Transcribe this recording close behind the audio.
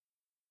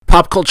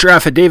Pop Culture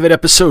Affidavit,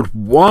 episode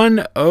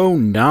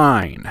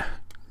 109.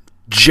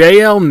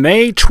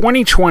 JLMay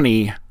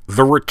 2020,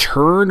 The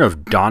Return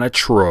of Donna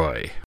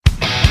Troy.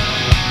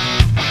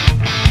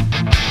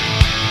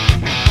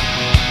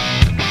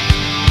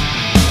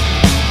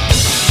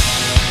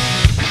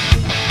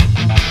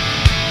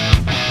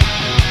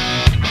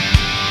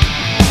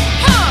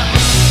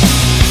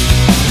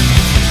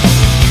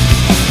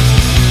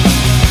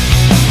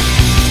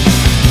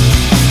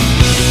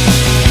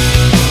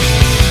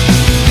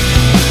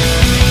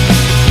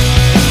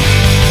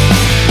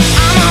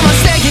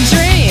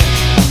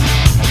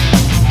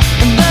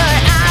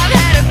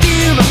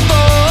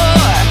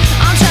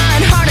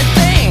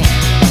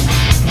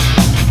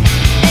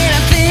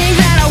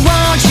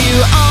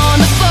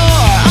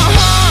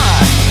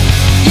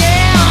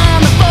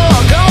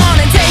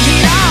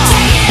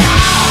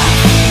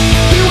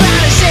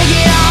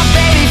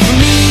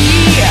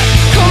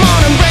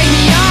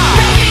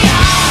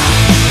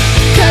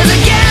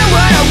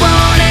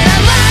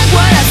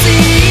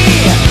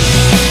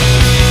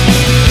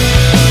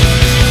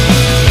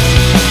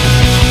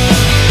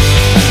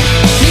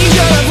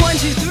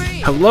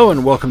 Hello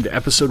and welcome to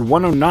episode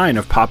 109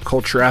 of Pop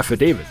Culture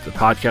Affidavit, the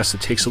podcast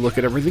that takes a look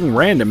at everything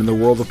random in the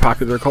world of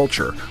popular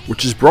culture,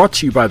 which is brought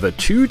to you by the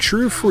Two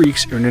True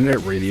Freaks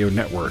Internet Radio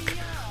Network.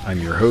 I'm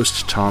your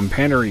host, Tom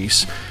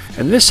Panarese,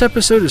 and this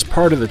episode is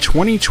part of the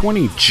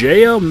 2020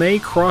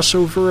 JLMay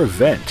crossover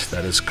event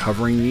that is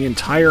covering the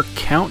entire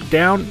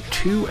countdown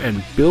to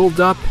and build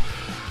up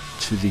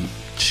to the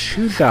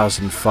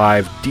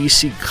 2005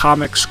 DC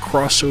Comics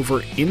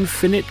crossover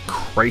Infinite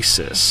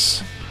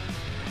Crisis.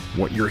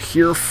 What you're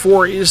here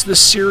for is the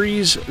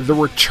series The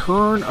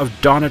Return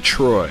of Donna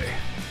Troy.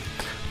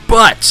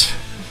 But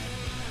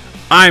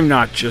I'm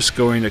not just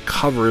going to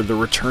cover The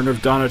Return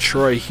of Donna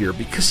Troy here,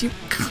 because you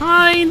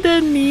kinda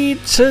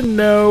need to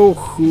know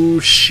who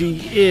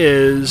she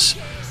is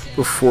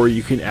before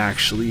you can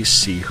actually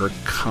see her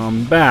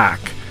come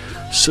back.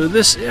 So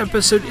this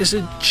episode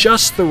isn't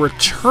just the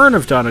return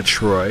of Donna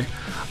Troy.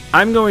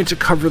 I'm going to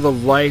cover the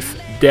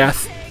life,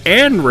 death,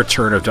 and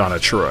return of Donna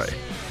Troy,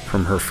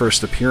 from her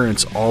first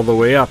appearance all the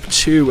way up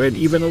to and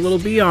even a little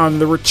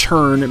beyond the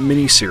Return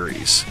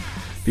miniseries.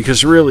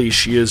 Because really,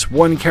 she is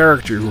one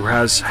character who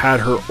has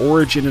had her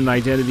origin and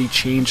identity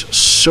change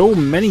so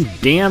many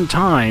damn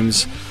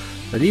times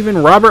that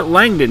even Robert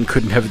Langdon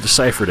couldn't have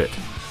deciphered it.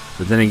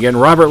 But then again,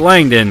 Robert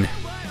Langdon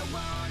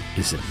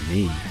isn't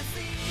me.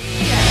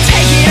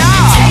 Take it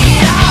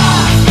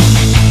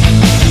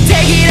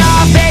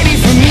off, baby,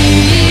 for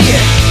me.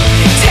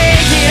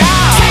 Take it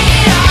off.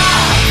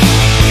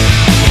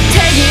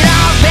 Take it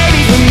off,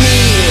 baby, for me.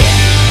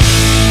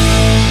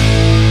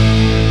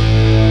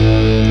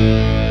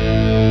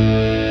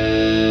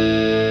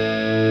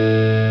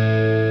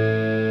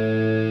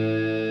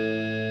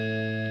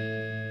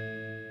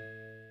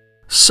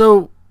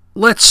 So,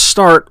 let's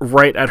start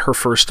right at her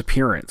first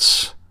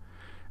appearance,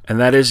 and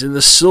that is in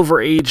the Silver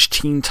Age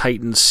Teen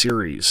Titans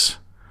series.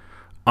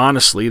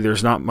 Honestly,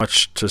 there's not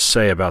much to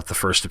say about the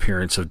first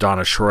appearance of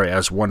Donna Troy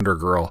as Wonder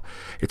Girl.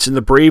 It's in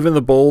The Brave and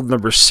the Bold,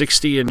 number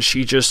 60, and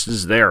she just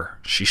is there.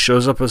 She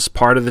shows up as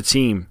part of the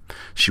team.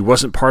 She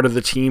wasn't part of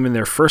the team in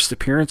their first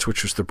appearance,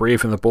 which was The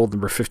Brave and the Bold,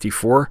 number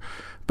 54,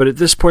 but at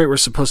this point we're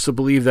supposed to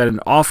believe that in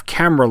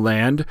off-camera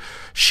land,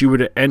 she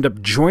would end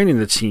up joining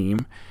the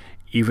team,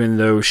 even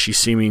though she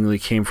seemingly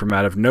came from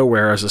out of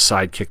nowhere as a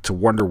sidekick to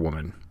Wonder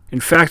Woman. In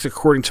fact,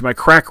 according to my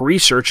crack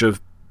research of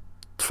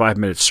 5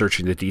 minutes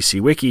searching the DC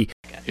Wiki,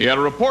 he had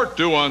a report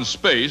due on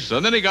space,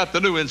 and then he got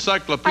the new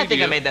encyclopedia. I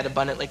think I made that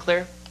abundantly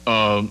clear.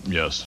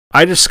 Yes.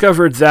 I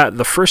discovered that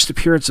the first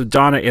appearance of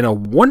Donna in a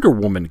Wonder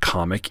Woman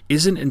comic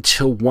isn't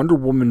until Wonder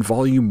Woman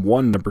Volume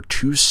 1, number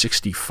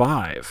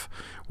 265,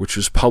 which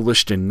was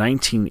published in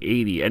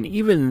 1980, and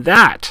even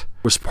that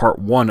was part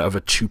one of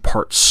a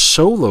two-part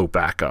solo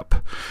backup.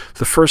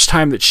 The first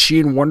time that she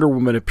and Wonder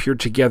Woman appeared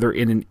together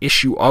in an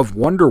issue of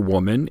Wonder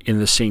Woman in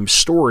the same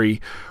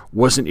story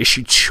was in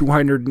issue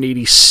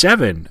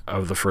 287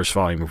 of the first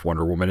volume of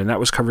Wonder Woman, and that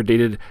was cover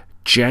dated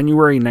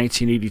January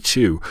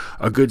 1982,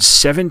 a good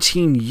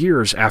 17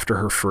 years after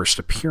her first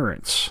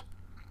appearance.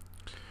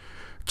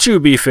 To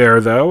be fair,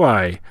 though,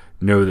 I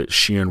know that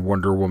she and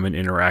Wonder Woman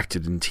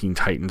interacted in Teen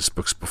Titans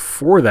books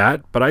before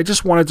that, but I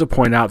just wanted to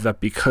point out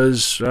that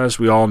because, as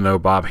we all know,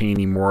 Bob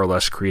Haney more or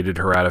less created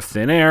her out of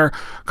thin air,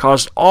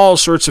 caused all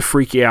sorts of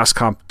freaky-ass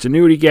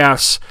continuity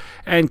gaffes,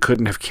 and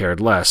couldn't have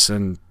cared less,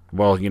 and,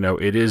 well, you know,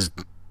 it is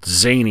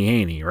zany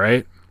Haney,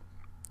 right?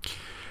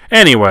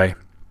 Anyway,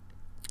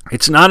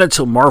 it's not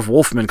until Marv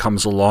Wolfman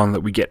comes along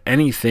that we get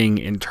anything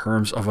in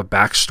terms of a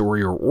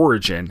backstory or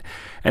origin,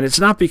 and it's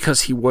not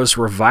because he was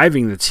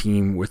reviving the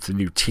team with the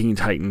new Teen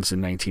Titans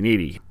in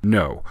 1980.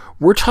 No,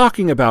 we're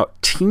talking about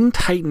Teen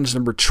Titans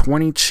number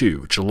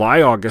 22,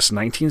 July-August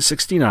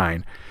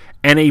 1969,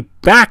 and a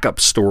backup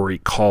story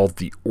called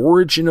The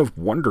Origin of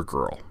Wonder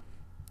Girl.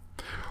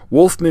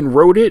 Wolfman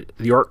wrote it.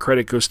 The art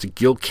credit goes to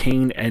Gil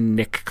Kane and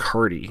Nick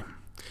Carty.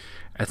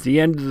 At the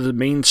end of the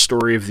main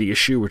story of the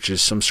issue, which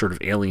is some sort of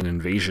alien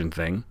invasion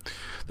thing,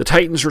 the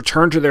Titans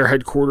return to their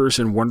headquarters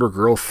and Wonder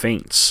Girl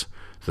faints.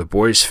 The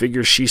boys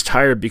figure she's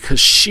tired because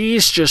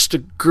she's just a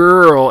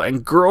girl,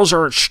 and girls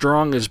aren't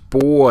strong as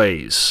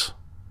boys.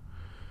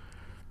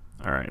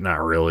 Alright,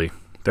 not really.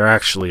 They're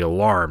actually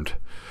alarmed,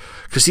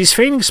 because these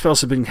fainting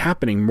spells have been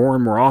happening more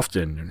and more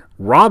often.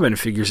 Robin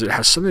figures it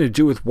has something to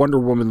do with Wonder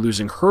Woman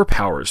losing her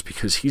powers,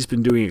 because he's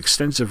been doing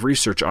extensive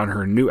research on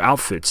her new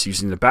outfits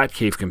using the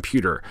Batcave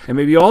computer, and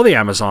maybe all the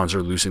Amazons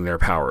are losing their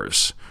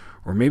powers.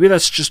 Or maybe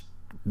that's just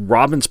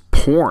Robin's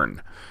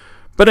porn.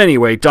 But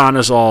anyway,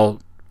 Donna's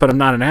all, but I'm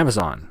not an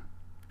Amazon.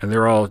 And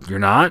they're all, you're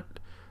not?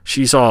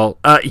 She's all,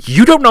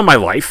 you don't know my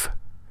life.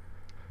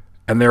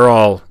 And they're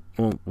all,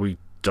 well, we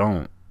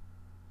don't.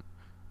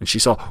 And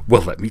she's all,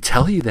 well, let me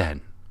tell you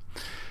then.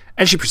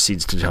 And she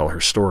proceeds to tell her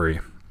story.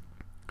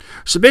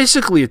 So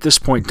basically, at this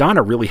point,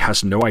 Donna really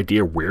has no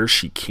idea where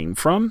she came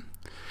from.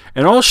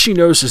 And all she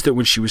knows is that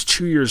when she was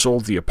 2 years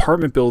old, the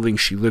apartment building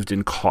she lived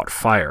in caught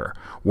fire.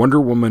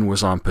 Wonder Woman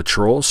was on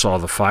patrol, saw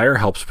the fire,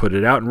 helped put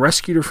it out, and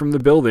rescued her from the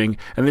building,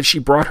 and then she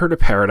brought her to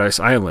Paradise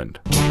Island.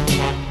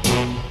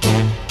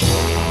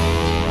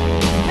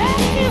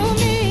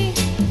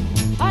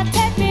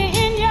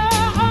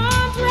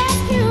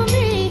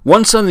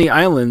 Once on the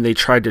island, they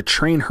tried to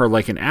train her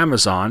like an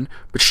Amazon,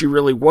 but she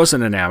really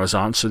wasn't an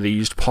Amazon, so they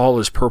used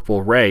Paula's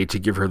purple ray to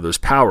give her those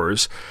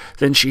powers.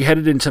 Then she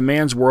headed into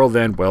man's world,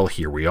 and, well,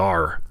 here we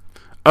are.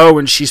 Oh,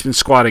 and she's been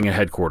squatting at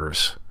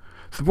headquarters.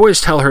 The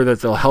boys tell her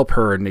that they'll help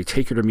her, and they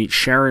take her to meet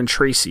Sharon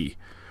Tracy,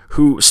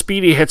 who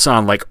Speedy hits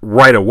on, like,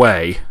 right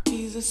away.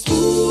 He's a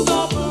smooth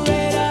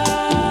operator.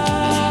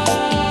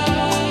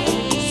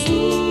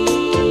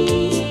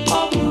 Smooth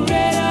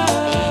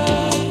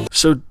operator.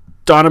 So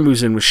Donna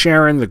moves in with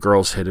Sharon, the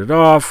girls hit it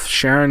off,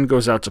 Sharon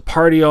goes out to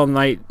party all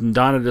night, and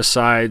Donna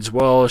decides,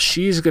 well,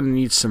 she's going to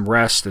need some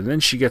rest, and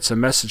then she gets a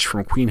message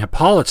from Queen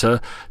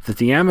Hippolyta that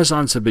the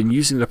Amazons have been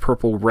using the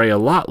purple ray a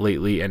lot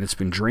lately, and it's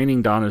been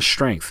draining Donna's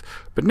strength.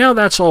 But now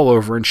that's all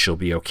over, and she'll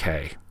be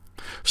okay.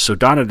 So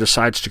Donna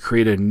decides to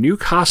create a new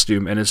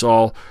costume, and it's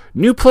all,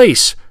 new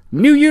place,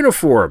 new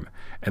uniform.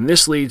 And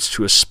this leads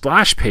to a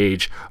splash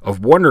page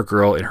of Wonder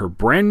Girl in her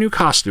brand new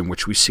costume,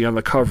 which we see on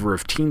the cover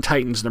of Teen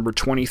Titans number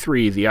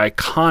 23, the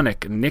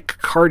iconic Nick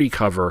Cardy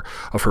cover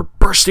of her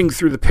bursting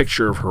through the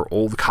picture of her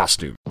old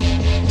costume. Who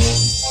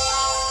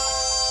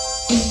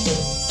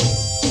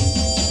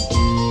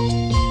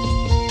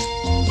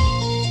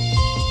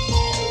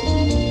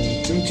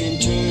can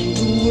turn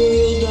the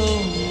world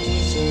on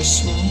with her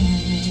smile?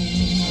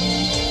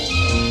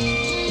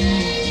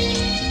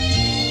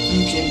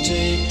 Who can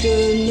take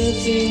a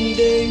nothing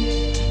day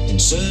and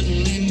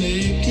suddenly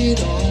make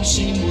it all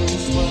seem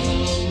worthwhile?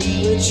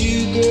 Well, it's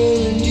you,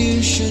 girl, and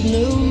you should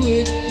know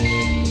it.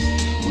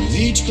 With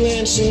each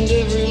glance and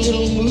every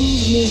little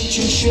movement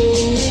you show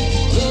it.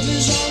 Love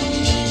is all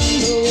around,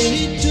 no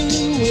need to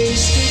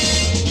waste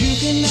it. You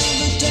can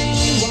have it down,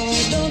 why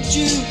don't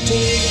you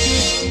take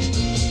it?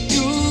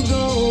 You're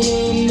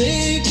gonna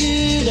make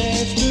it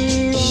after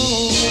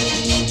all.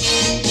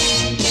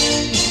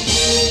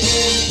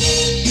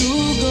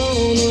 You're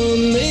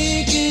gonna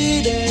make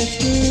it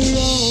after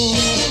all.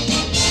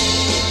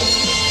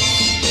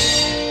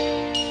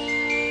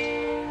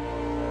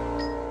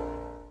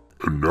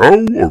 And now,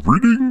 a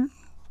reading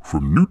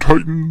from New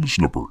Titans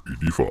number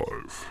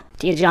 85.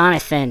 Dear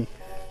Jonathan,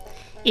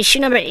 issue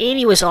number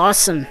 80 was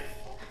awesome.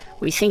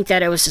 We think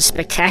that it was a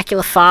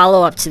spectacular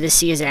follow-up to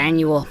this year's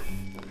annual.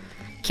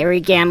 Kerry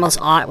Gamble's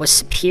art was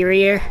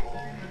superior.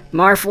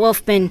 Marv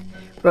Wolfman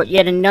wrote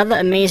yet another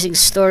amazing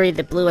story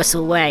that blew us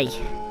away.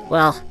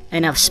 Well,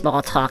 enough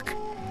small talk.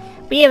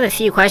 We have a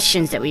few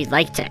questions that we'd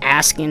like to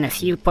ask and a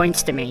few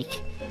points to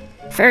make.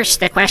 First,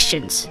 the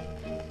questions.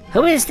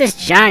 Who is this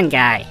John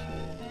guy?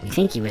 We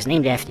think he was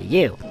named after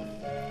you.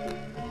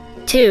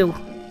 2.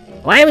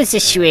 Why was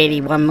issue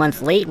 80 1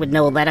 month late with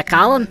no letter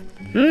column?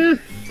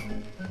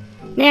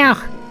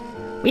 Now,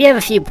 we have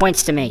a few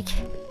points to make.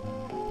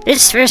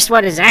 This first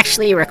one is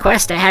actually a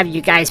request to have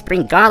you guys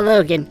bring Gar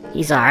Logan,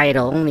 he's our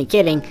idol, only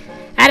kidding,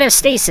 out of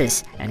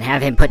stasis and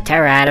have him put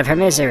Terra out of her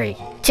misery.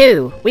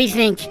 2. We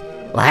think,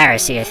 well,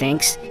 Harris here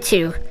thinks,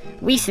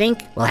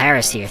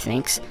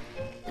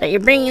 that you're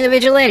bringing the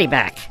Vigilante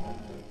back.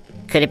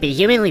 Could it be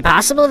humanly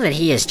possible that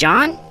he is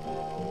John?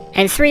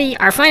 And 3,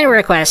 our final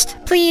request,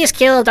 please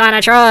kill Donna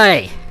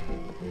Troy.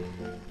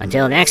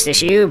 Until next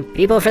issue,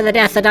 people for the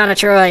death of Donna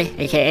Troy,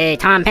 aka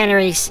Tom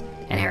Penneries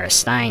and Harris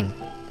Stein.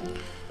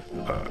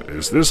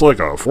 Is this like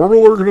a formal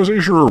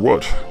organization or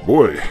what?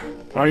 Boy,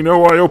 I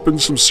know I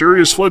opened some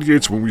serious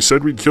floodgates when we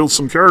said we'd kill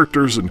some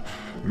characters and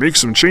make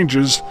some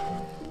changes,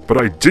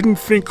 but I didn't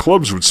think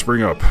clubs would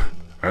spring up.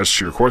 As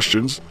to your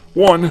questions,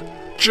 1,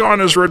 John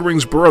is Red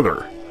Wing's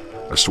brother.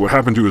 As to what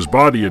happened to his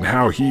body and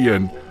how he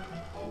and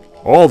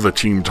all the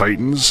Teen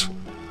Titans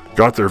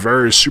got their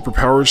various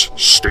superpowers,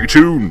 stay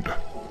tuned.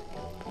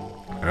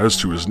 As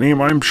to his name,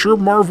 I'm sure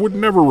Marv would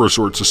never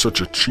resort to such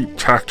a cheap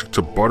tactic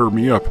to butter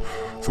me up,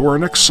 though our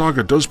next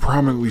saga does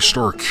prominently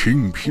star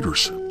King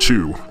Peterson.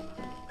 2.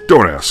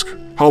 Don't ask.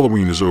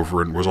 Halloween is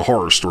over and was a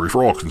horror story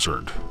for all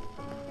concerned.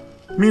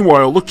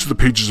 Meanwhile, look to the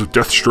pages of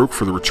Deathstroke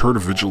for the return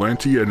of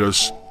Vigilante, and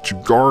as to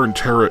Gar and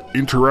Tara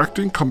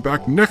interacting, come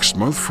back next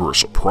month for a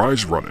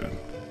surprise run-in.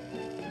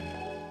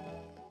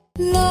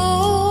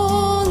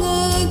 Long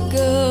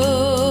ago,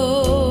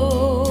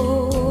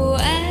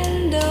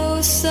 and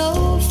oh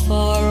so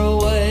far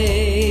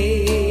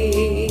away,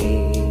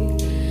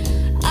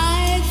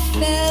 I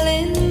fell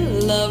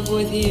in love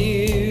with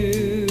you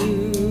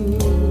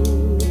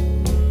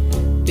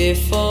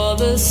before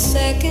the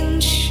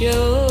second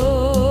show.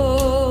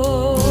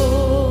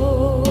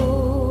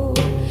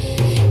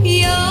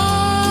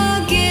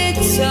 Your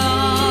guitar,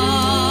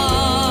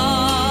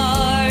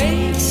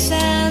 it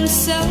sounds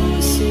so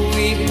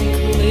sweet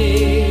and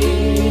clear,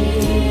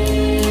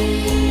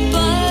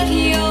 but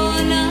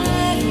you're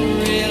not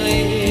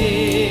really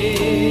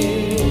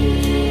here.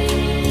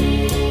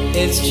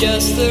 It's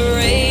just the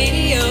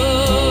radio.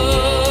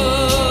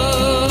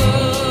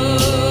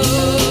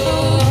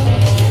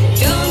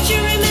 Don't you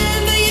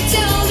remember you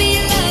told me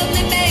you loved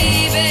me,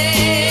 baby?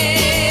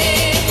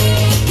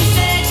 You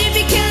said you'd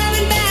be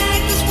coming back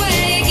this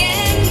way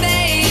again,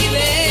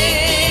 baby.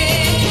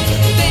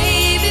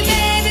 Baby,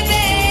 baby,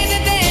 baby,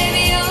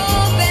 baby,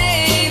 oh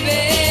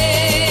baby,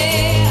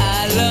 I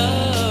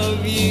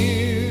love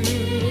you,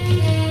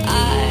 I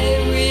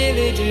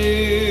really do.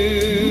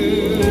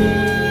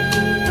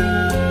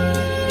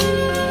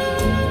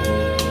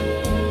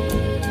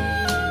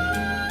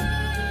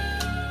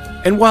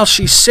 And while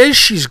she says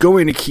she's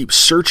going to keep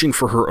searching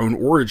for her own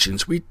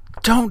origins, we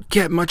don't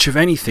get much of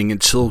anything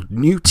until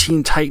New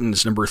Teen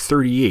Titans number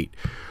 38,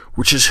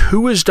 which is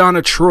Who is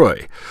Donna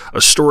Troy, a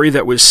story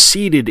that was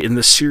seeded in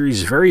the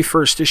series' very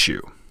first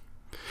issue.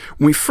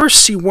 When we first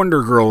see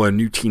Wonder Girl in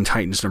New Teen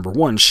Titans number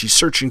 1, she's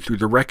searching through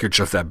the wreckage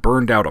of that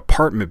burned out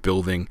apartment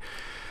building,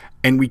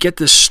 and we get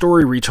this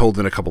story retold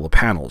in a couple of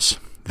panels.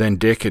 Then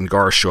Dick and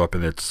Gar show up,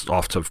 and it's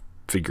off to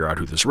figure out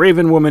who this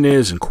Raven woman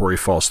is, and Corey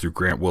falls through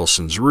Grant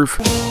Wilson's roof.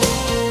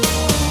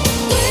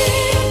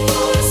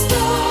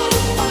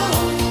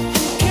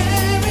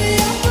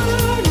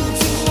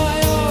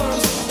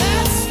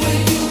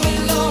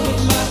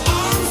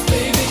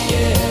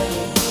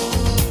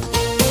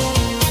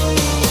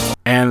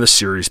 And the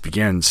series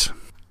begins.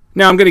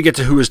 Now I'm going to get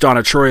to Who is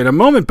Donna Troy in a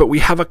moment, but we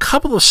have a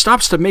couple of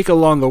stops to make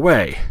along the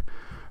way.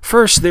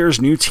 First,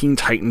 there's New Teen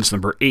Titans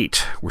number 8,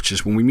 which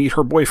is when we meet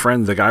her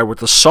boyfriend, the guy with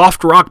the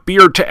soft rock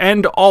beard to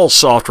end all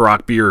soft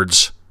rock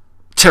beards,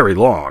 Terry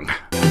Long.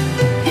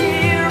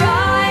 Here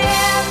I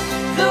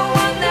am, the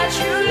one that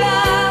you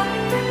love,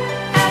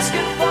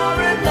 asking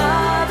for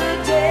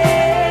another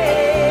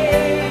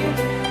day.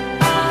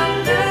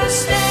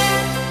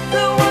 Understand,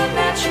 the one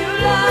that you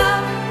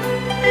love,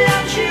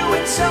 loves you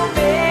in so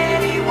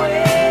many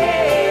ways.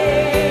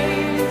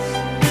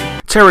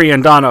 Terry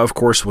and Donna, of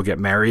course, will get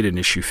married in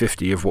issue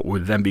 50 of what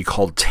would then be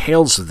called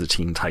Tales of the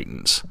Teen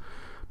Titans.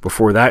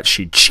 Before that,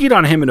 she'd cheat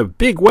on him in a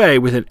big way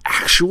with an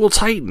actual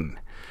Titan.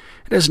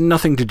 It has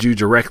nothing to do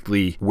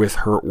directly with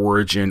her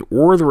origin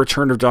or the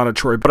return of Donna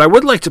Troy, but I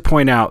would like to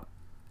point out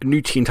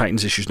New Teen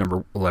Titans issues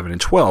number 11 and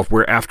 12,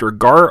 where after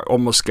Gar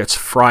almost gets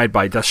fried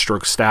by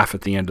Deathstroke's staff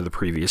at the end of the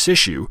previous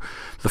issue,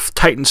 the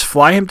Titans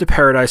fly him to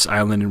Paradise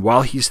Island, and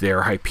while he's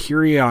there,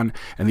 Hyperion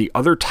and the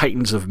other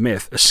Titans of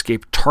myth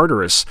escape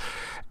Tartarus,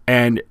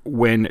 and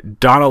when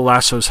Donna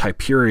lassos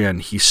Hyperion,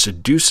 he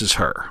seduces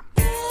her.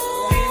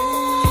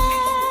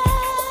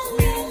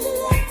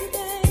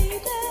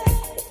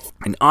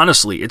 And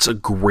honestly, it's a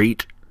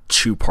great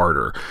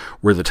two-parter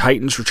where the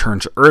Titans return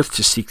to Earth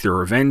to seek their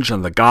revenge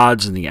on the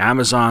gods and the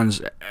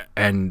Amazons,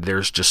 and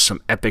there's just some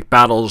epic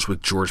battles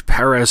with George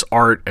Perez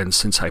art, and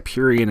since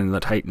Hyperion and the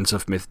Titans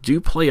of Myth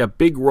do play a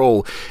big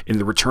role in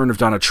the Return of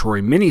Donna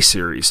Troy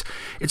miniseries,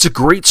 it's a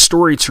great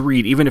story to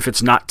read, even if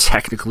it's not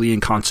technically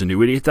in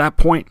continuity at that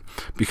point,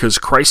 because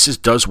Crisis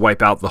does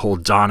wipe out the whole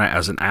Donna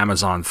as an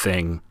Amazon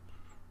thing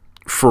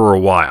for a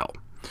while.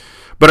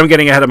 But I'm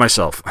getting ahead of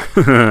myself.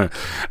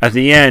 At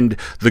the end,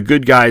 the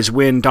good guys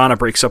win. Donna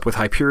breaks up with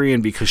Hyperion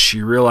because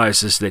she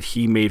realizes that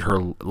he made her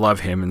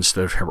love him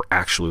instead of her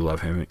actually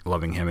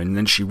loving him. And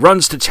then she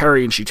runs to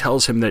Terry and she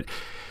tells him that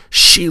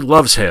she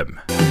loves him.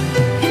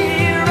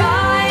 Here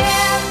I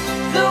am,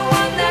 the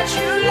one that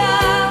you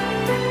love,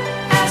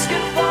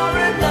 asking for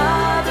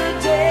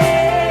another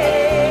day.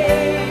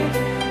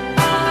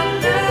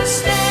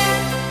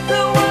 Understand,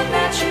 the one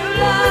that you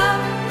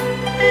love,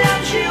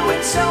 loves you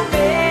in so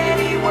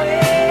many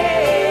ways.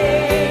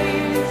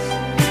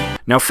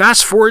 Now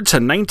fast forward to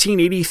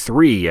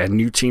 1983 and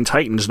New Teen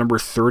Titans number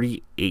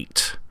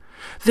 38.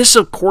 This,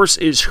 of course,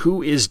 is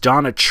Who is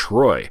Donna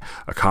Troy,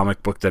 a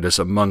comic book that is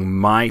among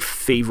my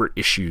favorite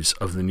issues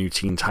of the New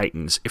Teen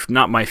Titans, if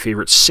not my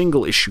favorite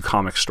single-issue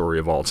comic story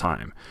of all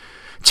time.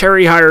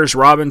 Terry hires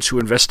Robin to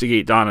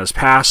investigate Donna's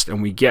past,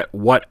 and we get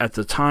what, at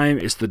the time,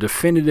 is the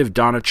definitive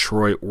Donna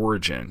Troy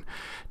origin.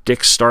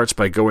 Dick starts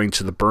by going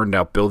to the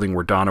burned-out building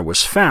where Donna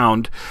was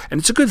found, and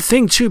it's a good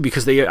thing, too,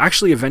 because they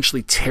actually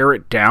eventually tear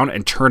it down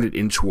and turn it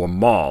into a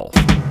mall.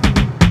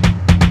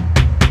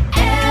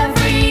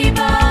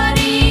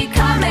 Everybody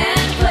come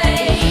and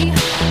play.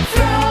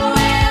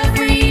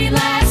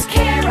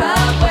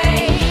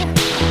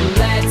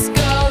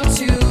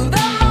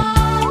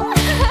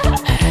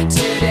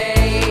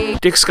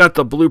 Dick's got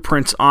the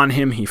blueprints on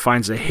him. He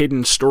finds a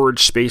hidden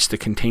storage space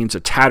that contains a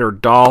tattered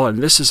doll, and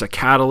this is a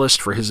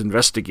catalyst for his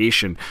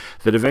investigation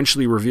that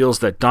eventually reveals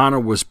that Donna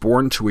was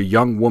born to a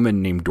young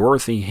woman named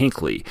Dorothy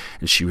Hinckley,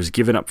 and she was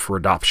given up for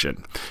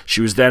adoption.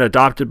 She was then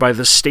adopted by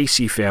the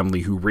Stacy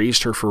family, who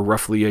raised her for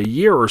roughly a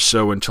year or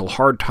so until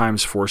hard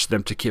times forced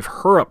them to give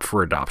her up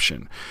for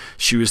adoption.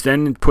 She was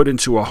then put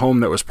into a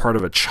home that was part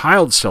of a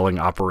child-selling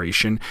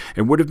operation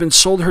and would have been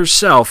sold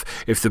herself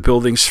if the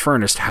building's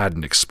furnace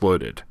hadn't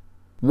exploded.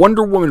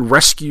 Wonder Woman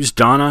rescues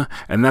Donna,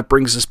 and that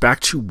brings us back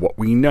to what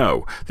we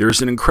know.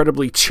 There's an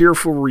incredibly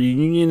tearful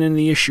reunion in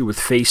the issue with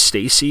Faye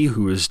Stacy,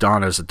 who is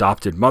Donna's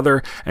adopted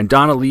mother, and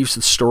Donna leaves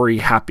the story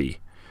happy.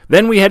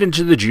 Then we head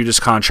into the Judas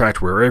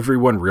contract, where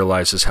everyone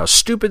realizes how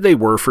stupid they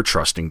were for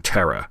trusting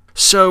Tara.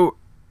 So,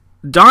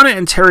 Donna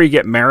and Terry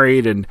get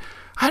married, and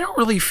I don't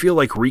really feel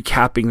like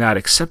recapping that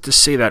except to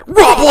say that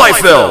Rob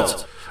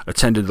Liefeld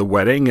attended the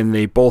wedding, and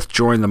they both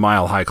joined the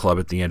Mile High Club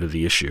at the end of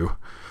the issue.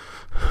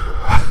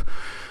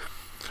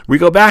 We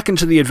go back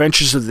into the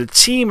adventures of the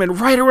team, and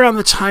right around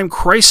the time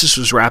Crisis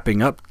was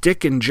wrapping up,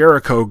 Dick and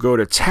Jericho go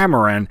to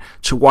Tamaran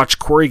to watch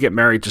Corey get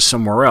married to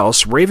somewhere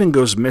else. Raven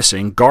goes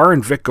missing. Gar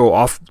and Vic go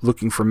off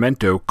looking for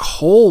Mento.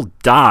 Cole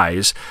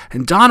dies,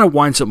 and Donna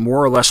winds up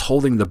more or less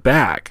holding the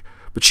bag.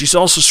 But she's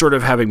also sort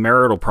of having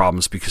marital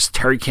problems because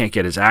Terry can't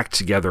get his act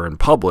together and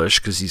publish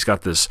because he's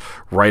got this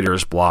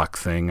writer's block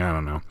thing. I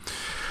don't know.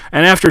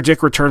 And after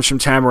Dick returns from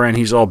Tamaran,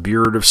 he's all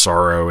bearded of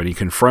sorrow, and he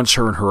confronts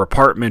her in her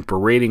apartment,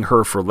 berating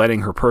her for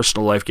letting her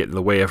personal life get in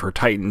the way of her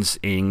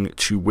Titansing,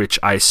 to which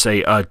I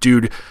say,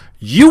 dude,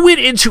 you went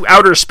into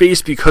outer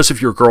space because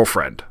of your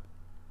girlfriend.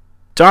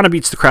 Donna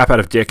beats the crap out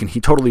of Dick, and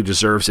he totally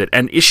deserves it.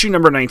 And issue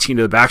number 19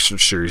 of the Baxter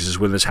series is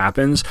when this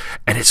happens,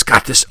 and it's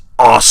got this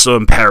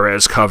awesome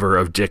Perez cover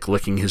of Dick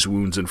licking his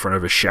wounds in front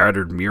of a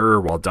shattered mirror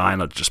while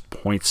Dinah just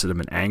points at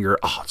him in anger.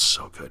 Oh, it's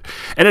so good.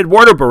 And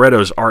Eduardo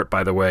Barreto's art,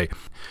 by the way.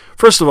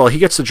 First of all, he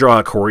gets to draw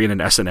a Corey in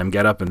an S&M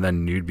getup and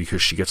then nude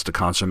because she gets to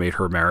consummate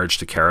her marriage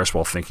to Karis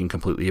while thinking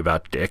completely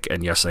about Dick,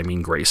 and yes, I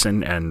mean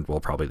Grayson, and well,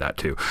 probably that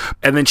too.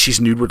 And then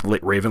she's nude with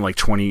Raven like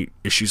 20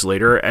 issues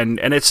later, and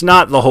it's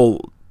not the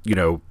whole,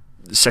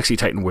 sexy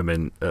Titan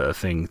women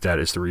thing that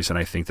is the reason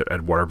I think that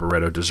Eduardo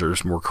Barreto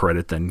deserves more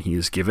credit than he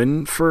is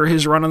given for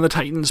his run on the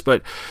Titans,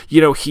 but,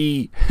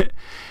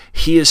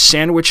 he is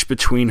sandwiched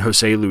between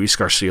Jose Luis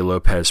Garcia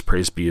Lopez,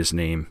 praise be his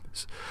name,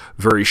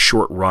 very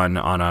short run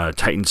on a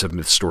Titans of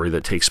Myth story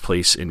that takes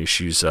place in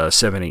issues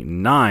 7, 8,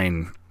 and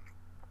 9,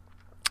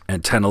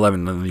 and 10,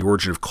 11, and the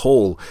origin of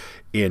Cole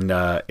in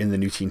the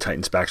New Teen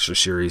Titans Baxter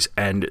series,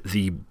 and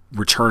the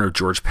return of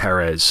George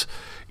Perez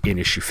in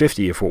issue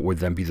 50 of what would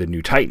then be the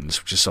New Titans,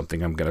 which is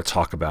something I'm going to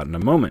talk about in a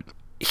moment.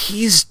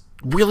 He's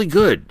really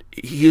good.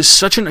 He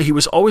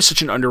was always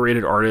such an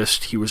underrated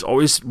artist. He was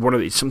always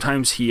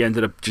sometimes he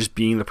ended up just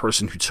being the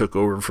person who took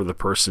over for the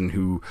person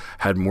who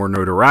had more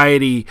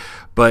notoriety,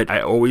 but I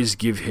always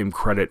give him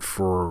credit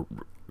for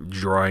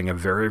drawing a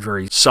very,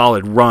 very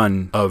solid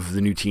run of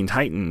the New Teen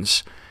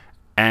Titans,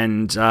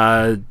 and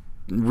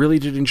really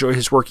did enjoy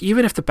his work,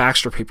 even if the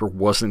Baxter paper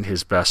wasn't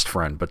his best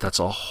friend, but that's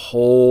a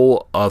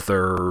whole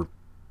other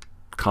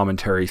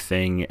commentary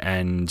thing,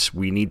 and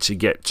we need to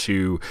get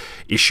to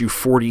issue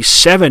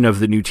 47 of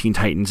the New Teen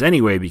Titans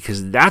anyway,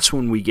 because that's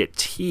when we get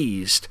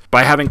teased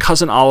by having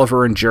Cousin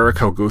Oliver and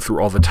Jericho go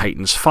through all the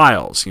Titans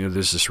files.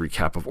 There's this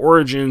recap of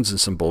Origins and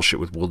some bullshit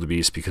with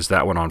Wildebeest because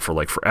that went on for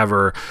like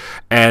forever,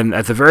 and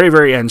at the very,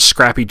 very end,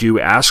 Scrappy Doo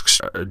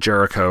asks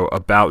Jericho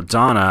about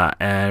Donna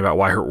and about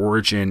why her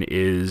origin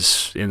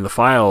is in the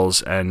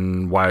files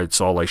and why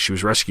it's all like she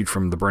was rescued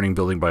from the burning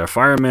building by a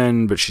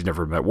fireman, but she's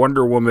never met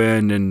Wonder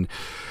Woman, and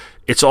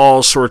it's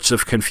all sorts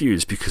of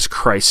confused because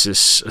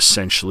Crisis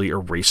essentially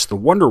erased the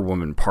Wonder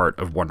Woman part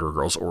of Wonder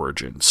Girl's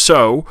origin.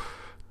 So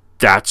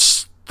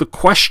that's the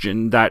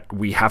question that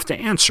we have to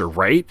answer,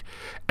 right?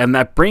 And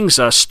that brings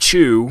us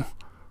to,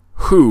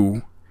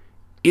 who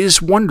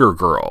is Wonder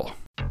Girl?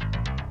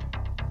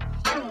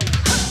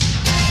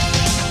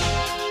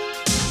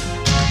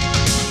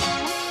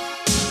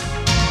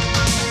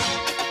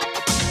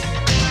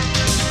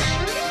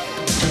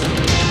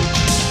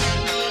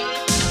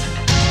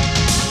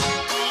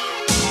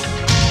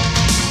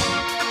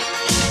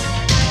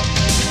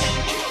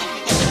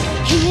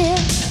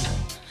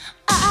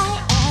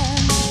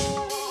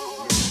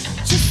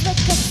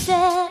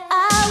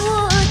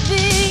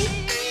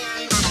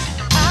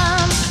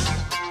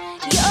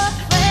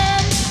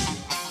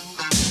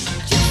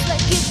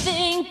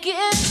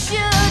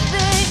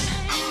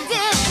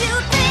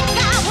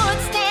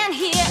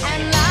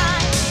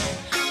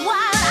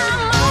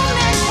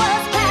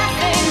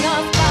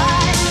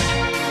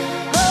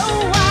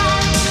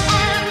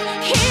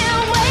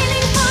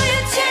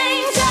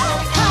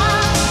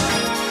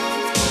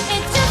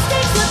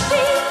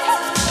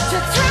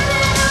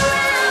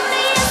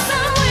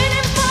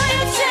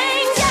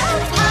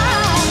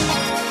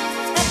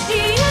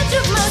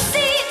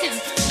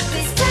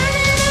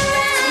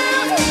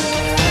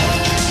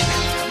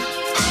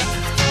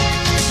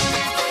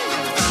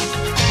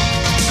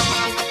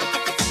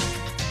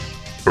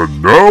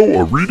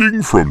 now a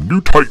reading from New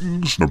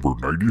Titans number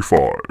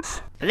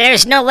 95.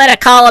 There's no letter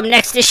column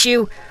next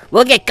issue.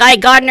 We'll get Guy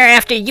Gardner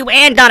after you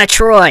and Donna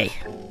Troy.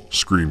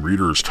 Screen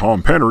readers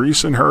Tom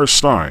Penneries and Harris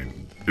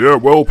Stein. Yeah,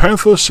 well,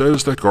 Panther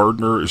says that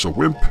Gardner is a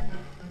wimp,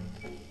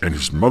 and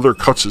his mother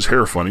cuts his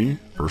hair funny.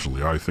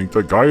 Personally, I think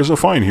that Guy is a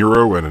fine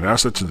hero and an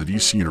asset to the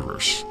DC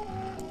Universe.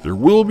 There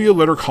will be a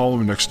letter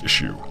column next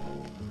issue.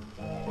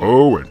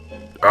 Oh,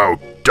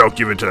 don't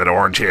give it to that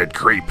orange-haired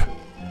creep.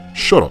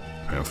 Shut up,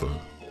 Panther.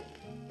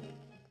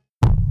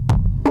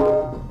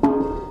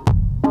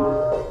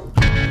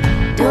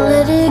 Don't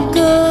let it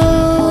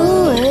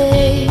go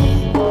away.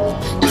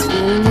 This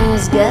feeling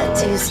has got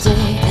to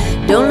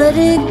stay. Don't let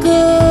it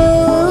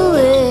go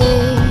away.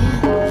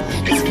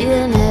 This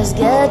feeling has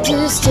got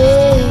to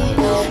stay.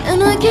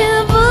 And I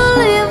can't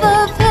believe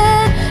I've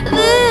had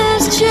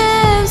this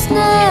chance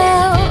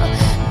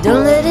now.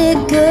 Don't let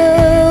it go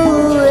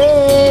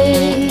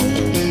away.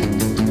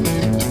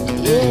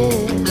 Yeah.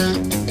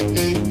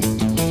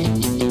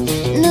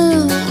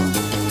 No.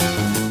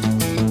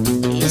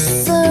 You're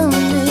so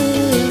new.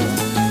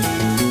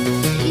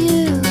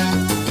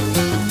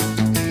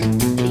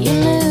 You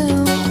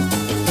knew.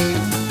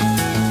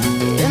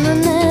 And I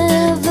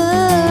never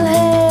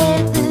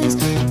had this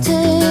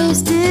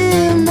taste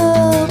in the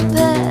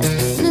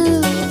past.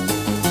 New.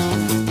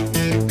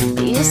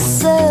 You're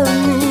so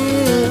new.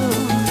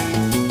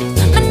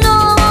 And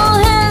all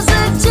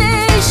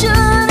hesitation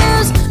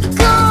is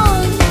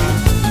gone.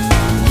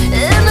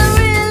 And I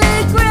really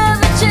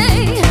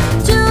gravitate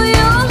to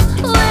your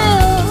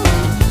will.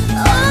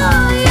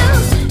 Are you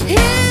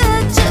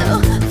here to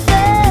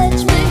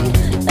fetch me?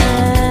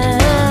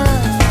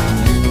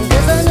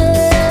 'Cause I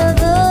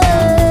never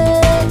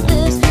had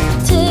this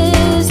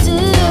taste in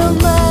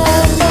my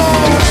life.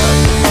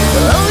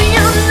 Oh,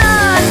 you're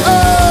not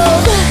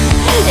old,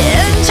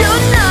 and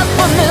you're not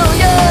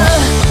familiar.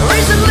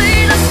 Recently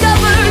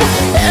discovered,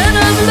 and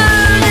I'm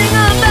learning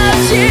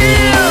about you.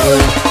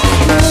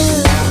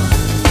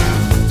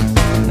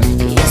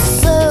 You're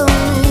so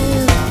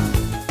new.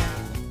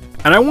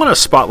 And I want to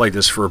spotlight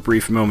this for a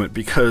brief moment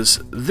because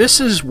this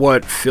is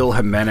what Phil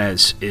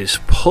Jimenez is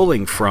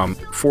pulling from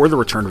for the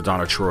return of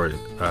Donna Troy,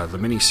 the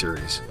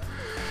miniseries.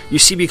 You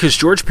see, because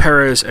George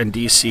Perez and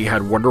DC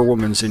had Wonder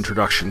Woman's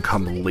introduction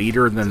come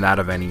later than that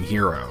of any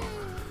hero.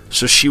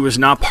 So she was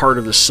not part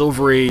of the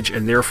Silver Age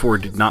and therefore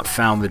did not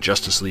found the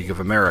Justice League of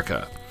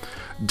America.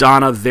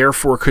 Donna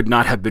therefore could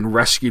not have been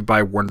rescued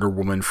by Wonder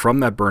Woman from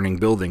that burning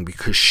building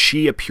because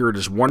she appeared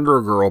as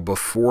Wonder Girl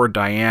before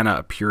Diana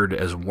appeared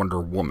as Wonder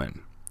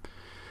Woman.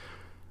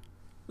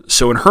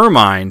 So in her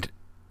mind,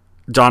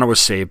 Donna was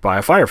saved by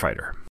a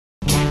firefighter.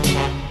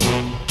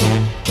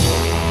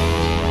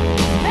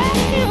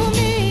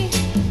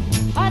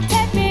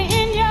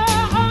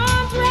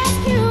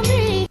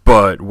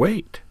 But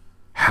wait,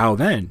 how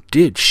then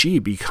did she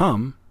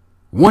become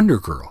Wonder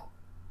Girl?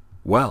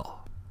 Well,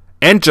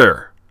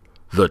 enter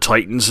the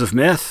Titans of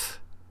Myth.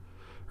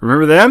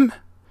 Remember them?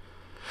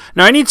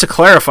 Now, I need to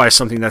clarify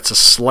something that's a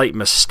slight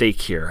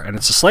mistake here, and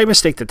it's a slight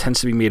mistake that tends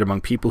to be made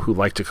among people who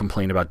like to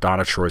complain about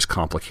Donna Troy's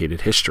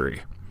complicated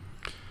history.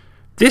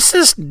 This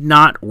is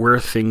not where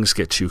things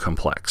get too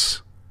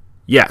complex.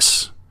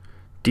 Yes,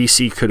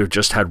 DC could have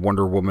just had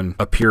Wonder Woman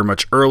appear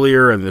much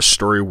earlier and this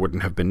story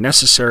wouldn't have been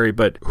necessary,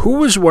 but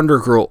Who is Wonder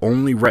Girl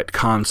only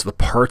retcons the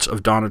parts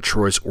of Donna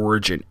Troy's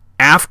origin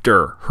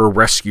after her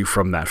rescue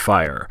from that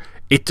fire.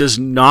 It does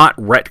not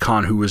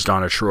retcon who is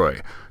Donna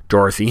Troy.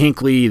 Dorothy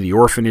Hinckley, the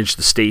orphanage,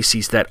 the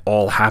Stacys, that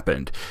all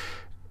happened.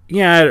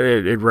 Yeah,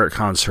 it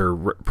retcons her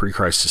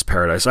pre-Crisis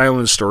Paradise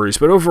Island stories,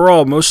 but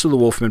overall, most of the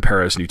Wolfman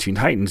Perez New Teen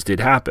Titans did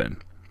happen.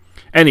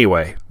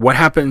 Anyway, what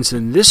happens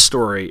in this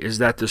story is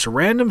that this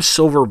random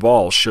silver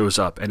ball shows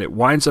up, and it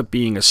winds up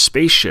being a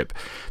spaceship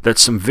that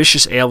some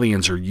vicious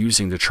aliens are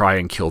using to try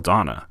and kill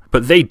Donna.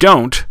 But they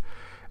don't,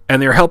 and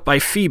they're helped by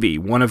Phoebe,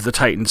 one of the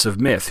Titans of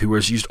Myth, who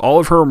has used all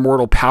of her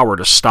immortal power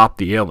to stop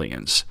the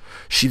aliens.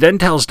 She then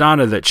tells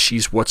Donna that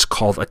she's what's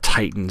called a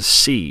Titan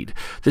seed.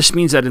 This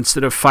means that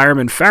instead of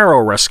Fireman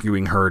Pharaoh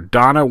rescuing her,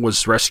 Donna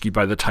was rescued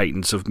by the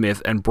Titans of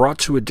Myth and brought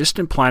to a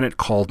distant planet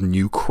called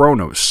New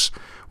Kronos,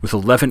 with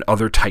 11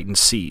 other Titan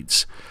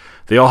seeds.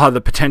 They all had the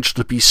potential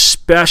to be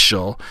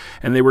special,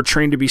 and they were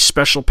trained to be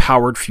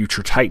special-powered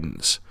future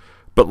Titans.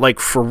 But like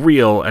for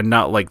real, and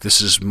not like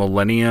this is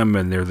Millennium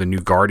and they're the new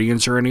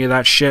Guardians or any of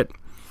that shit.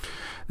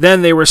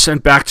 Then they were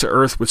sent back to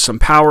Earth with some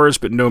powers,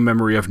 but no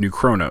memory of New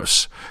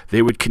Kronos.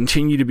 They would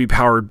continue to be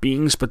powered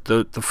beings, but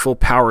the full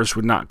powers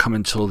would not come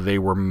until they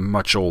were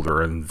much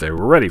older and they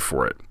were ready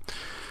for it.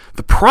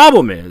 The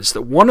problem is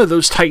that one of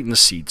those Titan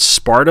seeds,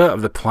 Sparta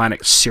of the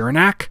planet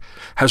Cyrenac,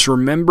 has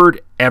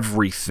remembered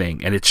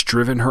everything, and it's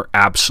driven her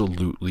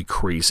absolutely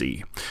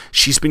crazy.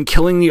 She's been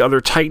killing the other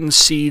Titan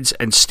seeds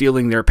and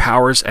stealing their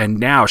powers,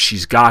 and now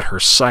she's got her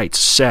sights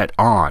set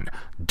on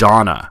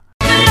Donna.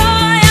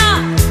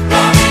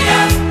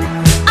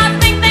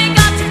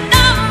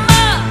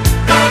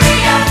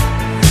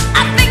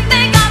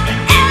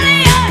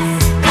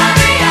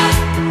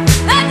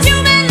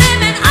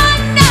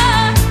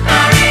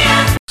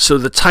 So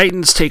the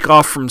Titans take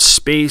off from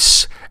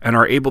space and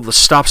are able to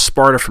stop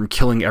Sparta from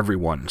killing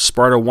everyone.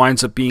 Sparta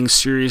winds up being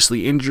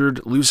seriously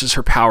injured, loses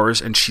her powers,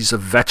 and she's a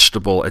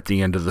vegetable at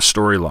the end of the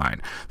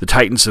storyline. The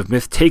Titans of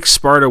Myth take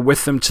Sparta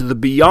with them to the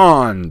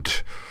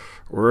beyond,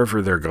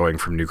 wherever they're going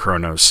from New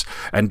Kronos.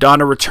 And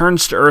Donna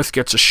returns to Earth,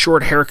 gets a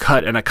short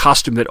haircut and a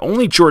costume that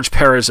only George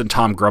Perez and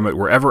Tom Grummett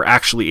were ever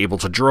actually able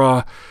to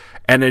draw,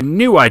 and a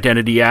new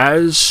identity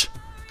as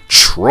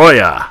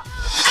Troya.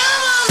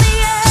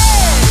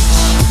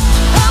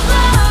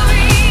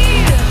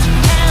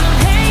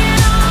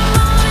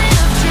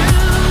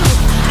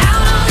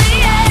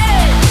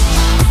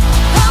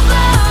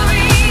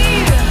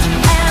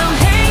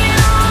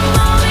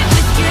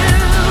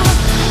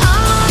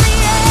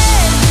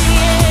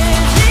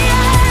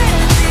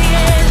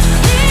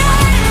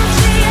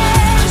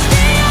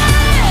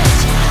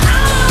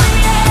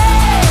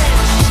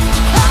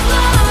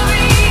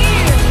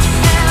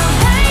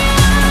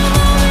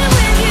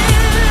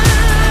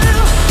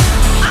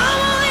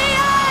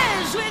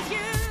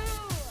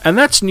 And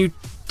that's New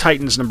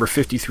Titans number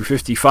 50 through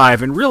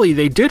 55, and really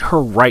they did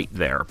her right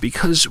there,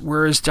 because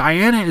whereas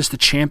Diana is the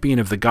champion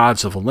of the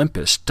gods of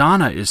Olympus,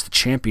 Donna is the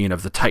champion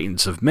of the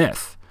Titans of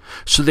Myth.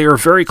 So they are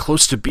very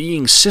close to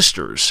being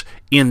sisters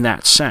in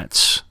that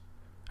sense.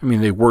 I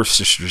mean, they were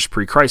sisters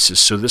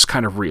pre-Crisis, so this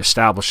kind of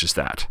reestablishes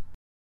that.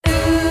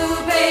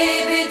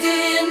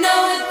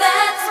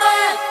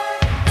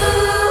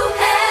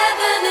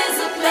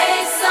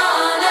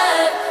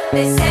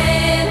 They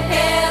say in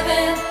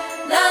heaven,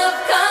 love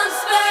comes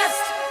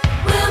first.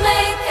 We'll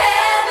make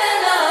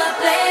heaven a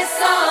place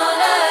on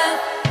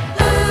earth.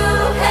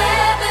 Ooh,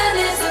 heaven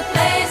is a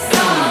place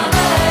on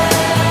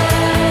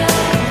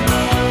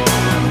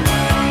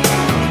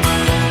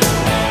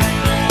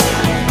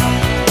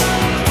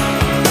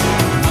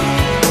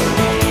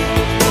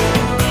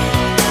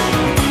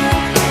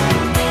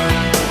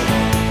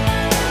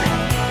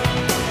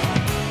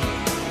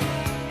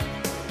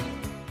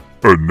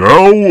And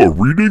now, a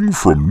reading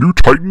from New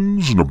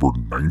Titans number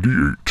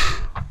 98.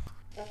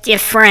 Dear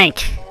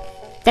Frank,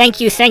 thank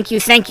you.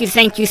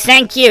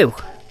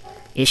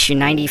 Issue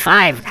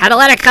 95 had a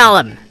letter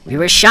column. We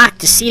were shocked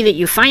to see that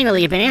you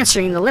finally have been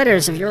answering the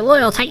letters of your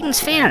loyal Titans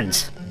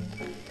fans.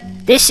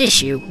 This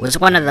issue was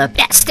one of the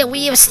best that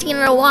we have seen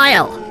in a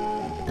while.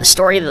 The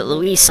story that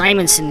Louise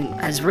Simonson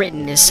has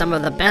written is some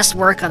of the best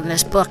work on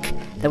this book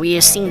that we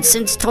have seen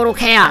since Total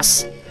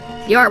Chaos.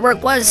 The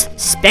artwork was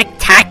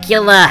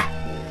spectacular.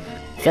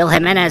 Phil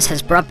Jimenez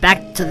has brought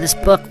back to this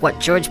book what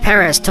George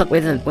Perez took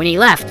with him when he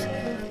left.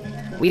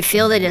 We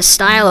feel that his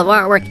style of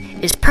artwork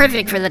is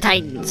perfect for the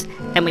Titans,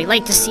 and we'd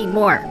like to see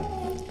more.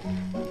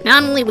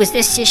 Not only was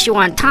this issue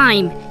on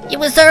time, it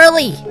was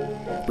early.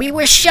 We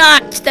were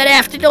shocked that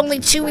after only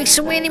 2 weeks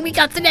of waiting, we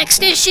got the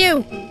next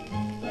issue.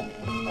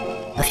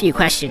 A few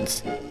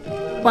questions.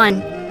 1.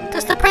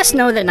 Does the press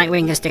know that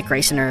Nightwing is Dick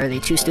Grayson, or are they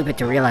too stupid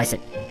to realize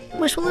it?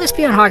 Will this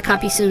be on hard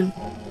copy soon?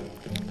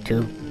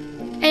 2.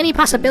 Any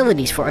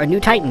possibilities for a New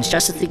Titans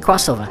Justice League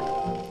crossover?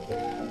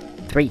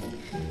 3.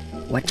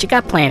 What you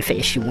got planned for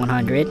issue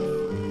 100?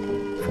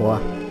 4.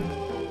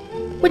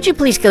 Would you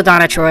please kill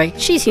Donna Troy?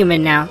 She's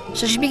human now,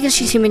 so because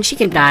she's human, she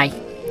can die.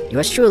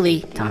 Yours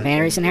truly, Tom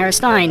Henrys and Harris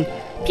Stein,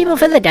 people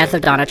for the death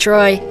of Donna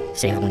Troy,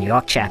 Save the New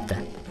York chapter.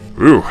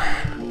 Ooh,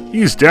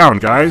 ease down,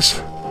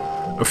 guys.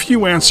 A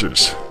few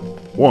answers.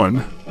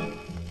 1.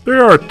 They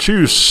are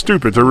too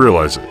stupid to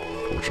realize it,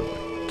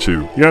 fortunately.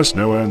 2. Yes,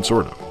 no, and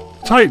sort of.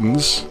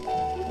 Titans,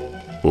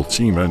 both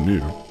team and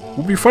new,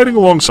 will be fighting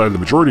alongside the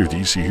majority of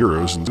DC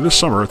heroes this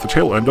summer at the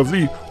tail end of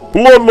the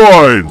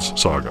Bloodlines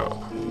saga.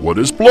 What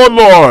is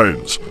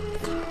Bloodlines?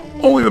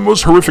 Only the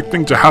most horrific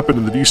thing to happen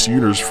in the DC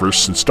universe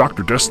since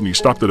Dr. Destiny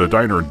stopped at a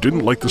diner and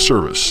didn't like the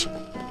service.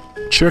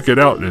 Check it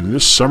out in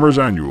this summer's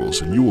annuals,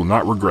 and you will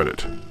not regret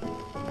it.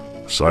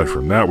 Aside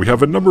from that, we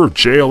have a number of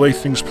JLA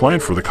things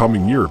planned for the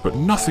coming year, but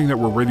nothing that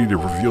we're ready to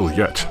reveal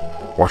yet.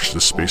 Watch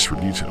this space for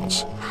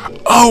details.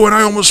 Oh, and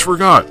I almost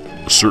forgot!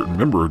 A certain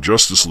member of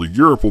Justice League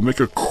Europe will make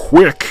a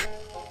quick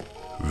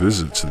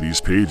visit to these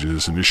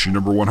pages in issue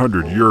number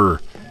 100. You're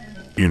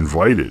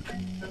invited.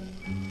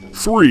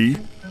 3.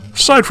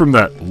 Aside from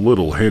that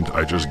little hint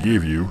I just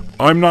gave you,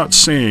 I'm not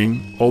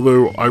saying,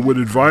 although I would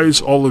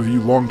advise all of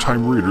you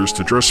longtime readers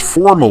to dress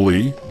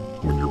formally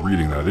when you're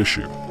reading that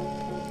issue.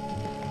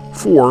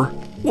 4.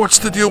 What's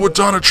the deal with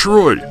Donna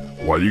Troy?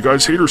 Why do you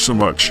guys hate her so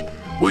much?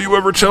 Will you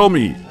ever tell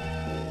me?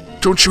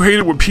 Don't you hate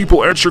it when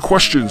people answer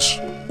questions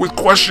with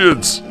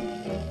questions?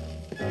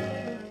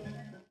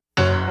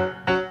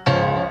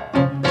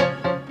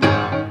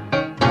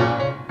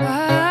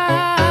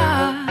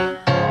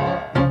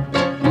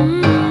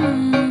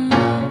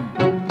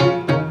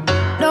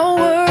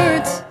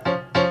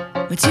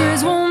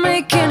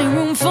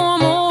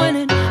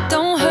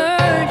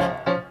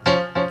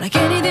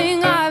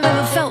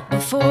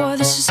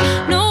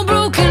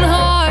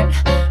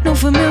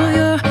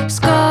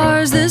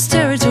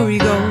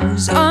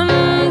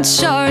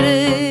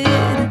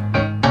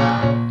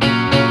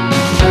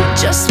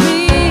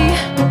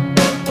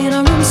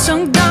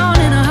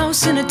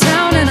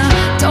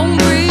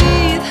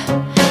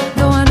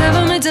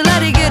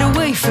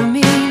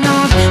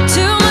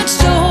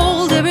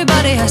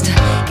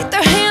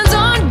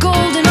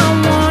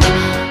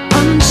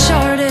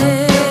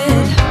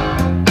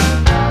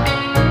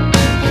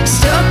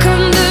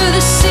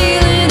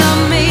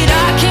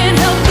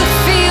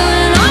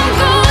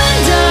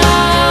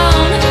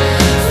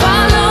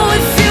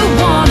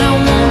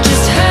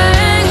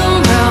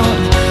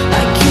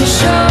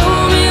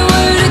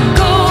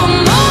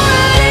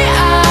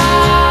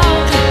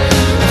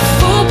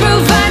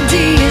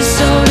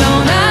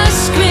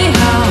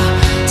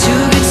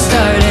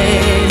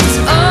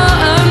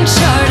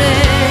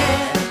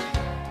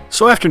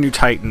 So after New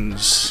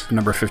Titans,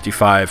 number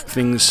 55,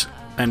 things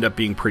end up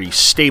being pretty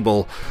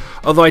stable.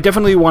 Although I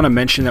definitely want to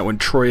mention that when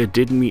Troia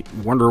did meet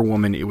Wonder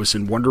Woman, it was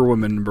in Wonder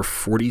Woman number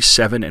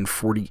 47 and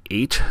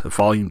 48,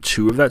 volume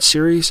 2 of that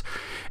series.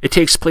 It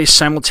takes place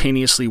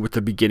simultaneously with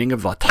the beginning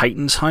of the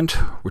Titans Hunt,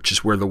 which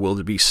is where the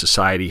Wildebeest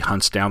Society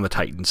hunts down the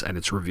Titans, and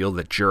it's revealed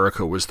that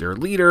Jericho was their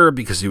leader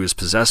because he was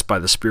possessed by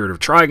the spirit of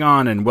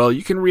Trigon, and well,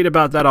 you can read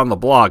about that on the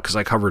blog because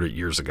I covered it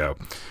years ago.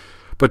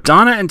 But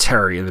Donna and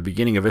Terry, in the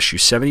beginning of issue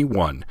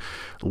 71,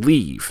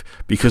 leave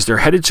because they're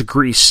headed to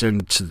Greece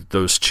and to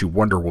those 2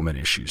 Wonder Woman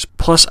issues.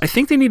 Plus, I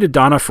think they needed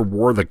Donna for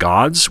War of the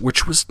Gods,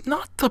 which was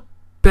not the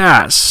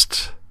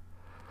best.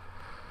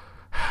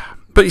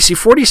 But you see,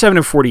 47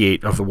 and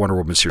 48 of the Wonder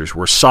Woman series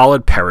were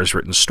solid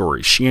Perez-written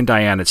stories. She and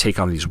Diana take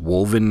on these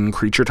woven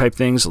creature type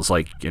things. It's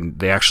like, and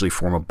they actually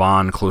form a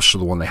bond close to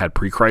the one they had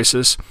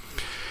pre-crisis.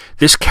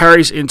 This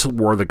carries into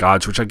War of the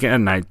Gods, which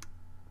again,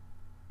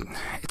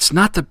 it's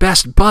not the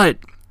best, but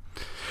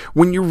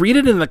when you read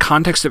it in the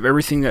context of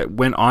everything that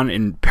went on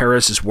in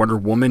Perez's Wonder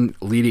Woman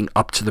leading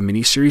up to the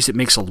miniseries, it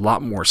makes a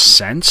lot more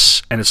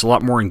sense, and it's a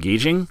lot more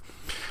engaging.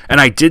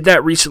 And I did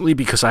that recently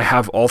because I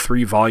have all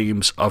 3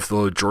 volumes of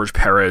the George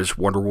Perez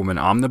Wonder Woman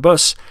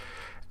Omnibus,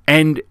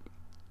 and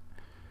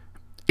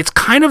it's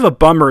kind of a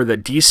bummer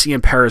that DC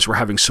and Perez were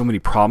having so many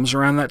problems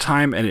around that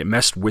time, and it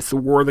messed with the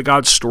War of the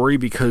Gods story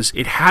because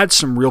it had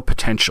some real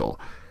potential.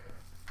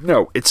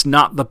 No, it's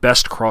not the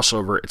best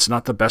crossover, it's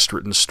not the best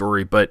written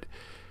story, but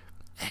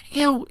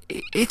you know,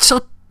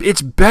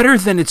 it's better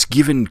than it's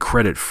given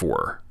credit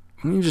for.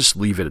 Let me just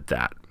leave it at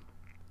that.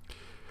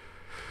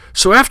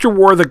 So after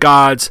War of the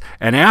Gods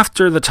and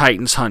after the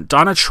Titans Hunt,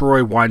 Donna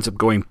Troy winds up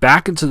going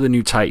back into the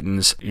New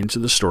Titans into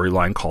the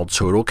storyline called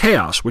Total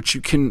Chaos, which you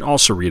can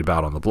also read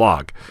about on the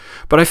blog.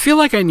 But I feel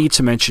like I need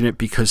to mention it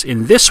because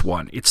in this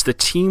one, it's the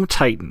Team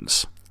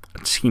Titans, a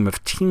team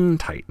of Teen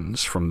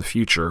Titans from the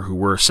future who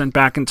were sent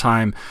back in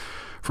time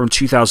from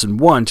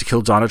 2001 to kill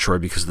Donna Troy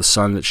because the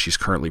son that she's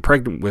currently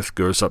pregnant with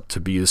goes up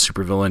to be the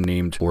supervillain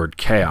named Lord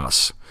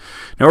Chaos.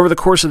 Now, over the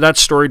course of that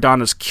story,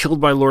 Donna's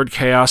killed by Lord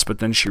Chaos, but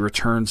then she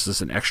returns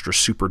as an extra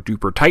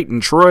super-duper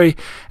Titan, Troy,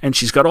 and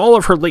she's got all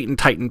of her latent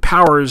Titan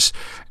powers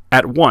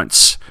at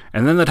once.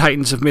 And then the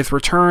Titans of Myth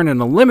return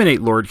and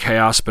eliminate Lord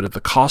Chaos, but at the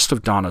cost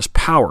of Donna's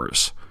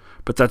powers.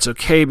 But that's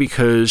okay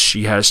because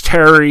she has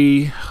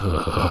Terry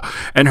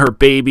and her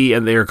baby,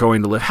 and they are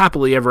going to live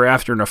happily ever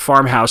after in a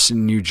farmhouse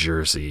in New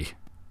Jersey.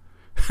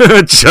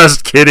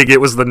 Just kidding, it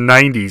was the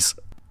 90s.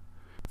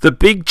 The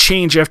big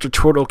change after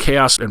Total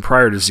Chaos and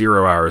prior to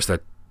 0 Hour is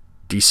that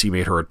DC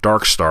made her a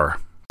Dark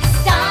Star.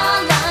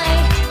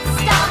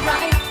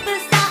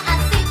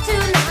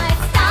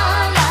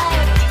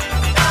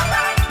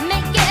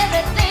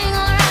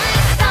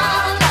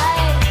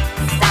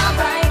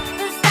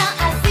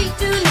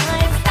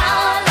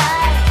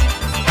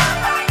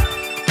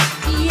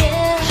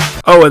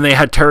 Oh, and they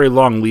had Terry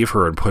Long leave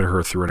her and put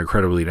her through an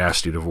incredibly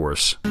nasty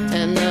divorce.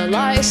 And the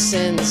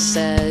license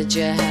said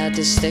you had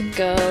to stick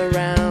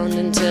around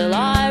until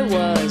I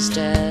was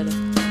dead.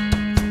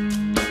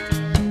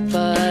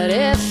 But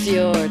if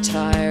you're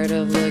tired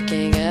of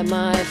looking at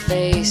my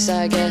face,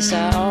 I guess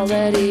I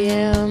already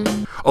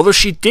am. Although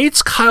she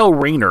dates Kyle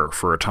Rayner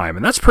for a time,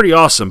 and that's pretty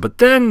awesome. But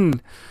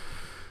then,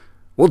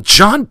 well,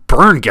 John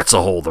Byrne gets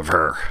a hold of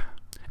her.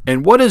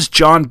 And what does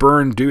John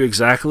Byrne do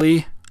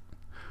exactly?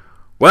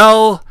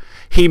 Well,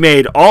 he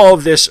made all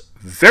of this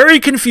very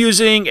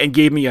confusing and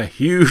gave me a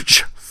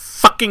huge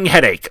fucking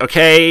headache,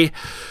 okay?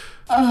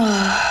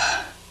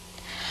 I've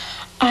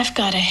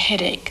got a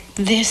headache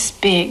this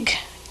big.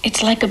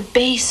 It's like a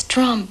bass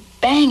drum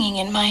banging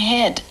in my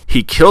head.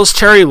 He kills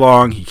Terry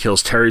Long, he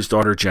kills Terry's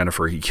daughter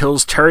Jennifer, he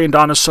kills Terry and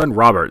Donna's son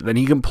Robert, then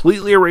he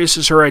completely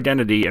erases her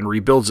identity and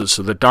rebuilds it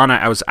so that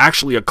Donna was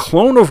actually a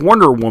clone of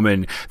Wonder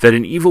Woman that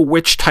an evil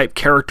witch-type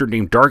character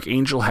named Dark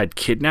Angel had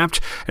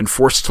kidnapped and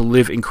forced to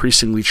live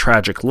increasingly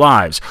tragic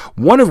lives,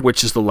 one of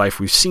which is the life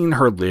we've seen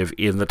her live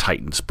in the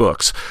Titans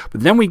books.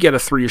 But then we get a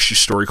 3-issue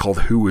story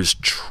called Who is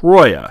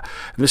Troia?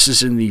 And this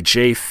is in the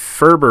J.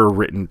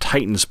 Ferber-written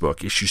Titans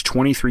book, issues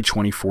 23,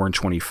 24, and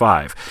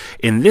 25.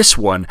 In this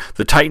one,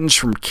 the Titans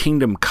from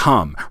Kingdom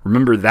Come.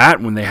 Remember that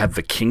when they had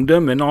the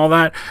kingdom and all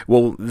that?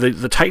 Well,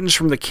 the Titans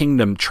from the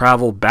kingdom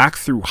travel back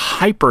through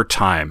hyper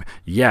time.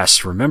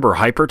 Yes, remember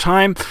hyper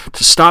time?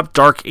 To stop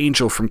Dark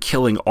Angel from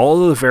killing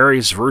all of the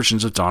various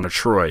versions of Donna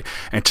Troy.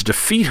 And to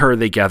defeat her,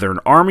 they gather an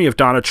army of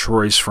Donna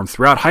Troys from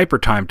throughout hyper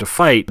time to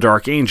fight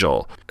Dark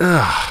Angel.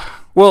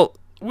 Well,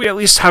 we at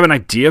least have an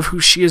idea of who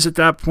she is at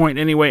that point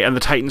anyway, and the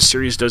Titans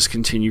series does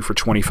continue for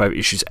 25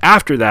 issues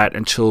after that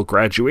until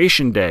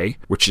Graduation Day,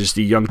 which is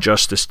the Young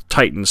Justice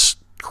Titans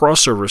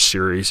crossover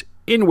series,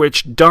 in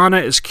which Donna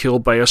is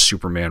killed by a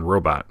Superman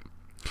robot.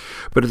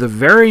 But at the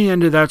very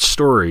end of that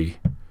story,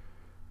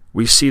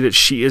 we see that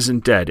she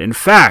isn't dead. In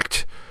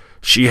fact,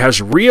 she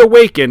has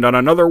reawakened on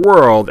another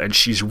world, and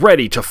she's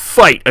ready to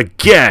fight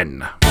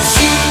again.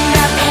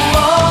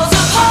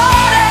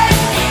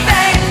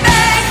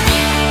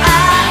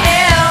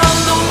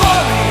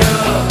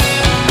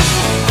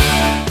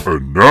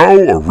 And now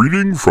a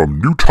reading from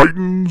New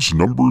Titans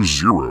number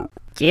 0.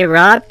 Dear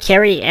Rob,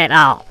 Kerry et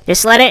al.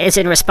 This letter is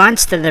in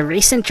response to the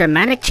recent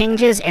dramatic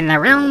changes in the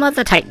realm of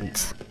the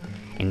Titans.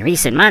 In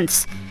recent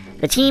months,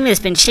 the team has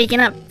been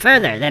shaken up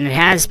further than it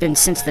has been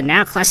since the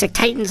now classic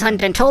Titans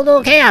Hunt and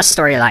Total Chaos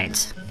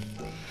storylines.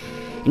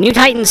 In New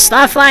Titans,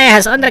 Starfire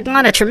has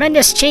undergone a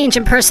tremendous change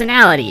in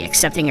personality,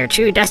 accepting her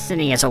true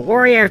destiny as a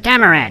warrior of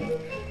Damaran,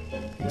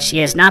 and she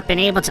has not been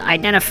able to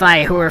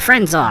identify who her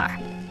friends are.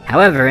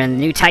 However, in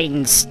New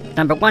Titans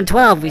number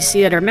 112, we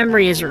see that her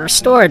memory is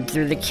restored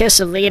through the kiss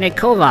of Leonid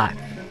Kovar.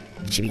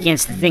 She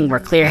begins to think more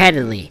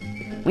clear-headedly.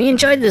 We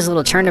enjoyed this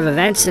little turn of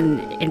events and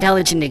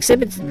intelligence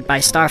exhibited by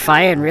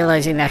Starfire in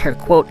realizing that her,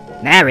 quote,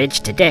 marriage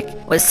to Dick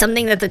was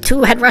something that the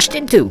two had rushed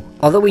into.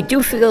 Although we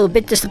do feel a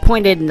bit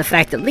disappointed in the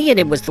fact that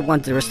Leonid was the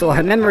one to restore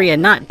her memory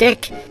and not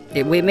Dick,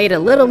 it made a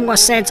little more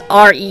sense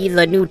RE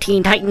the New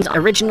Teen Titans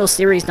Original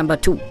Series number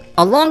 2.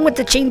 Along with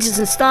the changes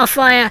in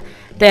Starfire,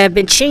 there have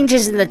been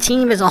changes in the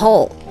team as a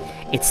whole.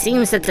 It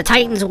seems that the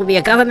Titans will be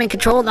a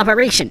government-controlled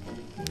operation.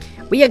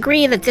 We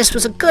agree that this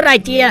was a good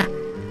idea,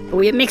 but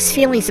we have mixed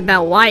feelings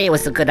about why it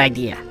was a good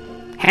idea.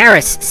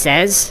 Harris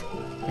says,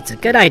 it's a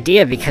good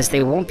idea because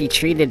they won't be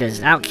treated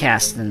as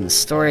outcasts and the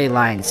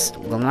storylines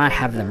will not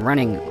have them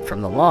running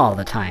from the law all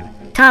the time.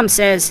 Tom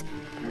says,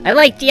 I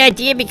like the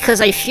idea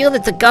because I feel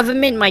that the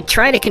government might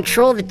try to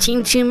control the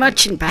team too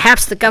much, and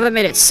perhaps the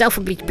government itself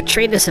will be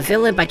portrayed as a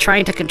villain by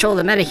trying to control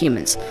the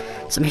metahumans.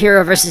 Some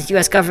hero versus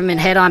US government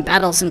head-on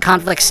battles and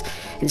conflicts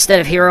instead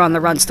of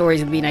hero-on-the-run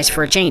stories would be nice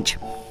for a change.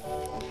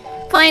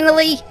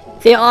 Finally,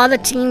 there are the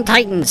Teen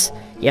Titans.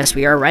 Yes,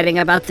 we are writing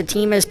about the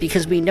Teamers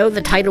because we know the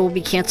title will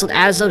be cancelled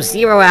as of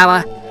 0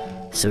 hour,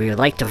 so we would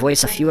like to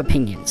voice a few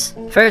opinions.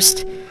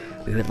 First,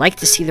 we would like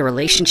to see the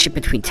relationship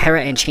between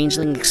Terra and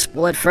Changeling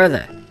explored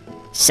further.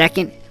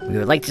 Second, we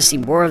would like to see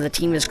more of the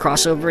Teamers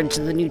cross over into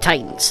the New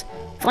Titans.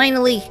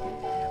 Finally,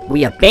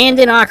 we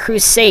abandon our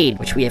crusade,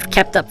 which we have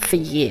kept up for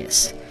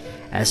years.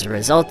 As a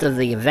result of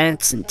the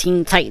events in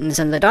Teen Titans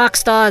and the Dark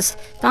Stars,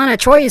 Donna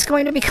Troy is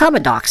going to become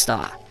a Dark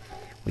Star.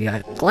 We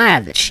are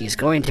glad that she is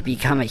going to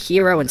become a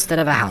hero instead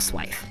of a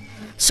housewife.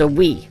 So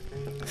we,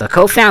 the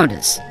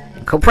co-founders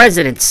and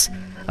co-presidents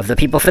of the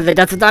People for the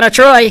Death of Donna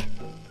Troy,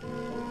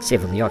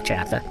 Save New York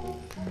chapter,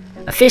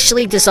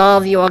 officially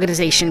dissolve the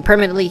organization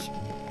permanently.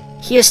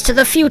 Here's to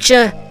the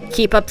future.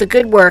 Keep up the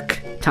good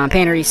work. Tom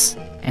Paneris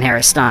and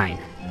Harris Stein.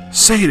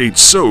 Say it ain't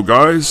so,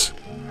 guys.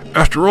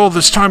 After all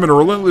this time in a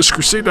relentless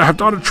crusade to have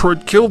Donna Troy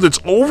killed, it's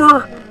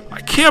over?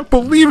 I can't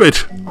believe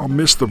it! I'll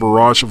miss the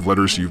barrage of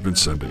letters you've been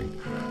sending.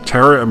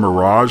 Terra and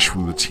Mirage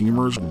from the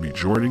Teamers will be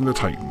joining the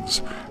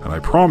Titans, and I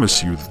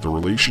promise you that the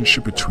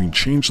relationship between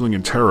Changeling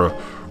and Terra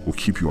will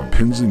keep you on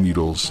pins and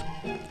needles.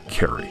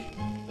 Carrie.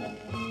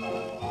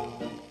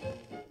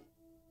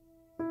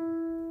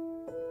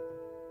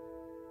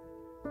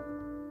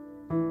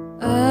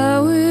 I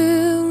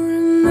will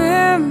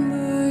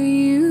remember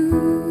you.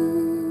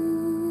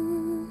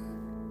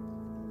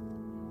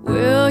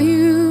 Will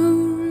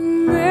you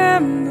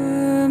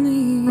remember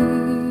me?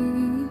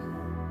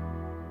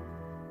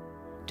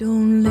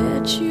 Don't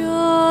let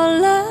your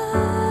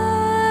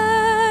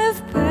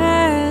life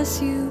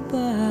pass you by.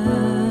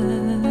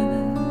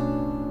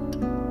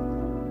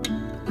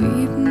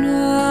 Weep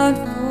not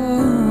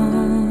for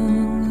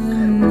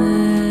the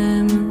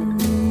memories.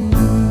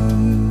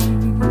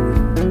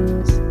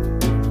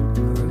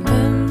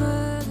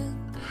 Remember.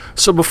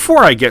 So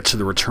before I get to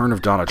the return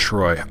of Donna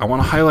Troy, I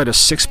want to highlight a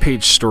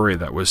 6-page story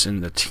that was in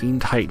the Teen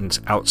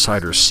Titans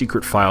Outsiders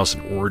Secret Files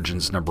and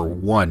Origins number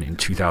 1 in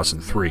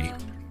 2003.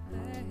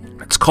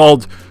 It's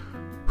called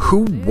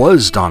Who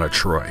Was Donna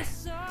Troy?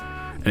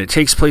 And it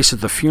takes place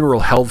at the funeral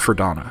held for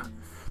Donna.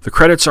 The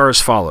credits are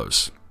as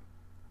follows.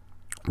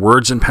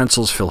 Words and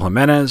pencils Phil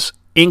Jimenez,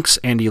 inks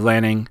Andy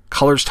Lanning,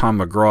 colors Tom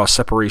McGraw,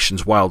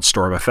 separations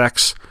Wildstorm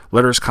Effects,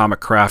 letters Comic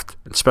Craft,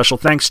 and special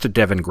thanks to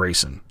Devin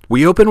Grayson.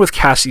 We open with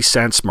Cassie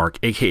Sandsmark,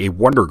 aka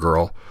Wonder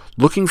Girl,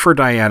 looking for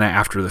Diana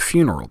after the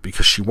funeral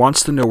because she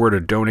wants to know where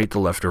to donate the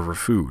leftover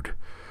food.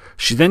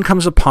 She then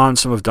comes upon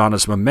some of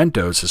Donna's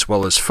mementos as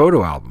well as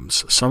photo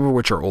albums, some of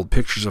which are old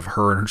pictures of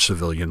her in her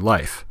civilian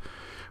life.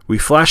 We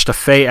flash to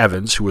Faye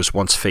Evans, who was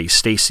once Faye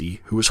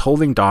Stacy, who was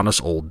holding Donna's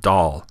old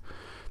doll.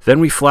 Then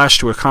we flash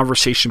to a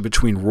conversation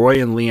between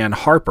Roy and Leanne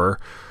Harper,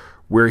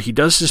 where he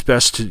does his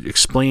best to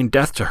explain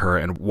death to her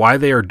and why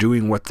they are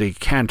doing what they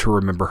can to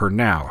remember her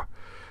now.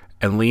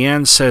 And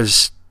Leanne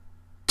says,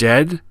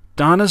 "Dead?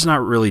 Donna's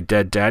not really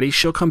dead, Daddy.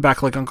 She'll come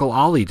back like Uncle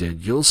Ollie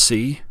did. You'll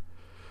see."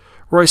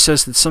 Roy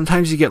says that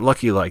sometimes you get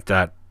lucky like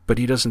that, but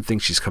he doesn't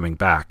think she's coming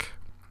back.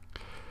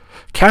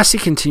 Cassie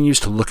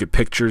continues to look at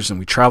pictures, and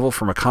we travel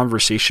from a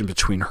conversation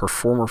between her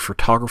former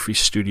photography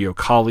studio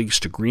colleagues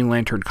to Green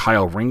Lantern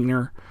Kyle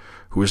Rayner,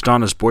 who was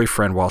Donna's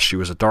boyfriend while she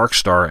was a Dark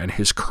Star, and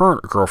his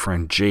current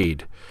girlfriend,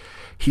 Jade.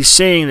 He's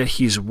saying that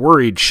he's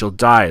worried she'll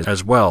die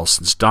as well,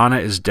 since Donna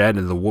is dead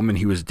and the woman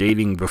he was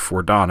dating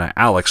before Donna,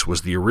 Alex,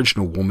 was the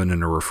original woman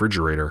in a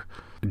refrigerator.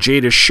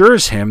 Jade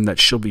assures him that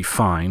she'll be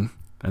fine,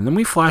 and then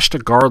we flash to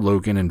Gar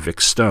Logan and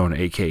Vic Stone,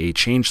 aka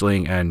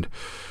Changeling, and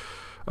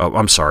Oh,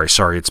 I'm sorry,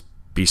 it's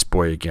Beast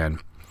Boy again.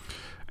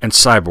 And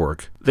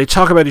Cyborg. They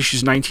talk about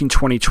issues 19,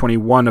 20,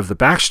 21 of the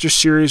Baxter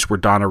series, where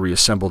Donna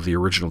reassembled the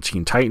original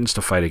Teen Titans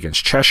to fight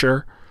against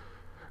Cheshire.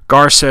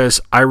 Gar says,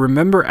 I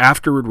remember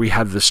afterward we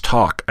had this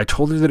talk. I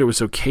told her that it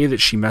was okay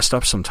that she messed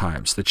up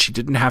sometimes, that she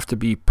didn't have to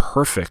be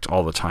perfect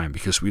all the time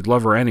because we'd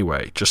love her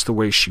anyway, just the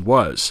way she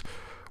was.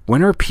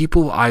 When are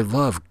people I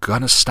love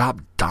gonna stop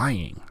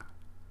dying?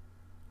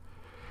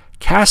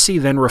 Cassie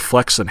then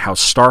reflects on how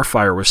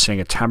Starfire was saying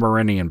a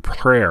Tamarinian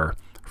prayer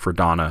for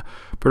Donna,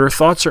 but her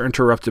thoughts are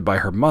interrupted by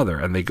her mother,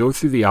 and they go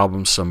through the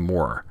album some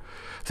more.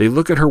 They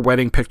look at her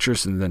wedding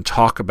pictures and then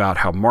talk about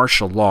how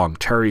Marsha Long,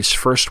 Terry's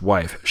first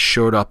wife,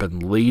 showed up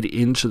and laid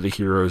into the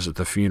heroes at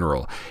the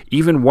funeral,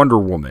 even Wonder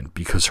Woman,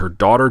 because her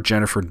daughter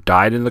Jennifer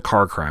died in the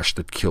car crash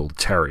that killed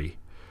Terry.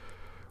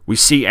 We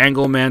see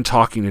Angleman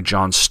talking to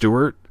John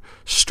Stewart.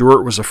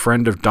 Stewart was a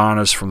friend of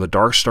Donna's from the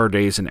Dark Star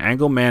days, and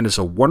Angleman is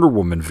a Wonder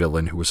Woman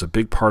villain who was a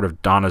big part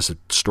of Donna's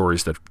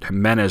stories that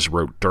Jimenez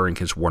wrote during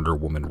his Wonder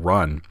Woman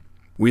run.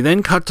 We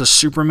then cut to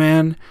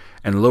Superman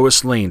and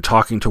Lois Lane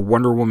talking to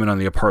Wonder Woman on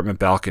the apartment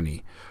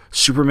balcony.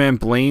 Superman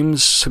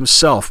blames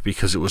himself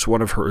because it was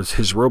one of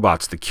his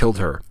robots that killed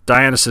her.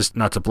 Diana says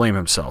not to blame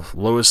himself.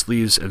 Lois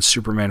leaves and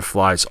Superman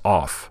flies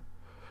off.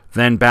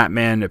 Then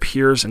Batman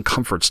appears and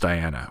comforts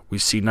Diana. We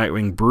see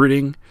Nightwing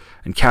brooding,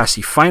 and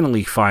Cassie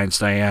finally finds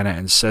Diana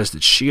and says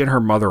that she and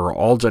her mother are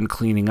all done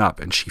cleaning up,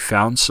 and she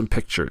found some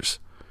pictures.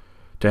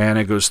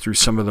 Diana goes through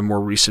some of the more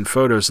recent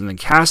photos, and then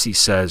Cassie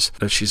says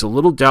that she's a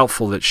little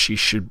doubtful that she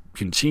should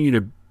continue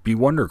to be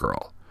Wonder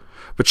Girl.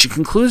 But she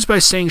concludes by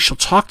saying she'll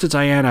talk to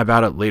Diana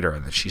about it later,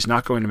 and that she's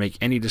not going to make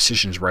any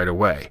decisions right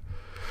away.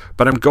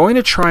 But I'm going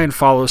to try and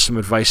follow some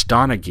advice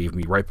Donna gave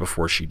me right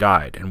before she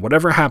died, and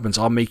whatever happens,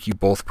 I'll make you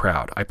both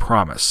proud, I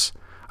promise.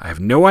 I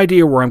have no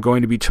idea where I'm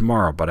going to be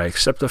tomorrow, but I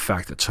accept the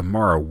fact that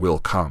tomorrow will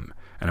come,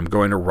 and I'm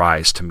going to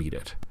rise to meet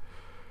it.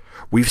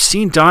 We've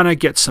seen Donna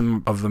get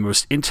some of the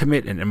most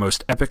intimate and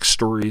most epic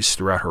stories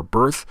throughout her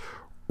birth,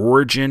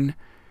 origin,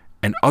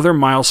 and other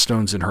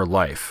milestones in her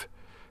life.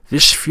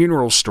 This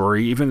funeral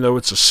story, even though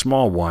it's a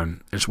small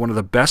one, is one of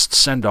the best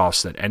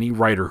send-offs that any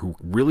writer who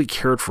really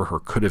cared for her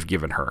could have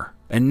given her.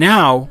 And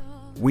now,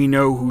 we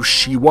know who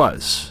she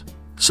was.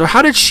 So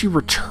how did she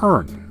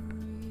return?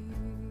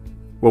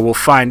 Well, we'll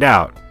find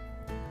out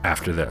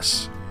after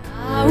this.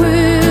 I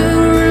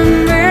will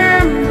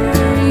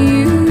remember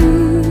you.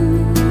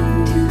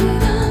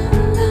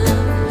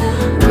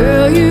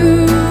 Will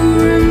you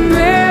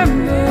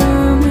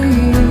remember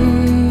me?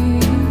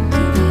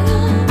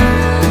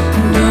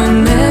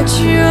 Don't let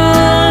your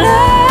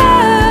life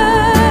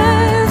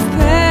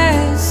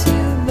pass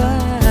you by.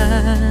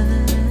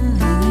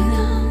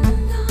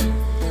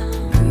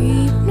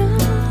 Weep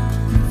not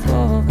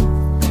for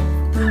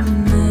the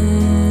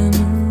memories.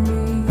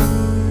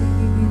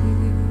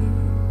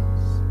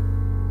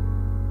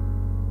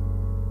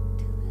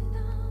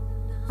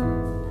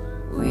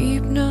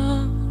 Weep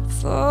not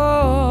for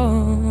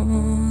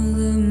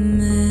the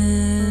memories.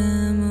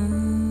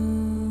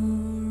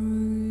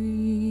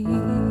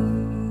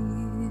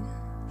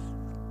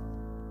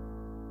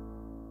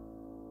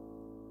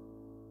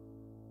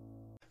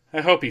 I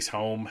hope he's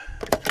home.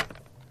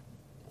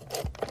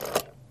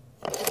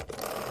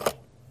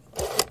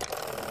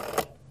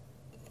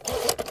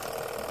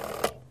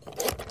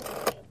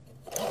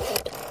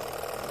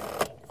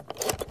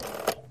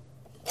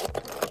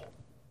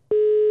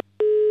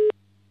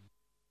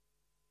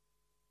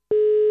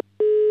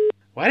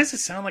 Why does it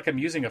sound like I'm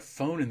using a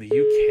phone in the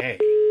UK?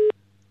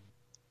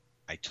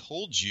 I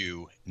told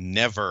you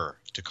never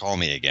to call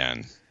me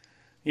again.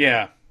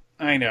 Yeah,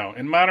 I know.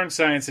 And modern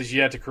science has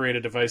yet to create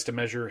a device to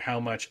measure how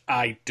much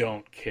I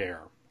don't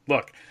care.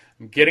 Look,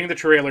 I'm getting the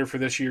trailer for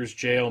this year's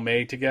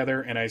JLMay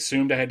together, and I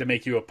assumed I had to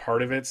make you a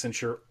part of it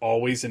since you're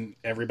always in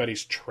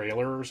everybody's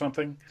trailer or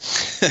something.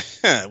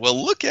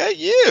 Well, look at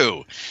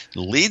you,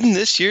 leading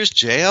this year's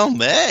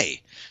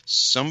JLMay.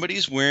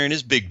 Somebody's wearing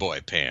his big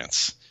boy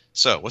pants.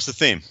 So, what's the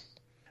theme?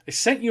 I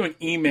sent you an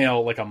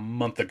email like a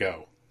month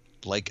ago.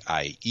 Like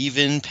I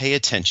even pay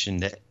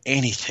attention to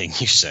anything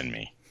you send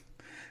me.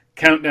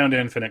 Countdown to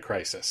Infinite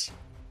Crisis.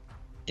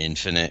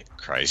 Infinite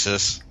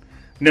Crisis?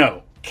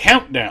 No,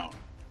 Countdown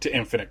to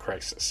Infinite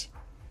Crisis.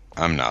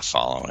 I'm not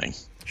following.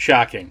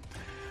 Shocking.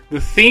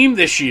 The theme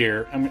this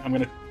year, I'm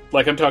going to,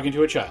 like I'm talking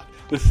to a child.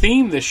 The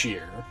theme this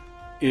year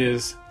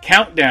is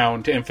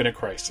Countdown to Infinite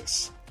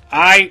Crisis.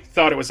 I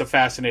thought it was a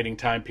fascinating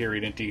time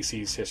period in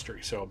DC's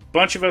history, so a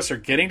bunch of us are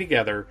getting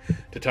together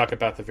to talk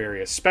about the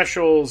various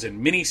specials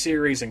and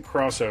miniseries and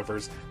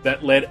crossovers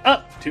that led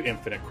up to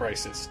Infinite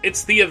Crisis.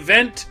 It's the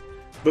event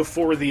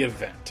before the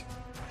event.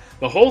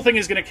 The whole thing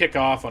is going to kick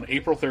off on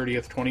April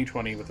 30th,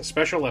 2020 with a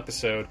special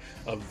episode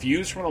of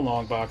Views from the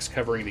Long Box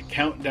covering the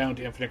Countdown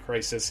to Infinite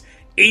Crisis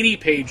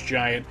 80-page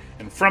giant,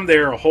 and from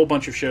there a whole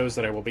bunch of shows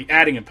that I will be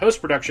adding in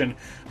post-production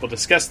will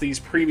discuss these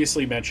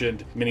previously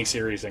mentioned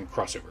miniseries and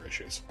crossover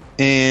issues.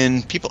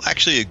 And people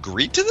actually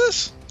agreed to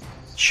this?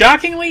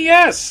 Shockingly,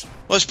 yes!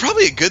 Well, it's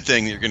probably a good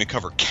thing that you're going to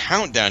cover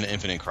Countdown to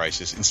Infinite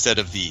Crisis instead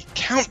of the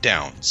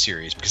Countdown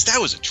series, because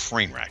that was a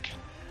train wreck.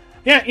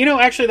 Yeah,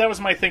 actually that was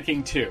my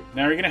thinking too.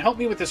 Now, are you going to help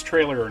me with this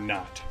trailer or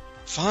not?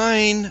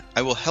 Fine,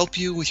 I will help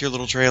you with your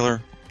little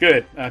trailer.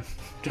 Good.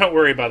 Don't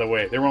worry, by the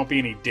way. There won't be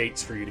any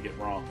dates for you to get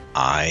wrong.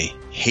 I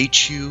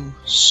hate you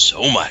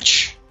so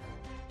much.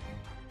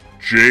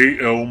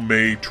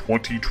 JLMay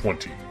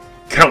 2020.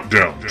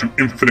 Countdown to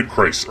Infinite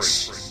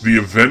Crisis. The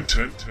event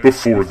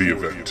before the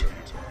event.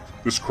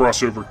 This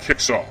crossover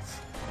kicks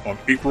off on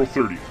April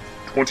 30th,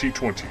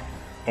 2020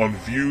 on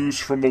Views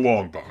from the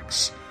Long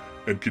Box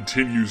and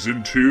continues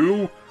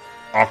into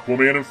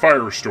Aquaman and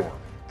Firestorm,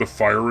 the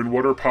Fire and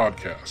Water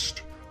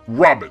podcast,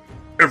 Robin,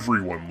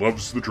 Everyone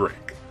Loves the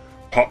Drake,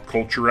 Pop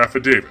Culture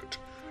Affidavit,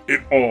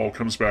 It All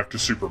Comes Back to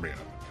Superman,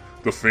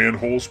 the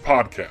Fanholes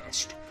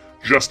podcast,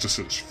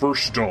 Justice's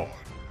First Dawn,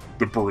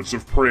 the Birds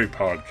of Prey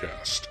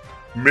podcast,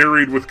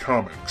 Married with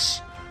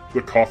Comics,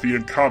 the Coffee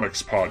and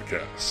Comics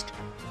podcast,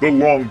 the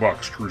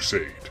Longbox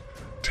Crusade,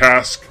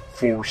 Task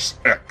Force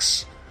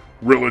X,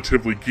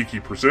 Relatively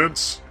Geeky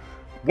Presents,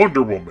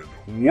 Wonder Woman,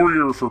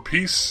 Warrior for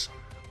Peace,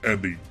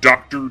 and the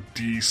Dr.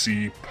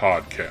 DC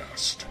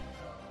podcast.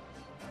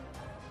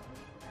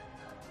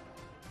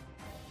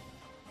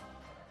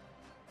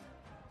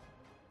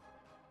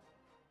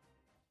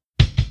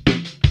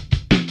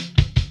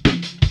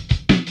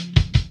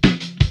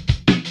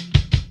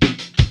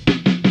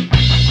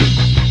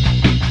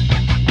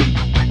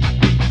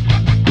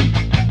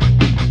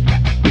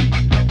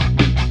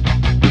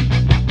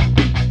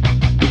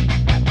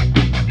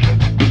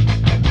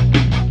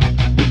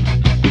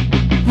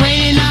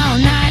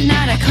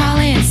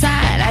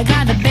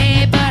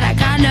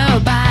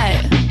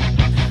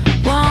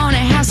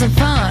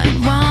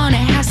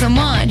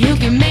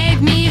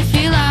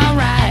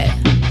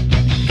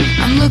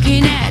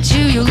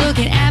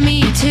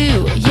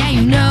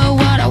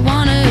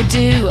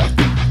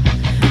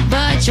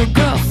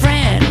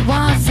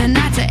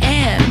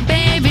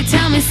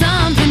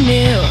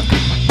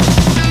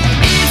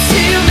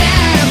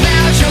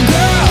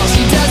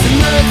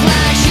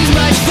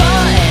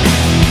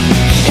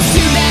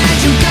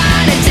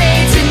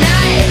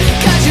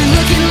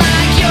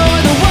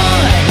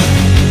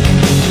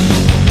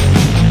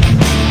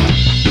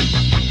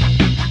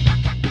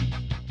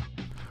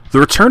 The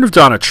Return of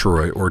Donna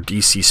Troy, or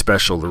DC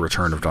Special The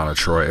Return of Donna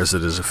Troy as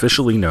it is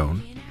officially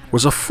known,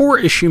 was a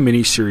 4-issue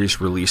miniseries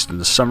released in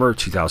the summer of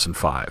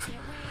 2005.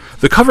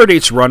 The cover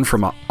dates run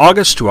from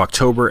August to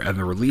October, and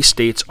the release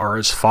dates are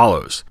as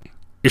follows.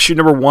 Issue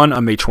number 1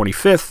 on May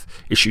 25th,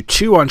 Issue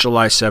 2 on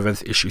July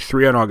 7th, Issue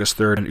 3 on August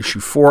 3rd, and Issue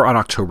 4 on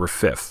October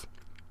 5th.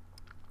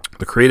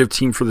 The creative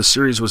team for the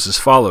series was as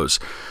follows.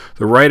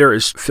 The writer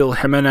is Phil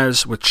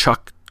Jimenez, with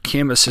Chuck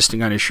Kim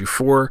assisting on Issue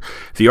 4.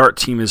 The art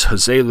team is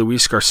Jose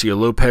Luis Garcia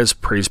Lopez,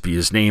 praise be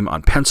his name.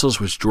 On pencils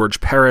was George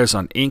Perez.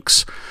 On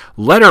inks,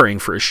 lettering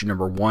for issue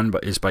number 1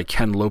 is by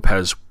Ken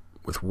Lopez,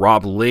 with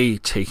Rob Leigh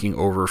taking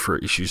over for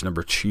issues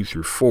number 2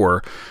 through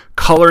 4.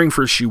 Coloring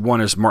for issue 1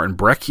 is Martin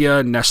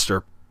Breccia,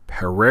 Nestor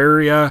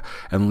Pereira,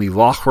 and Lee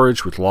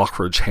Lockridge, with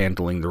Lockridge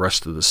handling the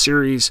rest of the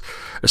series.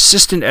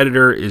 Assistant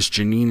editor is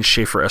Janine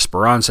Schaefer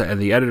Esperanza,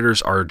 and the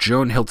editors are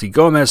Joan Hilty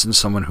Gomez and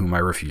someone whom I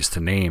refuse to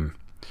name.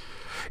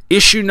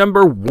 Issue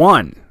number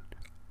 1,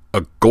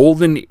 A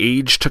Golden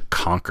Age to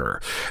Conquer.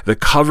 The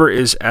cover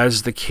is,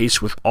 as the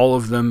case with all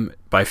of them,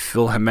 by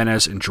Phil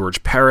Jimenez and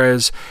George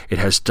Perez. It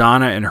has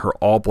Donna in her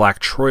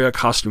all-black Troya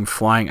costume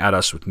flying at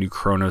us with New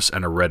Kronos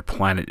and a red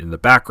planet in the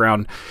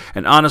background.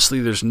 And honestly,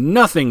 there's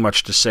nothing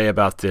much to say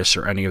about this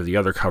or any of the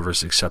other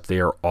covers except they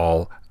are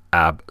all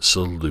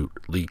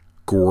absolutely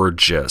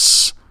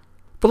gorgeous.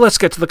 But let's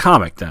get to the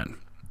comic then.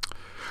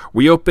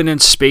 We open in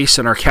space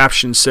and our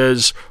caption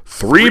says,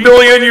 3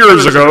 billion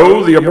years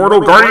ago, the immortal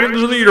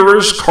guardians of the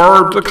universe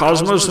carved the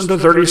cosmos into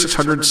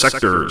 3,600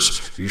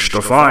 sectors, each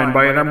defined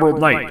by an emerald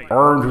knight,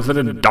 armed with an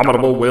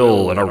indomitable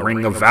will and a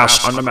ring of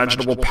vast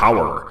unimaginable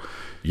power.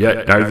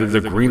 Yet neither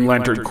the Green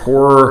Lantern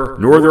Corps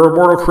nor their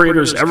immortal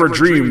creators ever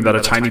dreamed that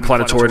a tiny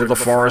planetoid at the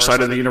far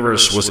side of the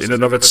universe was in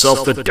and of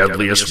itself the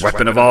deadliest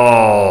weapon of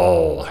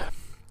all.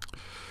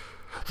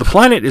 The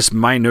planet is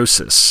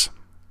Minosis,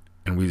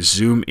 and we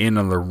zoom in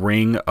on the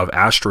ring of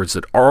asteroids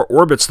that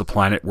orbits the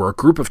planet, where a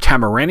group of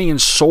Tamaranian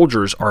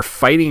soldiers are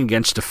fighting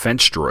against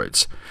defense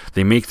droids.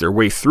 They make their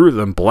way through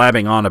them,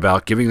 blabbing on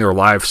about giving their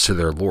lives to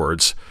their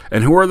lords.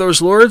 And who are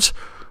those lords?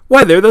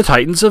 Why, they're the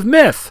Titans of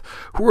Myth,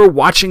 who are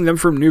watching them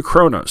from New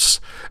Kronos.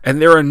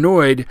 And they're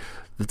annoyed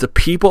that the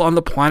people on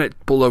the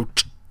planet below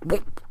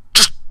won't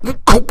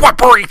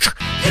cooperate.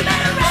 You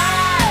better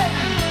run!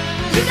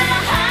 You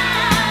better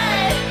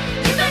hide!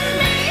 You better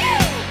leave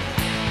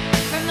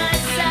from my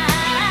side,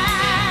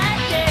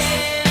 yeah.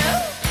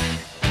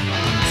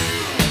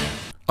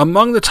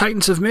 Among the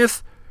Titans of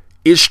Myth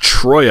is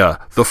Troya,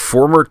 the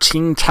former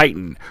Teen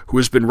Titan, who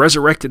has been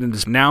resurrected and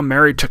is now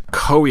married to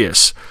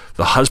Coeus,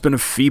 the husband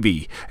of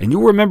Phoebe. And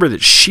you'll remember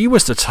that she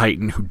was the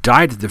Titan who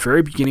died at the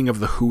very beginning of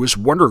the Who is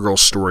Wonder Girl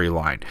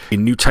storyline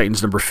in New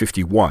Titans number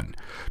 51.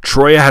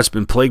 Troya has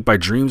been plagued by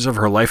dreams of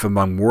her life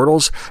among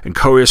mortals, and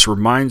Coeus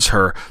reminds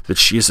her that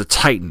she is a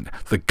Titan,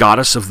 the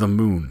goddess of the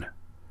moon.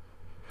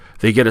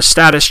 They get a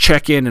status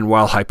check-in, and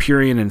while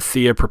Hyperion and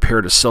Thea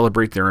prepare to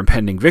celebrate their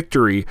impending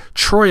victory,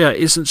 Troya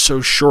isn't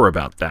so sure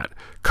about that.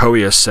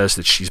 Koya says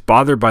that she's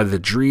bothered by the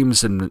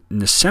dreams, and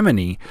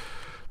Nesemene,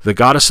 the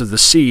goddess of the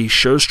sea,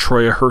 shows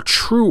Troya her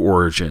true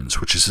origins,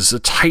 which is as a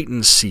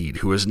Titan seed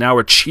who has now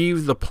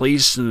achieved the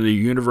place in the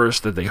universe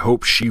that they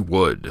hoped she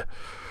would.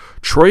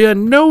 Troya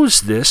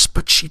knows this,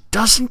 but she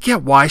doesn't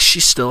get why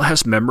she still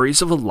has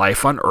memories of a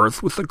life on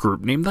Earth with a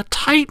group named the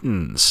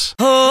Titans.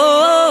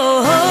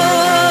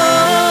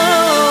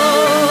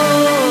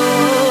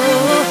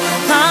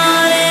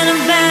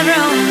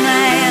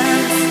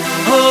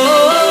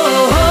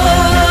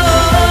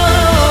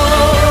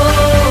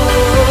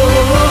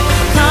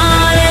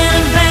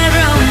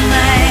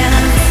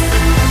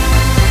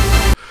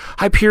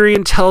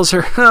 Hyperion tells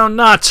her,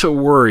 not to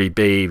worry,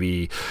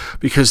 baby,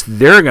 because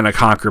they're going to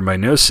conquer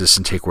Mianosis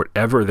and take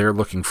whatever they're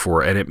looking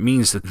for, and it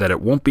means that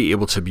it won't be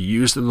able to be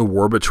used in the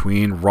war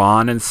between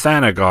Ron and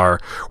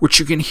Thanagar, which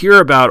you can hear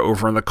about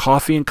over on the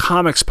Coffee and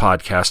Comics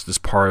podcast as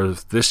part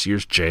of this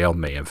year's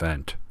JLMay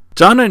event.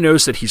 Donna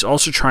knows that he's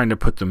also trying to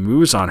put the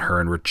moves on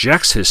her and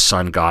rejects his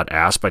sun god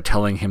ass by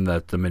telling him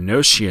that the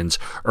Minosians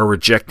are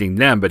rejecting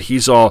them, but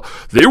he's all,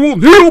 they will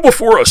kneel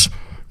before us!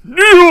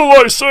 Kneel,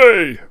 I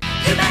say!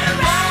 You better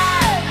run!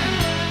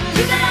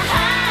 You better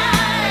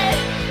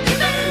hide! You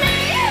better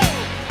leave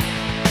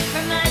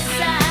from my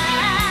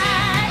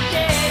side,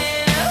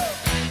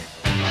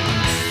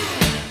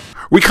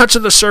 yeah. We cut to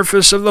the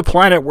surface of the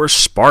planet where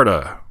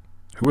Sparta,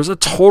 who was a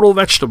total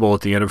vegetable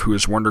at the end of Who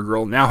is Wonder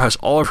Girl, now has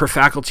all of her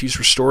faculties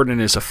restored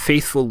and is a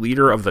faithful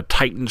leader of the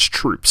Titans'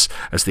 troops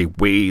as they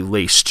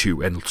waylay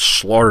to and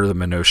slaughter the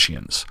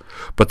Minosians.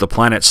 But the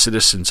planet's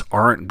citizens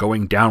aren't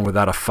going down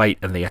without a fight,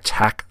 and they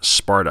attack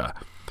Sparta.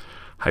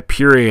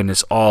 Hyperion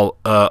is all,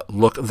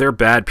 look, they're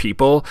bad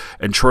people,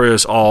 and Troya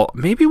is all,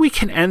 maybe we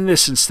can end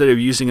this instead of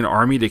using an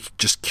army to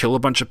just kill a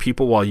bunch of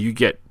people while you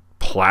get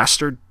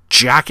plastered,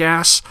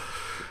 jackass.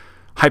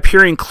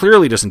 Hyperion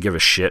clearly doesn't give a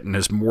shit and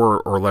is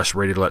more or less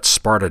ready to let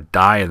Sparta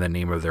die in the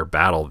name of their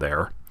battle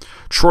there.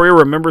 Troya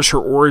remembers her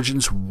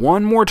origins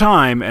one more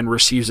time and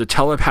receives a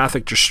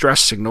telepathic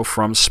distress signal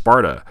from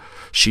Sparta.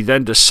 She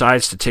then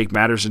decides to take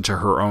matters into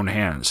her own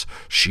hands.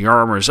 She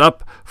armors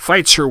up,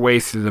 fights her way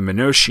through the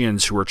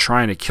Minosians who are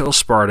trying to kill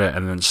Sparta,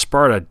 and then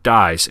Sparta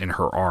dies in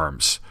her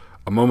arms.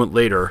 A moment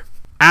later,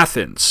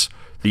 Athens,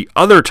 the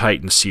other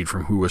Titan seed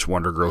from Who Was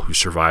Wonder Girl who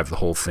survived the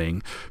whole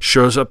thing,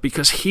 shows up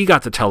because he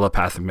got the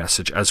telepathic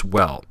message as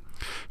well.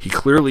 He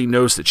clearly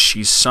knows that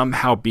she's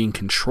somehow being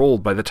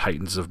controlled by the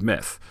Titans of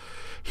myth.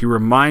 He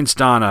reminds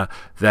Donna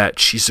that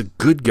she's a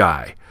good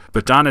guy,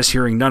 but Donna's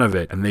hearing none of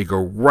it, and they go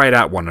right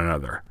at one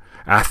another.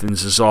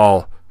 Athens is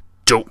all,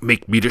 don't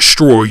make me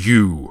destroy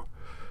you.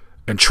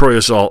 And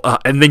Troya's all,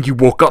 and then you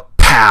woke up,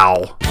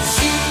 pal.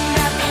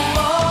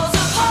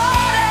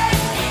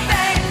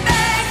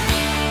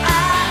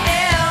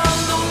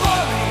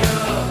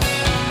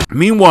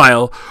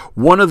 Meanwhile,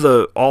 one of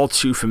the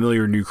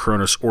all-too-familiar New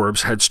Kronos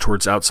orbs heads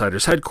towards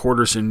Outsiders'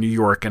 headquarters in New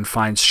York and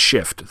finds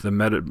Shift, the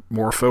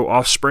Metamorpho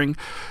offspring,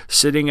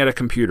 sitting at a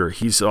computer.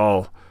 He's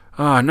all,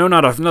 no,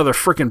 not another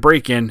frickin'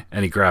 break-in,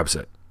 and he grabs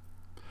it.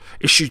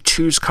 Issue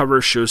 2's cover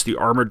shows the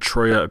armored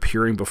Troya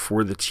appearing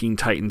before the Teen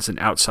Titans and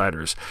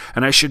Outsiders,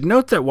 and I should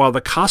note that while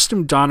the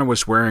costume Donna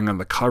was wearing on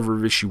the cover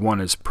of Issue 1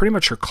 is pretty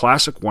much her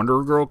classic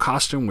Wonder Girl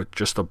costume with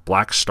just a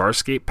black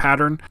starscape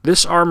pattern,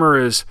 this armor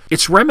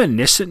it's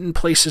reminiscent in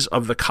places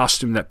of the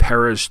costume that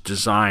Perez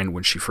designed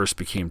when she first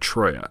became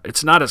Troya.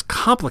 It's not as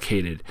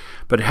complicated,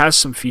 but it has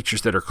some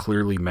features that are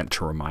clearly meant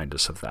to remind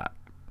us of that.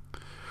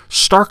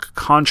 Stark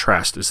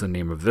Contrast is the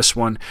name of this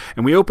one,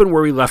 and we open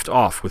where we left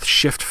off, with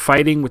Shift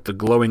fighting with the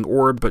glowing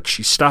orb, but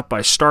she's stopped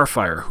by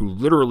Starfire, who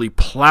literally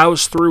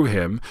plows through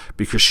him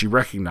because she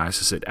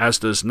recognizes it, as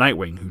does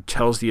Nightwing, who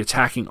tells the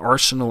attacking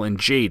Arsenal and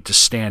Jade to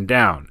stand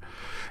down.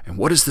 And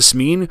what does this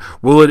mean?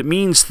 Well, it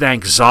means,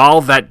 thank Zal,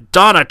 that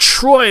Donna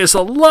Troy is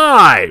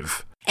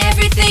alive!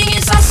 Everything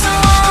is awesome.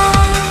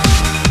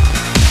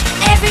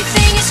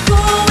 Everything is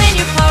cool when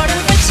you're part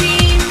of a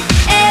team.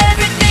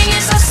 Everything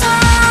is awesome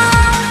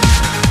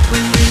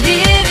when we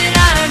live in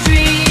our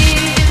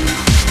dream.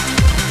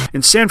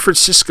 In San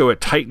Francisco at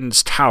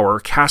Titan's Tower,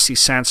 Cassie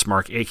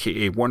Sandsmark,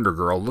 aka Wonder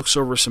Girl, looks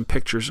over some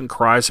pictures and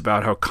cries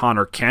about how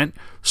Connor Kent,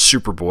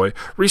 Superboy,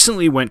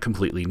 recently went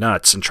completely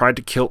nuts and tried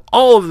to kill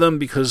all of them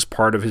because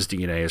part of his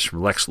DNA is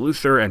from Lex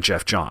Luthor and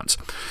Jeff Johns.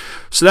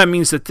 So that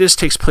means that this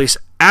takes place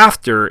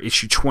after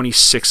issue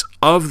 26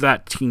 of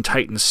that Teen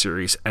Titans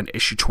series and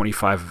issue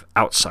 25 of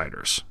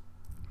Outsiders.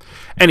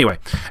 Anyway,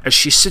 as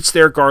she sits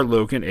there, Gar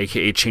Logan,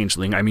 aka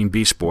Changeling, I mean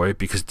Beast Boy,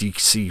 because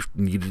DC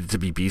needed it to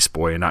be Beast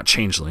Boy and not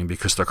Changeling,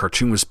 because the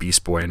cartoon was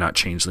Beast Boy and not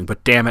Changeling,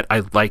 but damn it,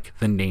 I like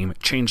the name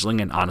Changeling,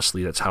 and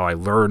honestly, that's how I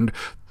learned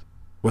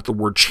what the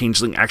word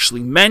Changeling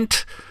actually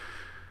meant.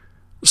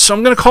 So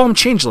I'm going to call him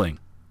Changeling.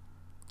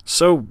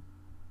 So,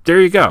 there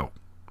you go.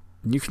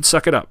 You can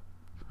suck it up.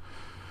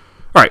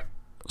 Alright,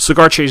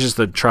 Cigar chases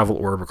the travel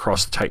orb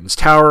across the Titan's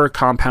tower,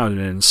 compound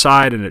and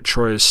inside, and at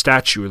Troya's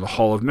statue in the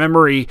Hall of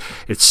Memory,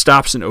 it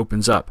stops and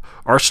opens up.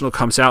 Arsenal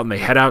comes out and they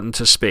head out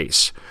into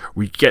space.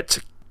 We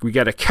get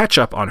a catch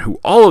up on who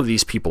all of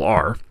these people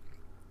are.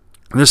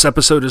 This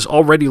episode is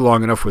already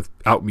long enough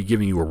without me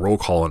giving you a roll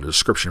call and a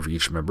description for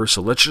each member,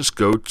 so let's just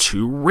go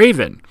to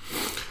Raven.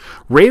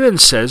 Raven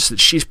says that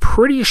she's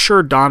pretty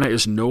sure Donna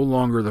is no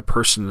longer the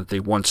person that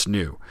they once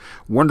knew.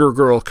 Wonder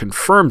Girl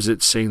confirms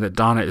it, saying that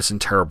Donna is in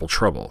terrible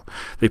trouble.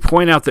 They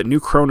point out that New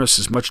Kronos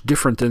is much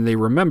different than they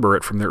remember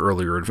it from their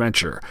earlier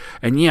adventure.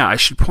 And yeah, I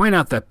should point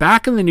out that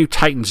back in the New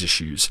Titans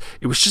issues,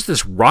 it was just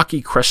this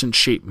rocky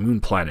crescent-shaped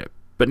moon planet.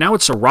 But now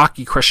it's a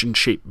rocky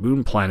crescent-shaped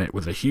moon planet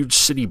with a huge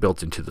city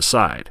built into the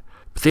side.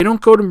 But they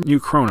don't go to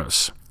New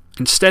Kronos.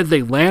 Instead,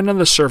 they land on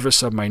the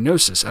surface of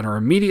Minosis and are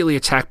immediately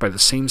attacked by the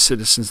same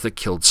citizens that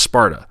killed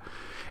Sparta.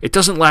 It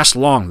doesn't last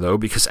long, though,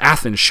 because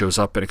Athens shows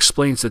up and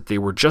explains that they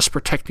were just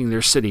protecting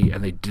their city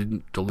and they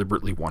didn't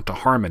deliberately want to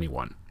harm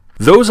anyone.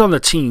 Those on the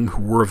team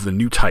who were of the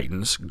New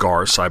Titans,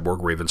 Gar,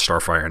 Cyborg, Raven,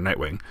 Starfire, and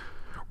Nightwing,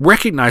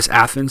 recognize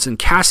Athens, and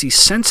Cassie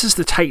senses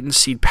the Titan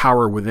seed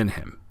power within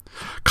him.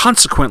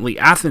 Consequently,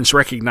 Athens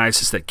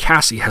recognizes that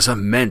Cassie has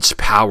immense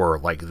power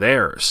like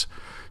theirs.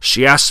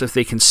 She asks if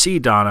they can see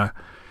Donna,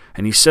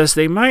 and he says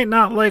they might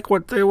not like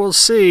what they will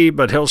see,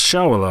 but he'll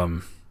show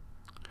them.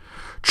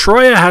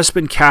 Troya has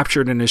been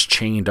captured and is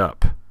chained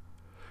up.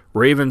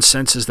 Raven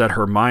senses that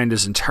her mind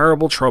is in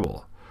terrible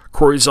trouble.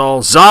 Corey's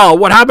all, Zal,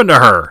 what happened to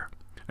her?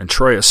 And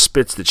Troya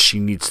spits that she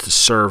needs to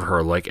serve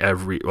her like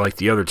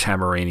the other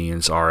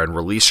Tamaranians are and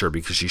release her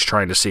because she's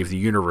trying to save the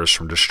universe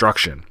from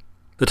destruction.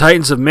 The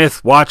Titans of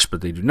Myth watch, but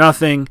they do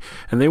nothing,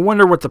 and they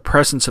wonder what the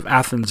presence of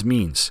Athens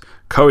means.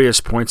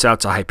 Coeus points out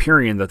to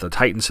Hyperion that the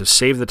Titans have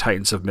saved the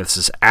Titans of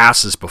Myth's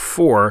asses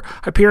before.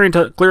 Hyperion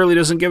clearly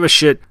doesn't give a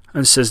shit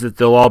and says that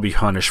they'll all be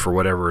punished for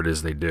whatever it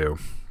is they do.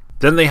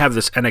 Then they have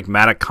this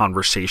enigmatic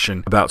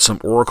conversation about some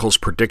oracle's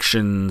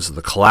predictions,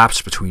 the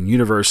collapse between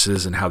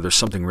universes, and how there's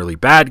something really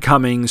bad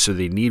coming, so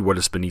they need what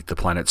is beneath the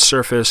planet's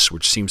surface,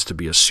 which seems to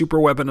be a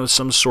superweapon of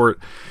some sort.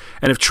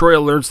 And if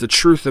Troya learns the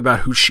truth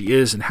about who she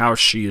is and how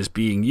she is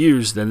being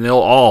used, then they'll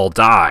all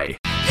die.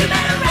 You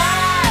better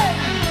run!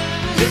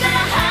 You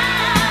better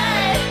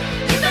hide!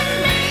 You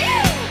better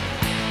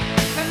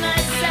leave from my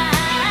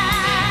side,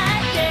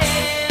 yeah.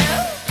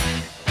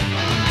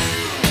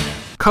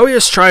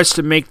 Coeus tries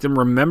to make them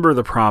remember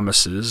the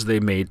promises they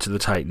made to the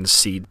Titan's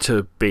seed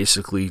to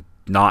basically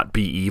not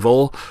be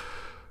evil,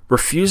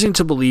 refusing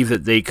to believe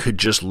that they could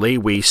just lay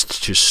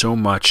waste to so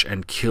much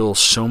and kill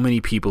so many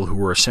people who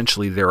were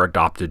essentially their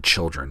adopted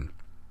children.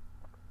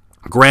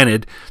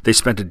 Granted, they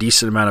spent a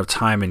decent amount of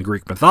time in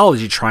Greek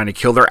mythology trying to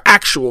kill their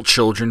actual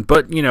children,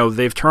 but,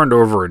 they've turned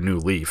over a new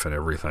leaf and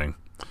everything.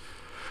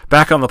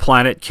 Back on the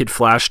planet, Kid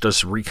Flash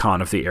does recon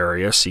of the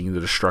area, seeing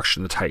the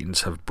destruction the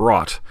Titans have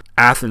brought.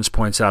 Athens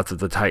points out that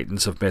the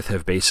Titans of Myth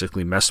have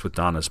basically messed with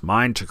Donna's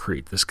mind to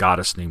create this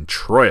goddess named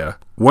Troya.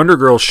 Wonder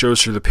Girl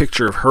shows her the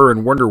picture of her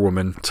and Wonder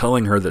Woman,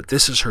 telling her that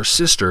this is her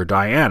sister,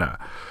 Diana.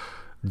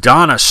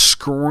 Donna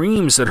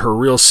screams that her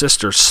real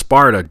sister,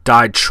 Sparta,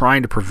 died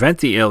trying to prevent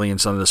the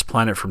aliens on this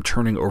planet from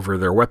turning over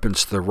their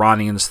weapons to the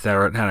Ranians,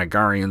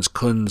 Thanagarians,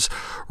 Kuns,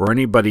 or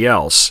anybody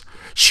else.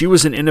 She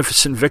was an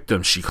innocent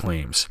victim, she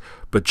claims.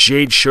 But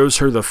Jade shows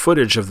her the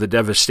footage of the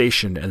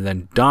devastation, and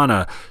then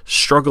Donna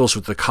struggles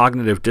with the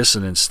cognitive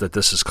dissonance that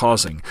this is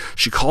causing.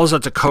 She calls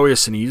out to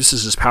Coeus, and he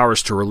uses his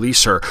powers to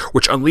release her,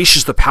 which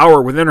unleashes the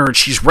power within her, and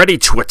she's ready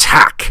to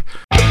attack.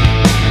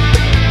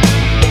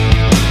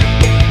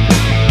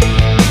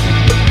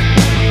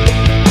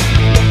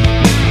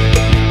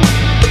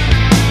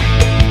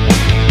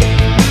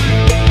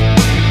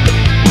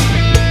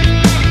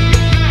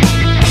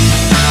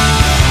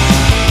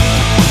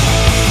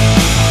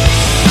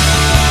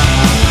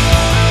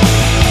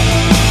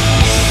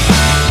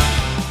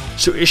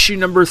 So issue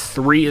number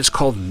 3 is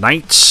called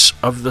Knights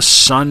of the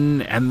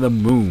Sun and the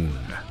Moon.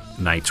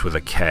 Knights with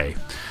a K.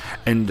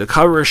 And the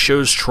cover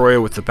shows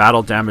Troya with the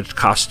battle-damaged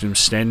costume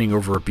standing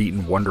over a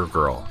beaten Wonder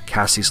Girl.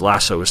 Cassie's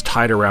lasso is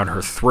tied around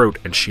her throat,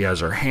 and she has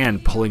her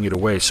hand pulling it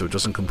away so it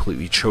doesn't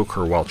completely choke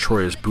her, while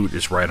Troya's boot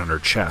is right on her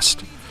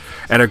chest.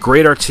 And a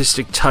great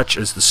artistic touch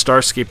is the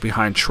starscape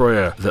behind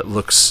Troya that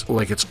looks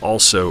like it's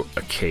also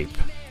a cape.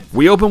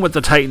 We open with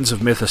the Titans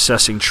of Myth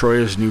assessing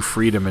Troya's new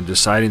freedom and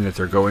deciding that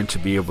they're going to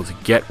be able to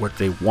get what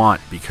they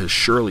want because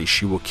surely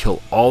she will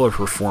kill all of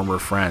her former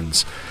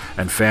friends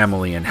and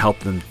family and help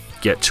them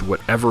get to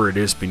whatever it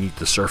is beneath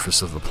the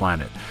surface of the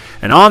planet.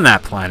 And on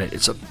that planet,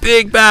 it's a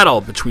big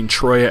battle between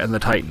Troya and the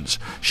Titans.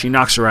 She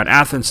knocks around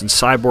Athens and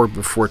Cyborg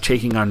before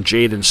taking on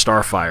Jade and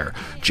Starfire.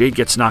 Jade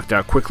gets knocked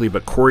out quickly,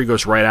 but Corey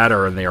goes right at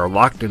her and they are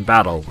locked in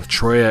battle, with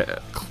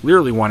Troya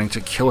clearly wanting to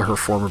kill her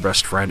former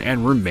best friend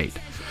and roommate.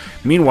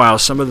 Meanwhile,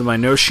 some of the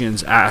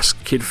Minosians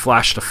ask Kid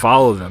Flash to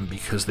follow them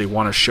because they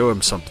want to show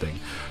him something.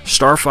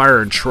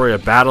 Starfire and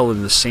Troya battle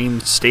in the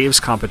same staves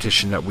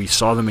competition that we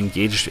saw them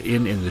engaged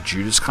in the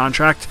Judas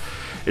contract.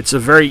 It's a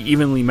very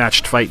evenly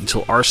matched fight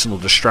until Arsenal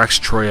distracts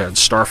Troya and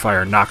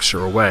Starfire knocks her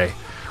away.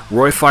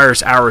 Roy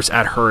fires arrows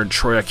at her and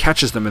Troia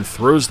catches them and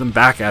throws them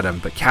back at him,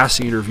 but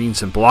Cassie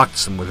intervenes and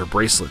blocks them with her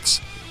bracelets.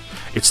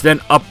 It's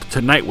then up to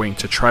Nightwing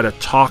to try to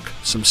talk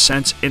some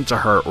sense into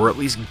her, or at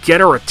least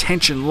get her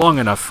attention long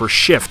enough for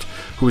Shift,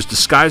 who was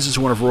disguised as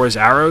one of Roy's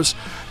arrows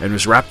and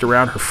was wrapped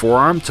around her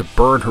forearm, to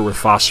burn her with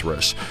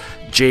phosphorus.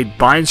 Jade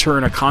binds her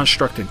in a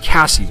construct and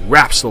Cassie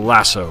wraps the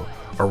lasso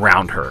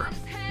around her.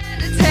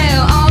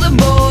 Tell all the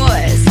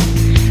boys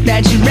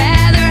that you'd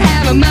rather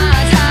have a Mai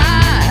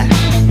Tai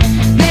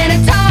than a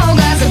tall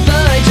glass of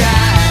Bud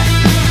Dry.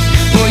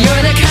 Well,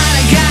 you're the kind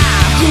of guy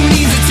who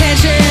needs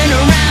attention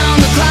around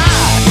the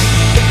clock.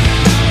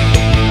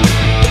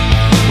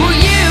 Well,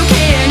 you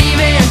can't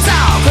even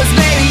talk, 'cause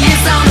baby,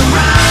 it's on the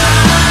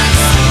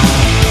rocks.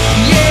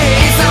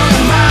 Yeah, it's on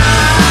the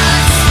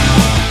rocks.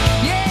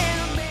 Yeah,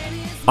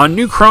 baby, it's On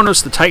New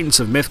Kronos, the Titans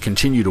of Myth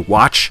continue to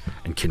watch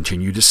and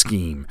continue to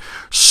scheme.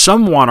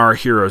 Some want our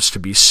heroes to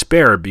be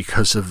spared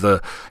because of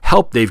the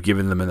help they've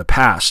given them in the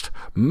past.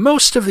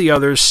 Most of the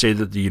others say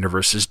that the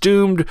universe is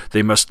doomed,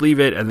 they must leave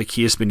it, and the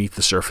key is beneath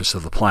the surface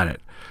of the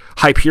planet.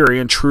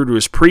 Hyperion, true to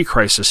his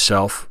pre-crisis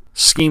self,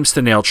 schemes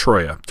to nail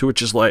Troia, to which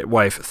his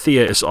wife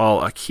Thea is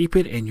all a keep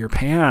it in your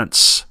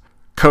pants.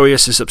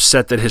 Coeus is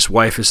upset that his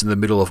wife is in the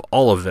middle of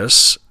all of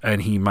this,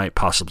 and he might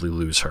possibly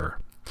lose her.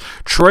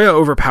 Troia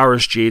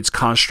overpowers Jade's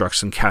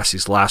constructs and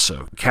Cassie's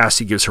lasso.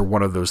 Cassie gives her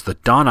one of those "the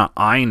Donna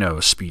I know"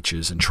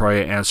 speeches, and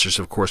Troia answers,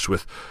 of course,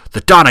 with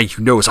 "the Donna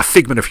you know is a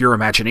figment of your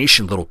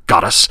imagination, little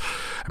goddess,"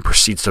 and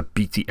proceeds to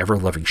beat the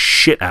ever-loving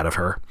shit out of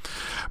her.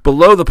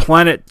 Below the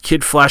planet,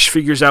 Kid Flash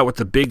figures out what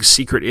the big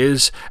secret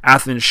is.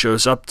 Athens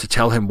shows up to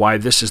tell him why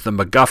this is the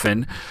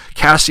MacGuffin.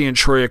 Cassie and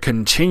Troia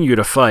continue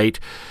to fight.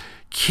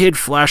 Kid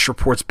Flash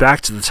reports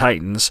back to the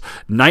Titans.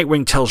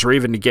 Nightwing tells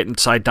Raven to get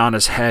inside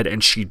Donna's head,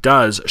 and she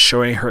does,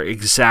 showing her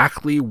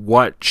exactly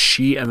what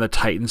she and the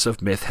Titans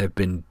of Myth have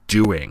been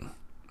doing.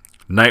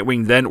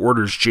 Nightwing then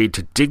orders Jade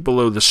to dig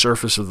below the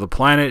surface of the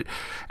planet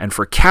and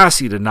for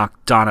Cassie to knock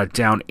Donna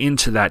down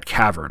into that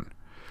cavern.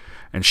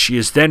 And she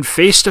is then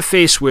face to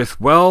face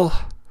with,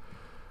 well,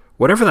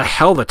 whatever the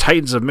hell the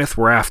Titans of Myth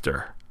were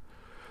after.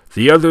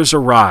 The others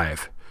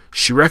arrive.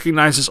 She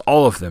recognizes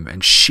all of them,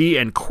 and she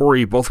and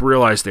Corey both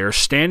realize they are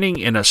standing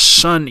in a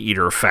Sun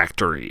Eater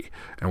factory.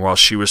 And while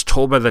she was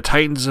told by the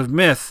Titans of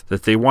Myth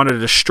that they want to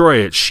destroy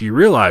it, she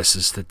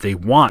realizes that they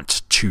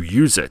want to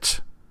use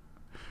it.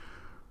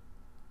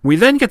 We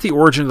then get the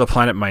origin of the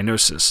planet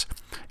Minosis.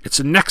 It's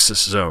a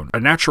nexus zone, a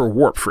natural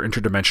warp for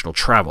interdimensional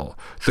travel.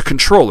 The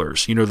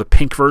Controllers, the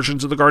pink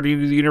versions of the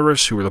Guardian of the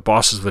Universe, who were the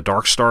bosses of the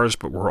Dark Stars,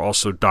 but were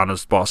also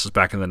Donna's bosses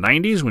back in the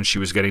 90s when she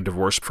was getting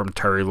divorced from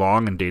Terry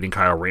Long and dating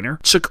Kyle Rayner,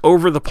 took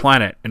over the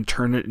planet and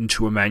turned it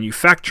into a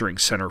manufacturing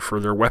center for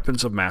their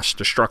weapons of mass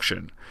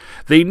destruction.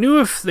 They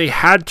knew if they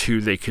had to,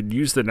 they could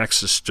use the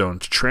Nexus Stone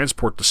to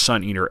transport the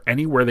Sun Eater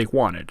anywhere they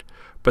wanted,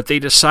 but they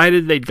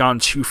decided they'd gone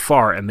too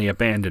far and they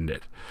abandoned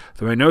it.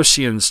 The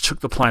Minosians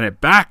took the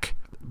planet back,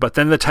 but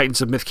then the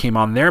Titans of Myth came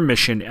on their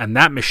mission, and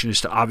that mission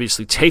is to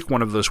obviously take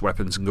one of those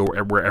weapons and go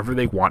wherever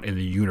they want in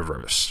the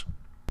universe.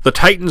 The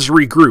Titans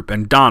regroup,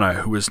 and Donna,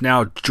 who is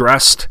now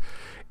dressed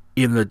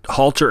in the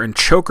halter and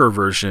choker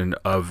version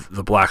of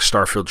the Black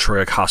Starfield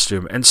Troia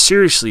costume, and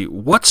seriously,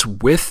 what's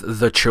with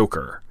the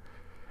choker?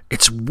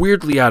 It's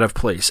weirdly out of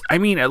place. I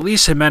mean, at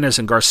least Jimenez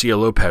and Garcia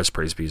Lopez,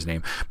 praise be his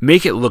name,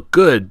 make it look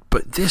good,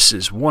 but this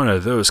is one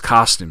of those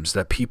costumes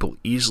that people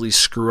easily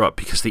screw up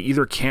because they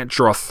either can't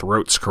draw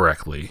throats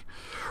correctly,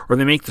 or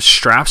they make the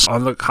straps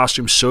on the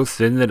costume so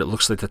thin that it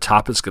looks like the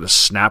top is going to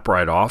snap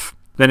right off.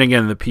 Then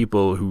again, the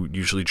people who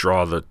usually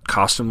draw the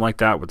costume like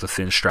that with the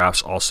thin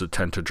straps also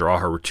tend to draw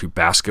her with two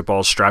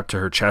basketballs strapped to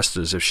her chest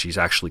as if she's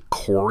actually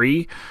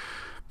Corey.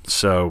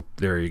 So,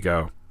 there you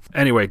go.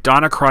 Anyway,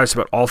 Donna cries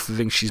about all the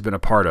things she's been a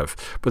part of,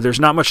 but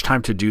there's not much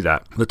time to do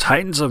that. The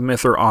Titans of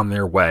Myth are on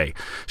their way.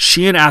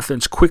 She and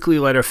Athens quickly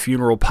light a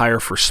funeral pyre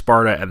for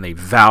Sparta, and they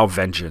vow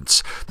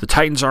vengeance. The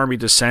Titans' army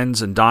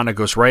descends, and Donna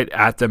goes right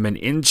at them and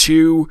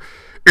into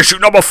issue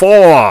number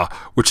 4,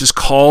 which is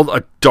called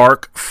A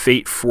Dark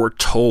Fate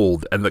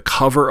Foretold, and the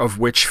cover of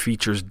which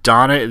features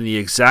Donna in the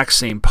exact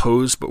same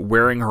pose, but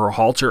wearing her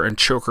halter and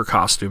choker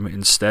costume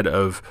instead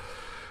of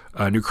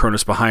New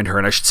Kronos behind her,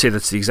 and I should say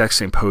that's the exact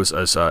same pose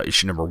as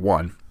issue number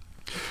 1.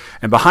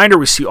 And behind her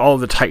we see all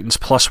of the Titans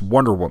plus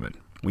Wonder Woman.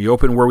 We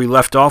open where we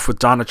left off with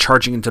Donna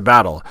charging into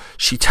battle.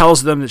 She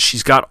tells them that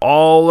she's got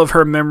all of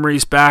her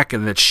memories back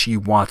and that she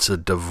wants a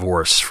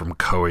divorce from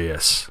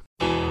Coeus.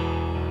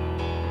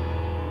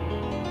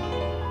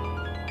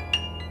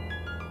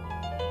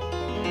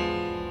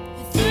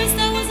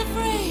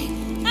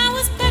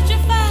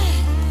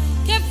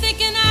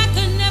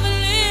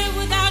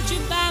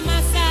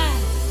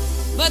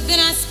 But then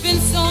I spent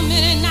so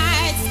many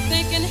nights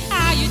thinking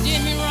how you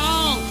did me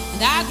wrong,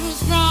 and I grew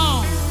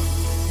strong,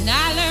 and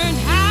I learned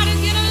how to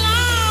get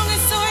along,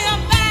 and so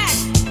you're back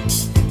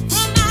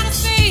from outer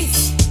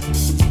space.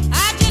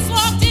 I just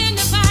walked in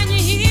to find you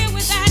here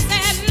with that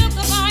sad look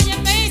upon your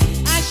face.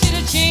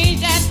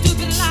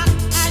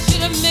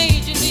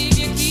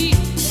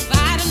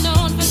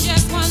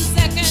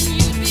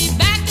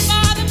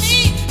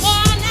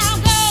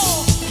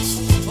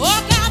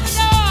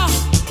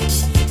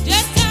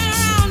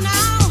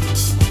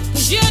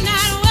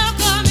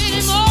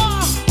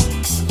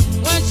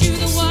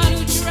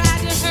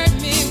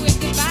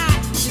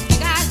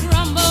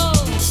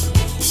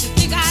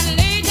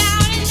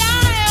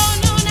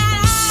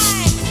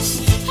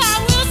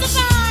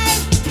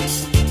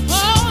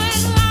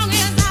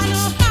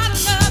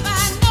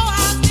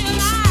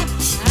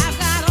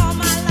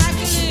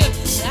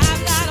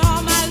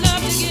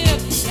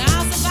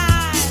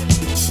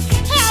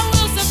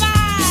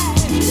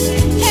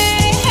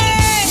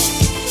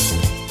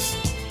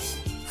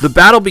 The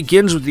battle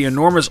begins with the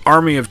enormous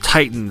army of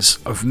Titans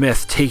of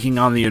myth taking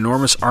on the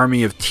enormous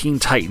army of Teen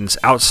Titans,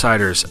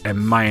 Outsiders, and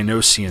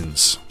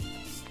Myanosians.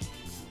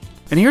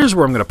 And here's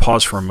where I'm going to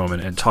pause for a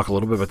moment and talk a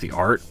little bit about the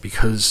art,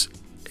 because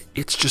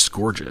it's just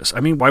gorgeous.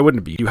 I mean, why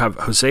wouldn't it be? You have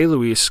Jose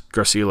Luis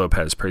Garcia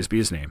Lopez, praise be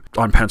his name,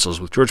 on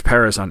pencils with George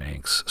Perez on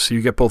inks. So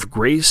you get both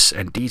grace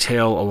and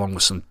detail along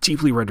with some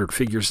deeply rendered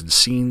figures and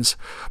scenes.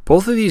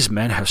 Both of these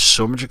men have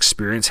so much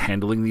experience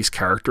handling these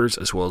characters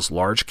as well as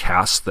large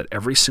casts that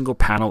every single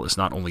panel is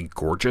not only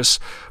gorgeous,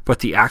 but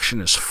the action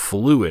is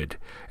fluid.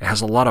 It has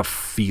a lot of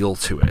feel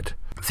to it.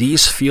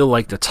 These feel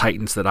like the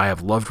Titans that I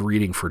have loved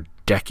reading for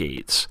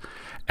decades.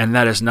 And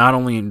that is not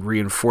only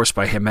reinforced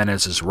by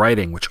Jimenez's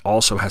writing, which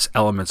also has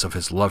elements of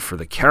his love for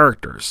the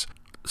characters.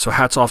 So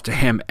hats off to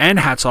him, and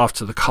hats off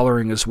to the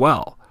coloring as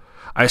well.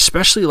 I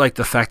especially like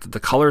the fact that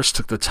the colorist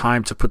took the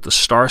time to put the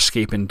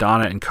starscape in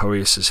Donna and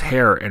Coius'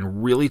 hair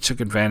and really took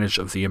advantage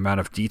of the amount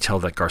of detail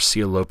that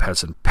Garcia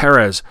Lopez and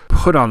Perez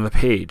put on the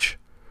page.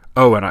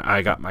 Oh, and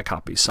I got my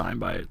copy signed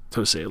by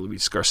Jose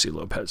Luis Garcia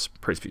Lopez.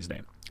 Praise be his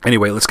name.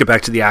 Anyway, let's get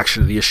back to the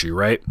action of the issue,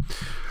 right?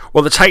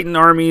 While the Titan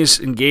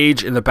armies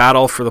engage in the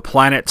battle for the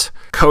planet,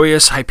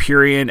 Coius,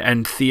 Hyperion,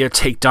 and Thea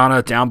take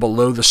Donna down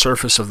below the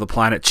surface of the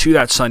planet to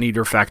that Sun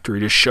Eater factory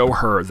to show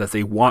her that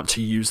they want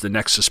to use the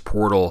Nexus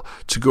portal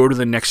to go to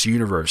the next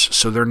universe.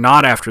 So they're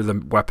not after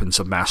the weapons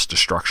of mass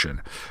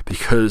destruction,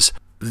 because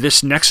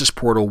this Nexus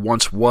portal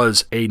once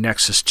was a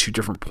Nexus to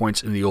different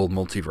points in the old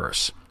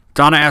multiverse.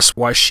 Donna asks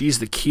why she's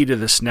the key to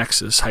this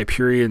Nexus.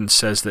 Hyperion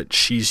says that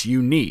she's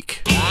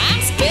unique. I'm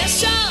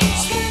special.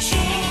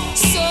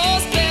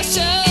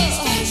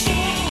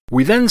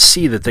 We then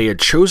see that they had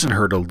chosen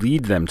her to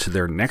lead them to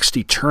their next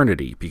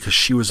eternity because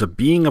she was a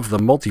being of the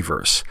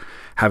multiverse,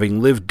 having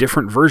lived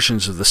different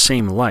versions of the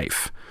same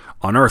life.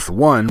 On Earth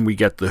 1, we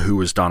get the Who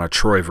is Donna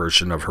Troy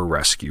version of her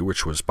rescue,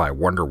 which was by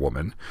Wonder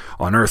Woman.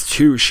 On Earth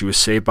 2, she was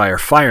saved by her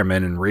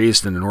firemen and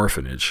raised in an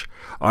orphanage.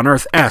 On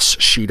Earth S,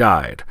 she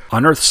died.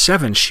 On Earth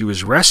 7, she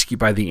was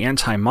rescued by the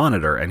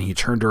Anti-Monitor, and he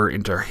turned her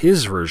into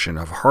his version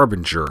of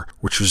Harbinger,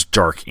 which was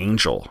Dark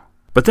Angel.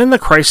 But then the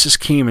crisis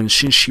came, and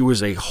since she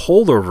was a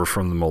holdover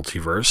from the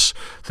multiverse,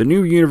 the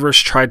new universe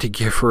tried to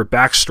give her a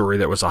backstory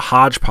that was a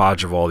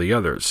hodgepodge of all the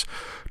others.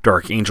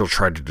 Dark Angel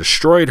tried to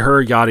destroy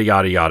her, yada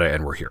yada yada,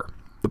 and we're here.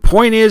 The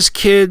point is,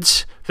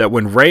 kids, that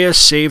when Rhea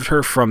saved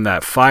her from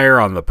that fire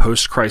on the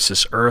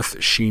post-crisis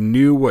Earth, she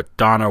knew what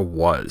Donna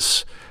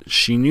was.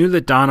 She knew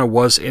that Donna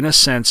was, in a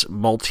sense,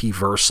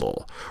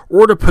 multiversal.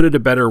 Or to put it a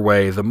better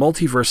way, the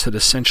multiverse had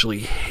essentially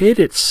hid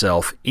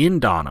itself in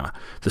Donna,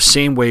 the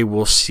same way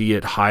we'll see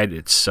it hide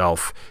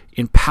itself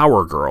in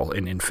Power Girl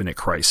in Infinite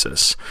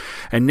Crisis.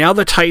 And now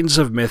the Titans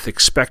of Myth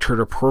expect her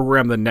to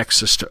program the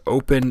Nexus to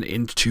open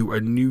into a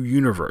new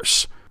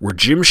universe, where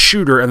Jim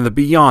Shooter and the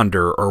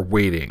Beyonder are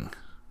waiting.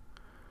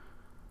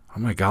 Oh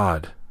my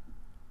god.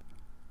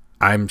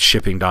 I'm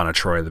shipping Donna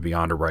Troy and the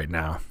Beyonder right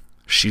now.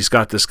 She's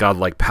got this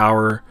godlike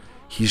power.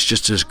 He's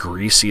just as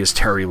greasy as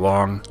Terry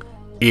Long.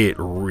 It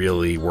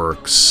really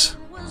works.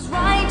 Was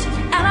right,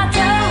 and I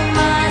tell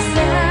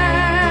myself,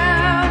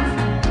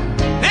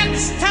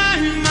 next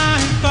time I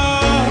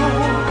fall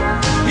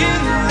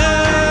in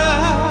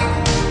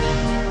love,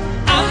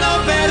 I'll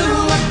know better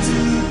what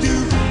to do.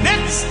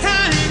 Next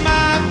time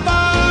I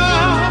fall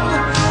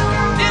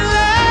in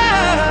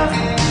love,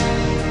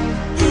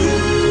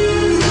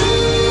 ooh,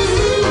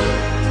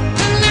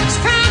 the next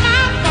time I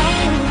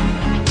fall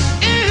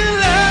in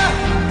love,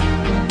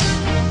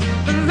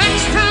 the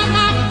next time I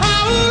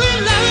fall in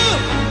love,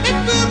 it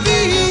will be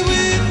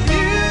with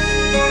you.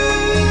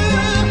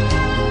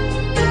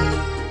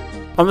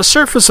 On the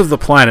surface of the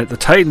planet, the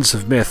Titans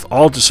of Myth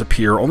all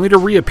disappear, only to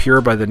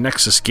reappear by the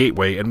Nexus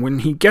Gateway, and when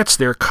he gets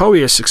there,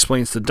 Coius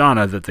explains to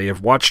Donna that they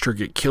have watched her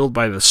get killed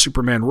by the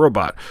Superman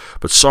robot,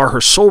 but saw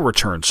her soul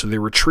return, so they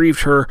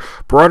retrieved her,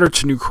 brought her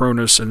to New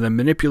Kronos, and then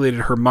manipulated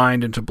her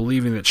mind into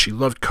believing that she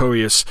loved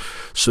Coius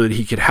so that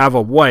he could have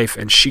a wife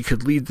and she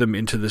could lead them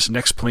into this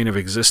next plane of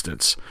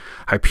existence.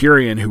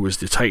 Hyperion, who was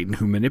the Titan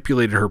who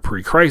manipulated her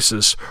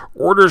pre-crisis,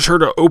 orders her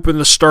to open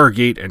the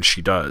Stargate, and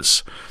she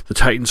does. The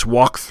Titans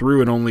walk through,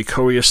 and only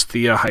Coius,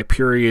 Thea,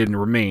 Hyperion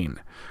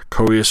remain.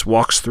 Coius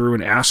walks through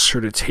and asks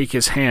her to take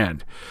his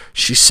hand.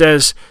 She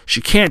says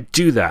she can't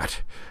do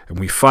that, and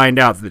we find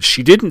out that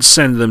she didn't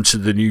send them to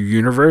the new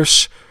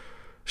universe.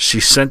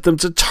 She sent them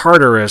to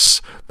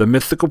Tartarus, the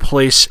mythical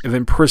place of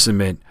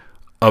imprisonment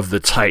of the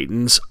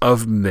Titans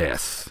of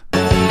Myth.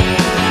 Goodbye,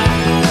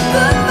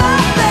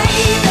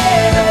 baby.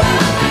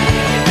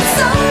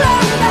 So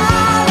long,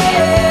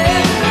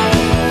 darling.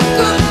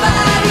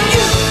 Goodbye to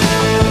you.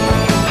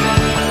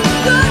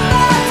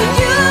 Goodbye to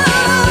you.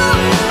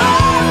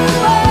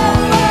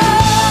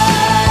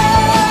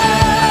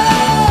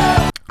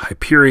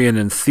 Hyperion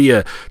and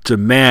Thea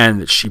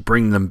demand that she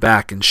bring them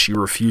back, and she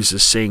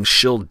refuses, saying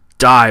she'll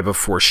die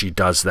before she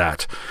does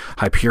that.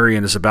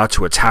 Hyperion is about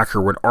to attack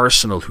her when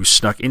Arsenal, who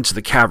snuck into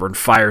the cavern,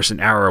 fires an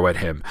arrow at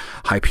him.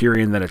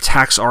 Hyperion then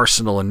attacks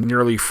Arsenal and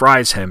nearly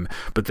fries him,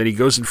 but then he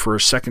goes in for a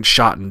second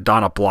shot and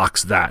Donna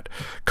blocks that.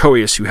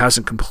 Coeus, who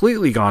hasn't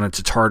completely gone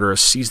into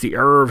Tartarus, sees the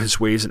error of his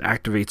ways and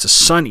activates a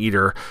Sun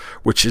Eater,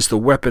 which is the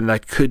weapon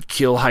that could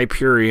kill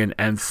Hyperion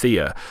and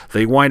Thea.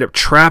 They wind up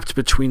trapped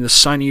between the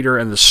Sun Eater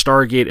and the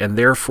Stargate and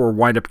therefore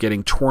wind up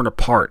getting torn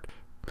apart.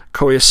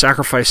 Coeus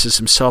sacrifices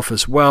himself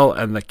as well,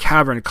 and the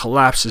cavern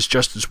collapses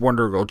just as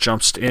Wonder Girl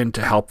jumps in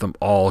to help them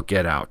all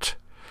get out.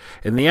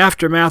 In the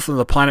aftermath on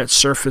the planet's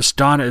surface,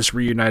 Donna is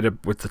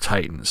reunited with the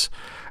Titans.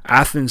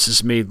 Athens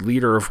is made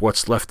leader of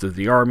what's left of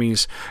the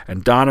armies,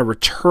 and Donna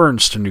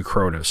returns to New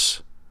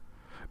Kronos.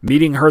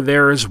 Meeting her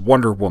there is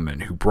Wonder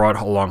Woman, who brought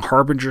along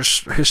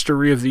Harbinger's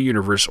History of the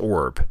Universe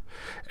orb.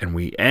 And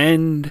we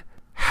end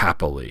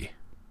happily.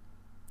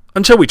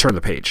 Until we turn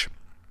the page.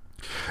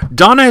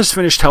 Donna has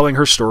finished telling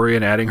her story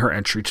and adding her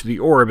entry to the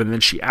orb, and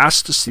then she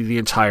asks to see the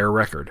entire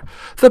record.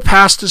 The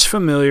past is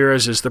familiar,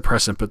 as is the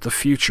present, but the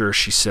future,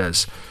 she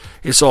says,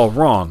 is all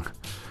wrong.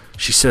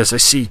 She says, I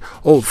see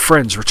old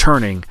friends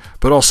returning,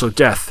 but also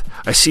death.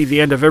 I see the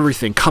end of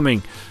everything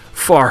coming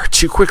far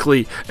too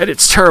quickly, and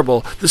it's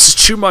terrible. This is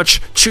too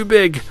much, too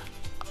big.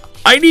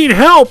 I need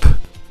help!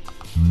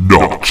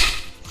 Not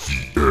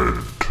the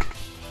end.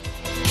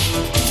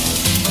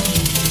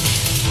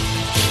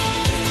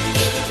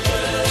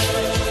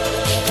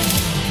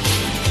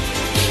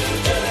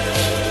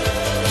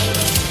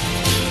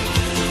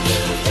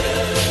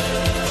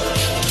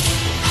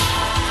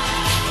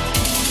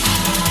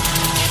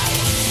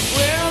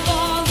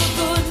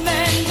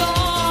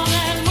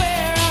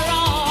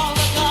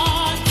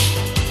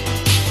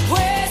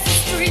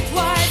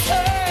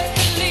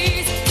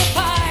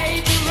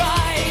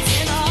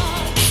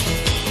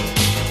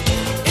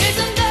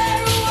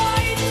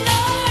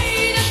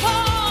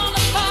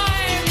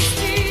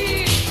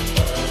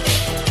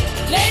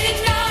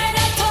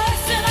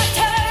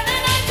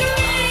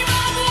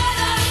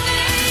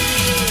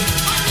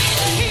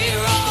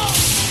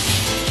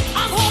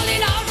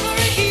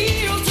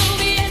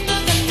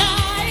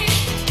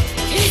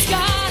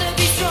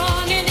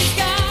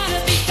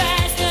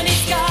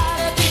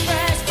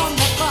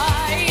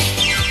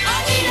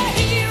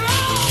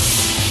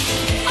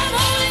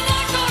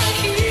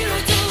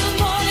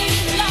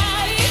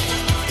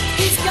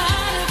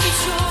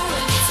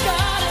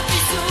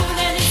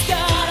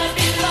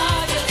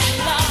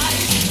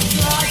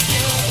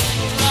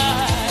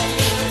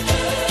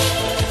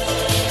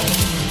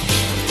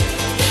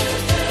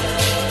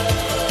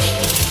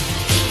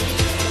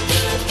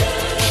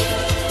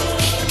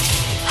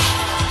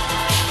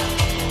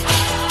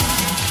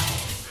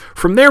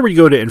 From there we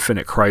go to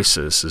Infinite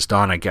Crisis, as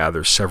Donna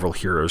gathers several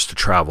heroes to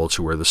travel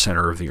to where the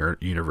center of the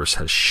universe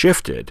has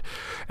shifted,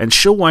 and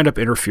she'll wind up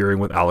interfering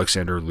with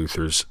Alexander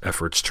Luthor's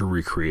efforts to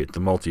recreate the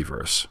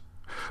multiverse.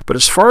 But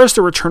as far as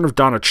the return of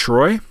Donna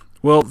Troy,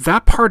 well,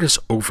 that part is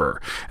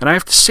over, and I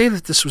have to say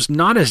that this was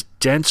not as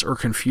dense or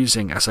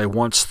confusing as I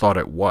once thought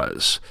it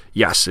was.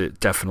 Yes, it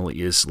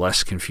definitely is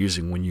less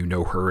confusing when you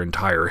know her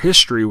entire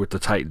history with the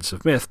Titans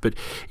of Myth, but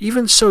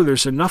even so,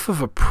 there's enough of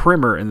a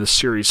primer in the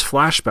series'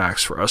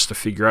 flashbacks for us to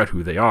figure out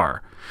who they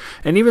are.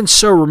 And even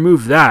so,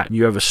 remove that, and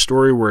you have a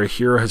story where a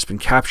hero has been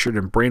captured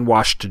and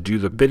brainwashed to do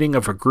the bidding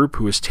of a group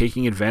who is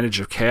taking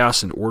advantage of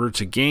chaos in order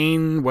to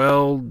gain,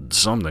 well,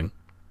 something.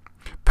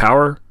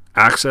 Power?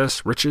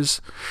 Access,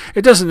 riches.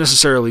 It doesn't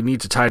necessarily need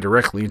to tie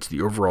directly into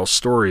the overall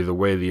story the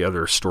way the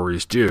other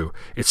stories do.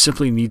 It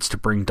simply needs to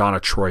bring Donna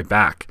Troy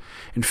back.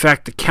 In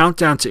fact, the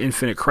countdown to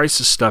Infinite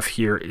Crisis stuff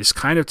here is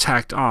kind of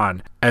tacked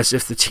on, as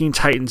if the Teen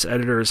Titans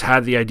editors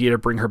had the idea to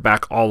bring her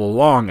back all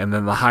along, and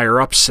then the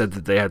higher-ups said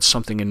that they had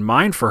something in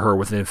mind for her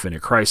with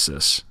Infinite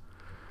Crisis.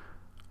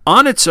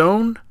 On its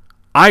own,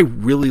 I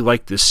really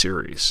like this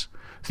series.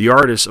 The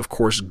art is, of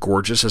course,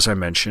 gorgeous, as I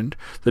mentioned.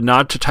 The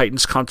nod to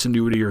Titans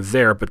continuity are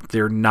there, but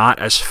they're not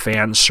as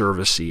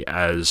fan-servicey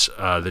as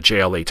the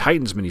JLA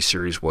Titans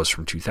miniseries was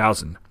from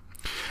 2000.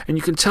 And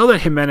you can tell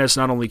that Jimenez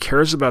not only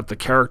cares about the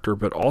character,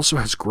 but also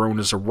has grown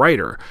as a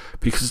writer,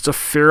 because it's a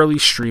fairly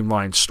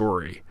streamlined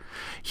story.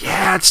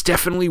 Yeah, it's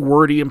definitely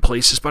wordy in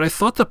places, but I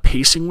thought the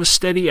pacing was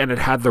steady and it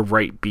had the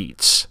right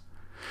beats.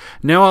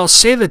 Now, I'll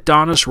say that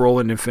Donna's role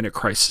in Infinite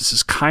Crisis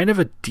is kind of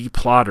a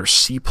D-plot or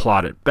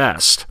C-plot at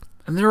best.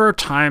 And there are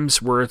times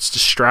where it's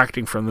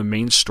distracting from the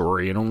main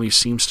story and only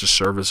seems to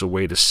serve as a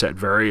way to set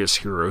various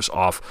heroes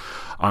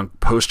off on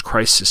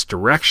post-crisis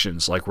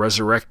directions, like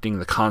resurrecting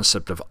the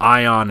concept of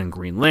Ion and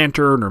Green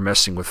Lantern, or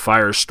messing with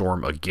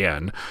Firestorm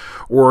again,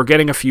 or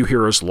getting a few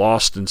heroes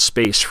lost in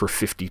space for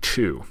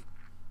 52.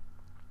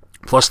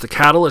 Plus, the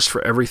catalyst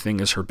for everything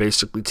is her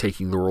basically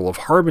taking the role of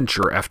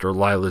Harbinger after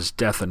Lila's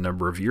death a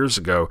number of years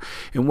ago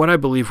in what I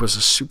believe was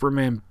a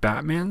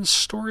Superman-Batman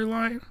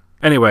storyline.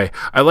 Anyway,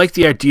 I like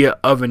the idea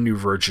of a new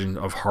version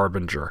of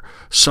Harbinger,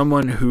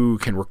 someone who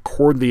can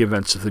record the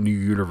events of the new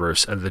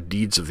universe and the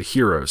deeds of the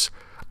heroes.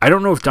 I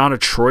don't know if Donna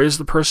Troy is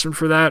the person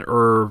for that,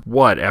 or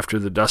what, after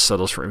the dust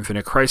settles for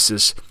Infinite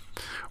Crisis,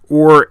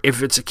 or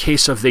if it's a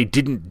case of they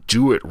didn't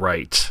do it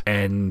right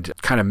and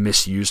kind of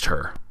misused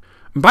her.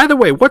 And by the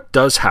way, what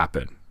does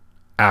happen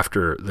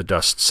after the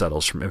dust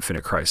settles from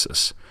Infinite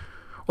Crisis?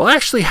 Well, I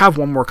actually have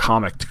one more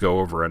comic to go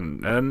over,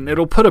 and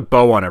it'll put a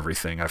bow on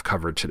everything I've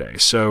covered today.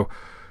 So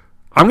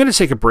I'm going to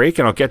take a break,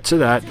 and I'll get to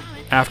that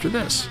after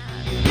this.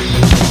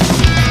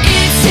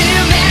 It's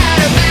too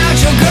bad about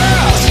your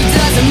girl. She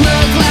doesn't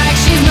look like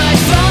she's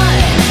much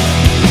fun.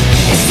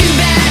 It's too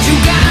bad you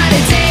got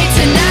a date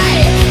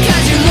tonight,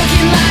 'cause you're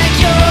looking like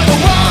you're the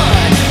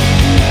one.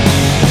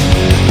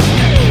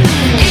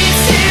 It's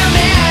too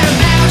bad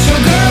about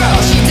your girl.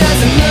 She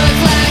doesn't look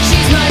like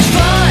she's much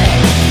fun.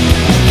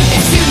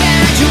 It's too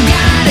bad you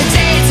got a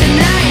date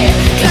tonight,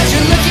 'cause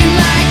you're looking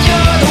like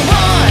you're the one.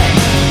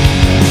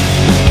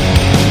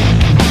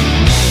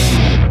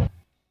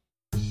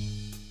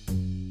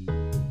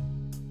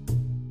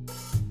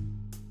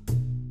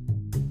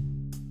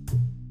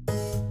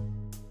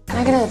 Can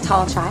I get a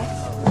tall chai?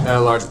 And a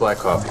large black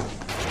coffee.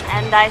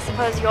 And I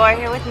suppose you're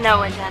here with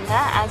no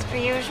agenda, as per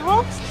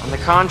usual? On the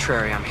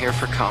contrary, I'm here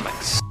for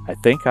comics. I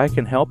think I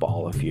can help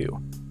all of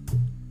you.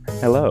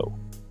 Hello,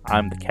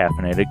 I'm the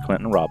caffeinated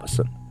Clinton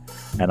Robinson,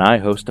 and I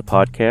host a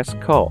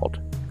podcast called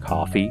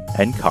Coffee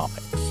and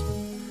Comics.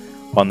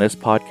 On this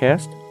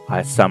podcast,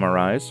 I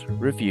summarize,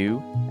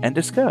 review, and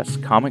discuss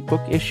comic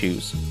book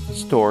issues,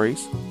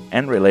 stories,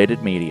 and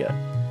related media,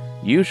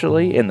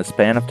 usually in the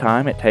span of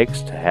time it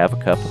takes to have a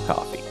cup of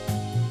coffee.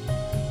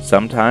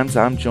 Sometimes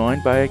I'm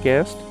joined by a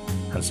guest,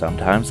 and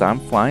sometimes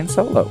I'm flying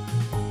solo.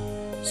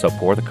 So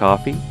pour the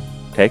coffee,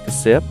 take a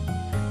sip,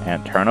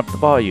 and turn up the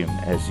volume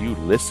as you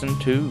listen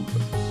to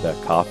the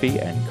Coffee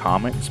and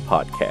Comics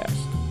Podcast.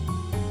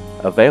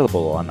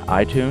 Available on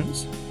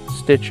iTunes,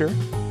 Stitcher,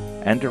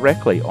 and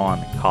directly on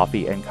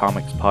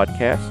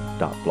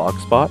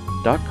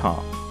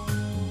coffeeandcomicspodcast.blogspot.com.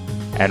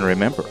 And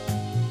remember,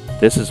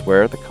 this is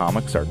where the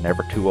comics are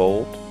never too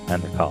old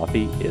and the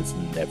coffee is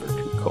never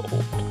too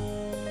cold.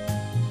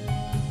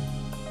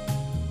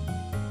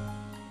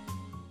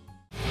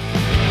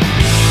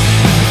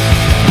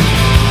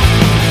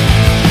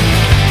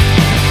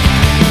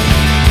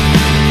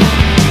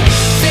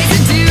 Face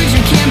it, dude,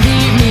 you can't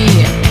beat me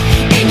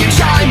in your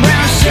Charlie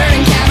Brown shirt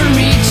and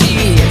cavalry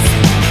cheese.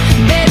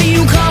 Baby,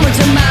 you come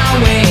into my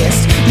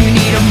waist. You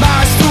need a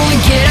bar stool to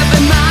get up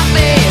in my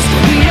face.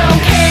 We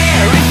don't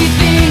care if you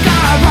think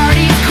our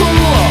party's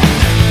cool,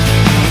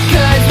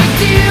 'cause we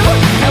do,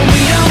 and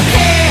we don't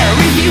care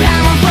if you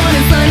have fun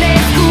in Sunday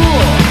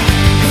school.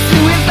 'Cause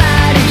who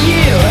invited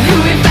you? Who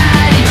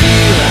invited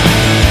you?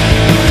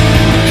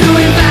 Who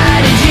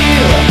invited you?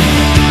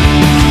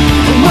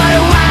 What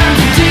do I have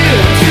to do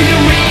to get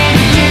rid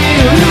of you?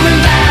 Who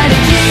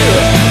invited you?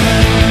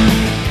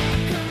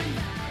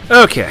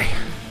 Okay,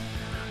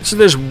 so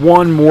there's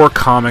one more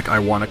comic I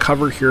want to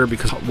cover here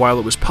because while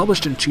it was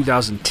published in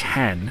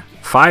 2010,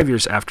 5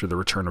 years after the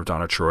return of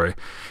Donna Troy,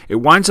 it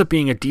winds up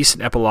being a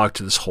decent epilogue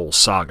to this whole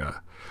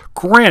saga.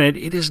 Granted,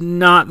 it is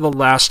not the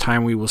last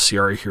time we will see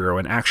our hero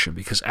in action,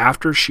 because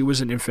after she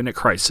was in Infinite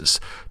Crisis,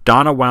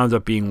 Donna wound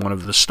up being one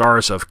of the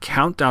stars of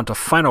Countdown to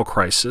Final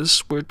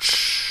Crisis,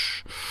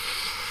 which...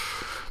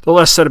 the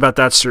less said about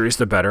that series,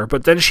 the better.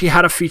 But then she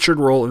had a featured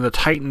role in the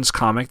Titans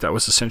comic that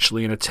was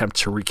essentially an attempt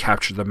to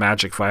recapture the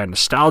magic via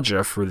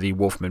nostalgia for the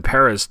Wolfman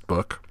Perez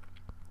book.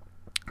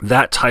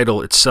 That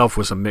title itself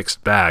was a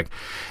mixed bag,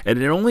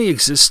 and it only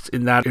exists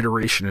in that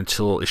iteration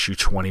until issue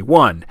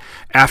 21.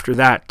 After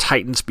that,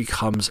 Titans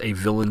becomes a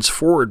villains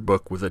forward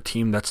book with a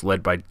team that's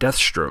led by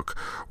Deathstroke,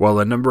 while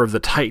a number of the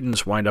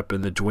Titans wind up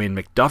in the Dwayne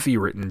McDuffie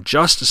written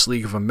Justice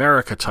League of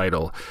America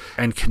title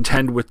and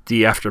contend with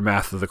the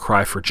aftermath of the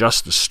Cry for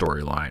Justice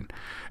storyline.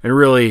 And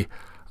really,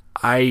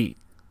 I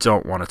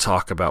don't want to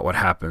talk about what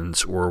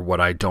happens or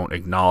what I don't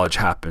acknowledge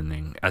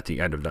happening at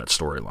the end of that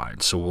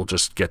storyline, so we'll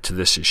just get to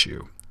this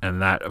issue. And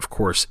that, of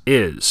course,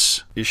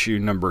 is issue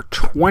number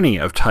 20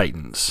 of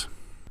Titans.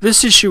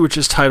 This issue, which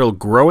is titled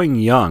Growing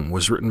Young,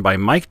 was written by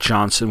Mike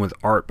Johnson with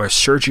art by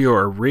Sergio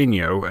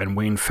Arreño and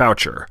Wayne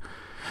Foucher.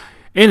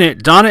 In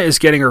it, Donna is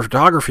getting her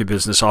photography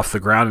business off the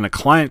ground, and a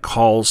client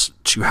calls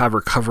to have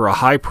her cover a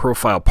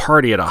high-profile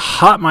party at a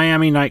hot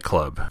Miami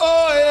nightclub.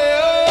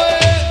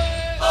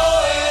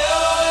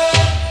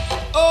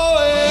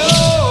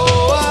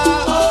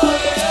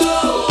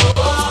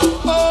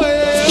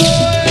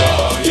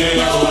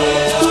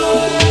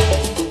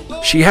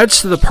 She heads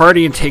to the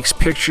party and takes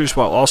pictures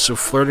while also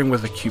flirting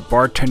with a cute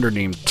bartender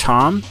named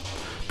Tom.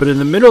 But in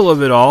the middle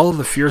of it all,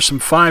 the Fearsome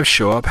Five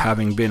show up,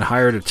 having been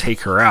hired to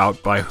take her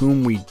out, by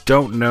whom we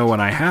don't know,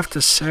 and I have to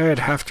say I'd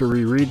have to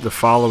reread the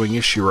following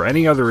issue or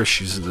any other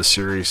issues of the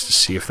series to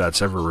see if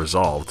that's ever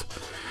resolved.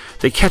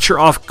 They catch her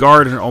off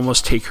guard and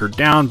almost take her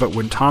down, but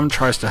when Tom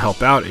tries to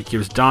help out, it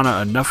gives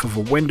Donna enough of a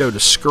window to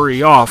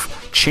scurry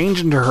off,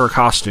 change into her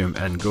costume,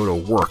 and go to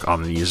work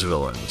on these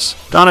villains.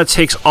 Donna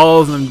takes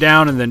all of them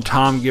down, and then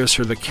Tom gives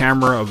her the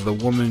camera of the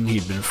woman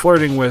he'd been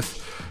flirting with.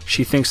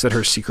 She thinks that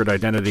her secret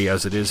identity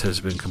as it is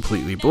has been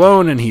completely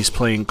blown, and he's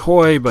playing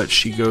coy, but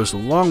she goes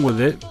along with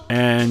it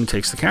and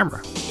takes the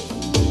camera.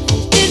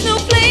 There's no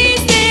place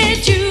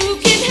that you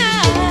can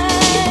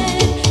hide.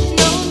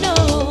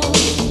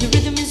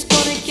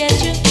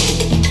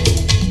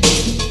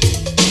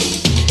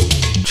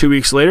 2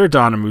 weeks later,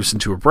 Donna moves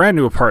into a brand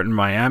new apartment in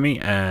Miami,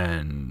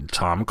 and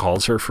Tom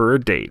calls her for a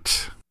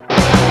date.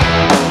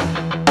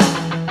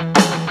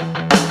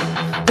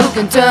 Who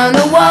can turn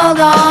the world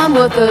on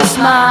with a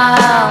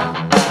smile?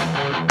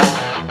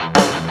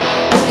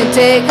 Who can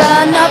take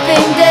a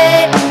nothing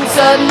day and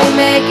suddenly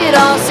make it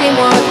all seem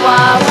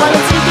worthwhile? Well,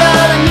 it's you,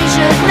 girl, and you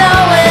should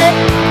know it.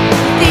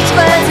 With each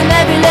glance and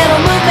every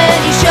little movement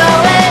you show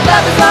it.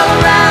 Love is all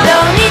around,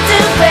 don't need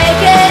to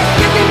fake it.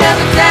 You can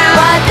never down,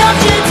 why don't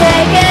you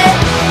take it?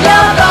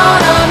 You're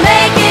gonna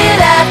make it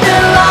after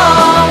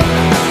all.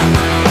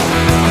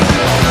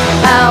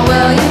 How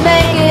will you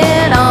make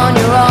it on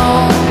your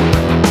own?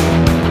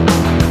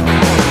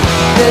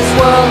 This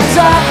world is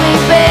awfully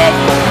big,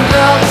 and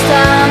girl, this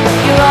time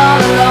you're all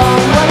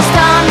alone. Well, it's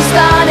time you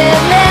started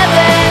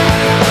living.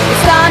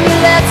 It's time you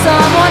let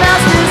someone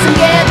else do some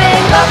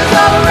giving. Love is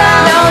all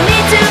around, no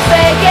need to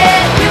fake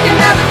it. You can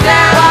have it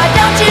down, why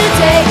don't you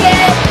take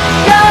it?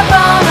 You're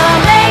gonna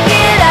make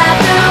it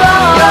after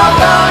all. You're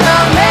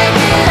gonna make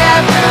it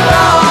after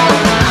all.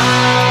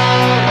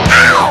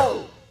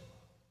 Ow!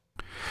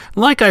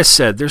 Like I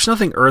said, there's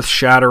nothing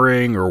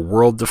earth-shattering or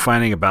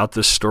world-defining about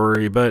this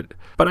story, but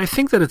I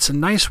think that it's a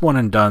nice one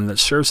and done that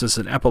serves as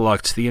an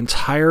epilogue to the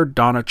entire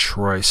Donna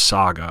Troy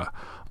saga.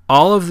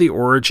 All of the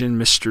origin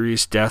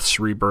mysteries, deaths,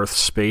 rebirths,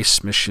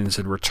 space missions,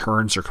 and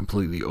returns are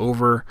completely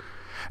over.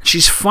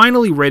 She's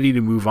finally ready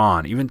to move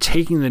on, even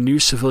taking the new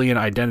civilian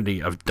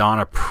identity of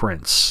Donna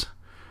Prince.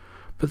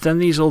 But then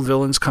these old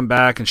villains come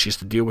back and she has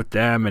to deal with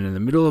them, and in the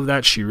middle of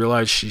that she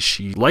realizes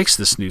she likes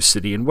this new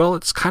city, and well,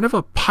 it's kind of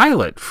a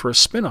pilot for a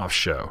spin-off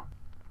show.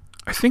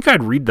 I think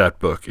I'd read that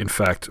book, in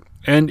fact,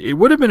 and it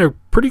would have been a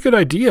pretty good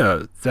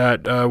idea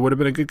that would have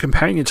been a good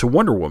companion to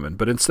Wonder Woman,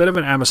 but instead of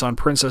an Amazon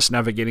princess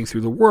navigating through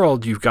the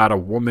world, you've got a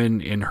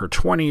woman in her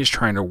 20s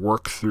trying to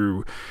work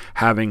through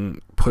having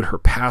put her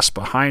past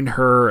behind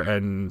her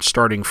and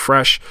starting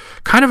fresh.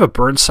 Kind of a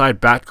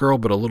Burnside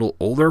Batgirl, but a little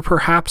older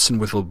perhaps,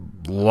 and with a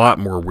lot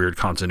more weird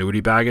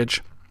continuity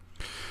baggage.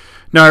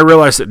 Now, I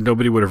realize that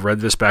nobody would have read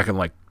this back in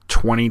like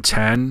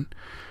 2010,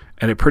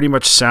 and it pretty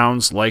much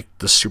sounds like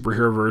the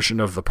superhero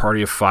version of the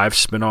Party of Five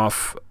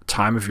spin-off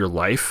Time of Your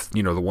Life,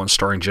 you know, the one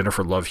starring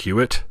Jennifer Love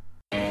Hewitt.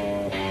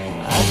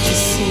 I've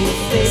just seen her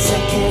face, I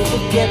can't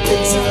forget the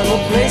time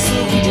or place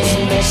where we just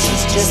met.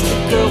 She's just a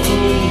girl for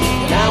me,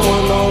 and I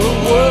want all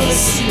the world to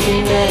see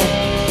me now.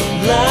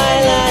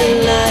 Lie, lie,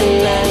 lie,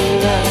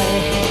 lie, lie.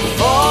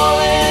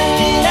 Falling,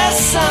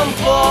 yes, I'm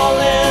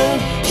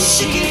falling, and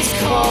she keeps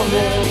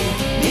calling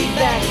me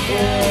back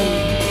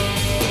again.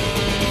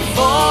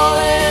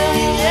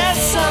 Falling,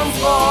 yes, I'm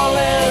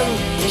falling,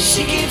 and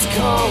she keeps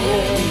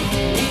calling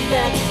me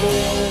back again.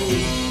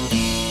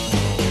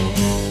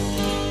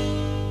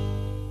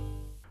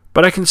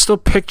 But I can still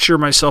picture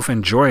myself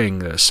enjoying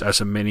this as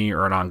a mini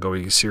or an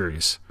ongoing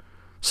series.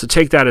 So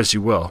take that as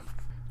you will.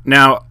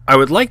 Now, I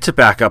would like to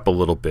back up a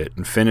little bit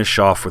and finish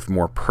off with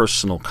more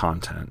personal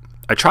content.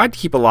 I tried to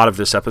keep a lot of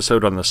this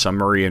episode on the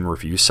summary and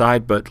review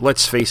side, but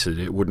let's face it,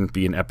 it wouldn't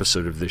be an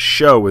episode of this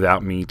show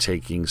without me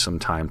taking some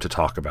time to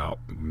talk about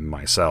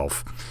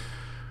myself.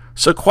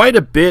 So quite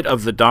a bit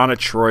of the Donna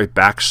Troy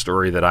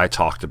backstory that I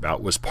talked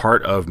about was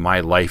part of my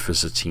life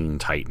as a Teen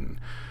Titan.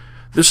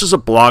 This is a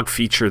blog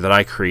feature that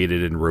I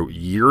created and wrote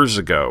years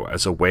ago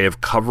as a way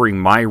of covering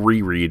my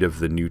reread of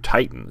the New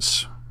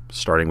Titans,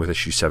 starting with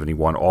issue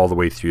 71 all the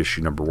way through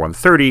issue number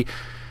 130,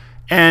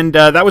 and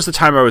that was the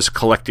time I was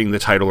collecting the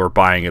title or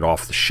buying it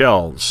off the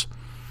shelves.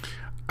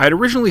 I had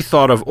originally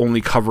thought of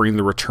only covering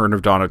the Return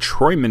of Donna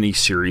Troy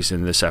miniseries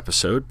in this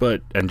episode,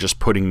 and just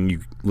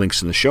putting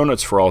links in the show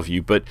notes for all of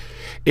you, but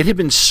it had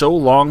been so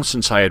long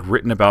since I had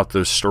written about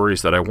those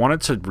stories that I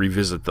wanted to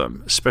revisit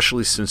them,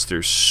 especially since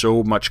there's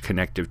so much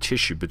connective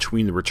tissue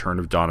between the Return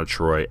of Donna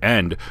Troy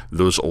and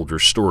those older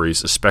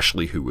stories,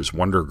 especially Who Was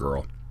Wonder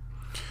Girl.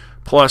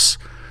 Plus,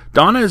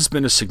 Donna has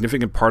been a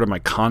significant part of my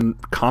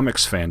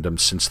comics fandom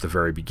since the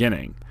very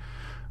beginning.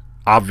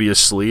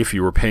 Obviously, if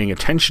you were paying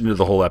attention to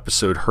the whole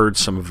episode, heard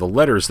some of the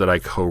letters that I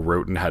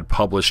co-wrote and had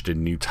published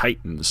in New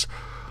Titans,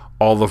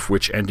 all of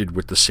which ended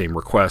with the same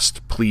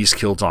request: please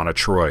kill Donna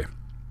Troy.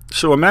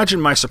 So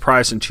imagine my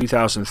surprise in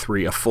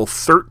 2003, a full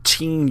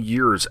 13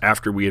 years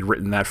after we had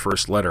written that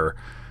first letter,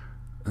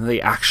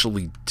 they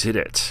actually did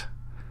it.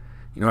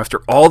 You know,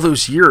 after all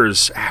those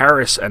years,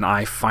 Harris and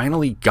I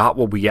finally got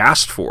what we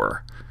asked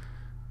for,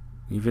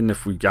 even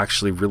if we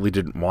actually really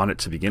didn't want it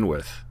to begin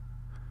with.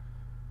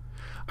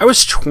 I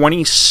was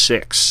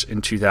 26 in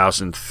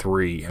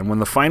 2003, and when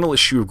the final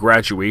issue of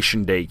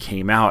Graduation Day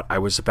came out, I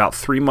was about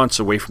 3 months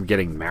away from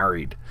getting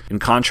married. In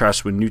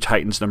contrast, when New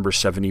Titans number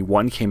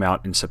 71 came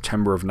out in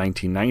September of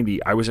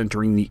 1990, I was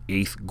entering the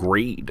 8th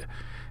grade,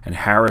 and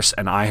Harris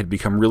and I had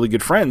become really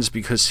good friends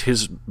because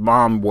his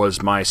mom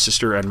was my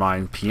sister and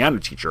my piano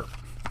teacher.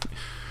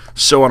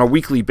 So on a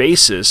weekly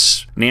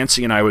basis,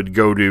 Nancy and I would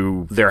go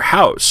to their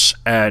house,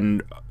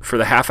 and for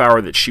the half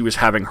hour that she was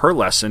having her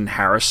lesson,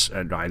 Harris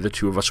and I, the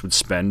two of us, would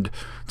spend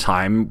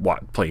time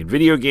playing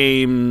video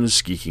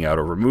games, geeking out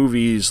over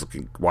movies,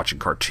 watching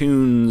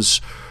cartoons,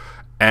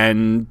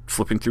 and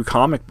flipping through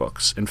comic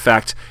books. In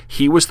fact,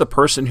 he was the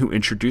person who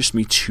introduced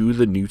me to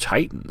the New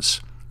Titans,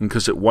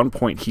 because at one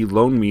point he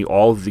loaned me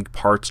all of the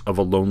parts of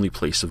A Lonely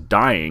Place of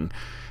Dying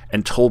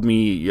and told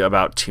me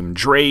about Tim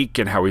Drake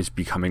and how he's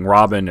becoming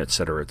Robin,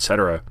 etc.,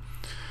 etc.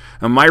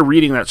 And my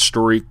reading that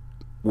story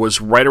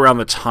was right around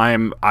the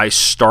time I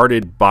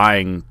started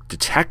buying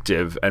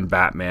Detective and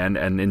Batman,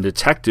 and in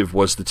Detective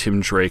was the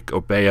Tim Drake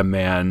Obey a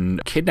Man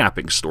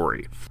kidnapping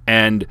story.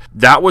 And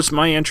that was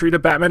my entry to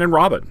Batman and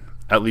Robin,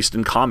 at least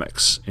in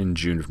comics, in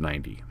June of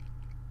 90.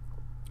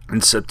 In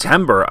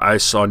September, I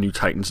saw New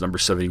Titans number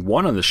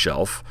 71 on the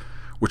shelf,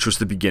 which was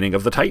the beginning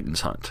of the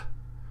Titans hunt.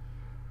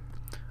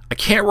 I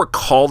can't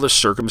recall the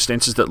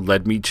circumstances that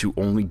led me to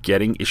only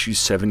getting issues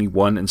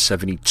 71 and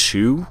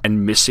 72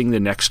 and missing the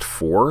next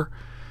 4.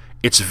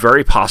 It's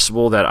very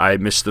possible that I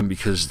missed them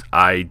because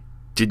I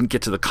didn't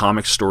get to the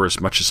comic store as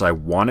much as I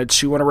wanted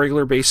to on a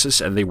regular basis,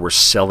 and they were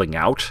selling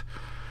out.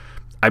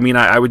 I mean,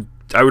 I would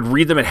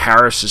read them at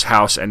Harris's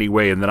house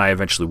anyway, and then I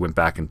eventually went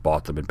back and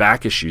bought them in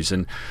back issues.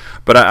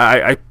 But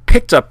I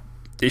picked up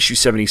issue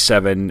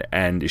 77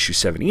 and issue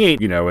 78,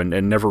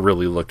 and never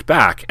really looked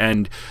back.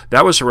 And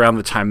that was around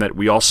the time that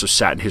we also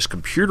sat in his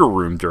computer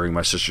room during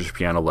my sister's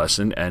piano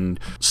lesson and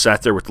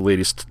sat there with the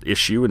latest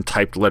issue and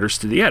typed letters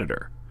to the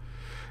editor.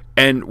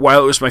 And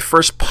while it was my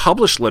first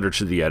published letter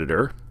to the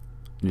editor,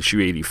 in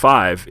issue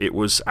 85, it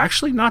was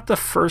actually not the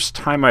first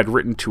time I'd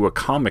written to a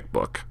comic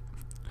book.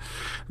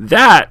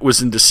 That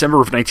was in December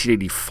of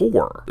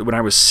 1984, when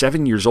I was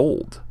 7 years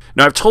old.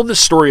 Now, I've told this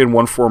story in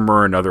one form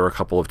or another a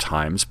couple of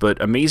times,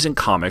 but Amazing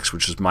Comics,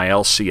 which is my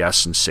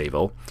LCS in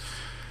Sayville,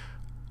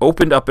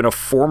 opened up in a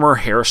former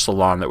hair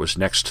salon that was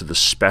next to the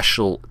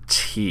Special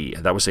T.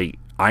 That was a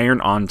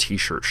iron-on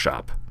t-shirt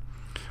shop.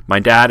 My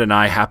dad and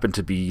I happened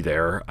to be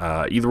there.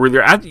 Either we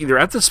were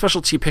at the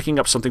Special T picking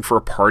up something for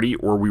a party,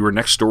 or we were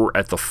next door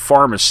at the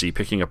pharmacy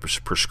picking up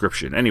a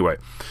prescription. Anyway,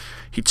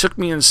 he took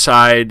me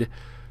inside,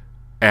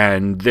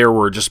 and there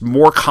were just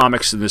more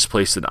comics in this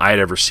place than I'd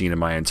ever seen in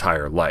my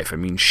entire life. I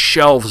mean,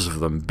 shelves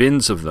of them,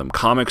 bins of them,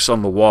 comics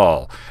on the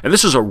wall. And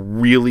this is a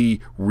really,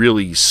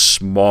 really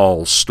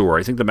small store.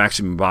 I think the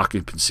maximum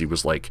occupancy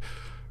was like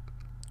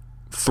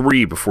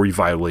 3 before you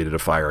violated a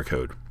fire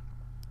code.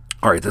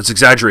 All right, that's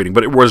exaggerating,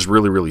 but it was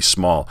really, really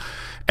small.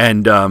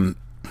 And,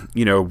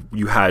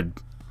 you had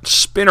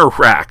spinner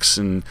racks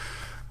and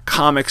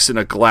comics in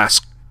a glass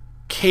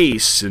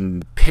case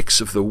and picks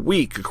of the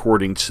week,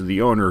 according to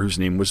the owner, whose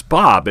name was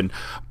Bob. And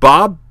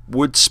Bob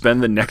would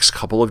spend the next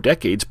couple of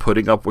decades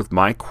putting up with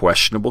my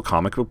questionable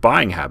comic book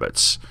buying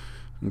habits.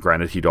 And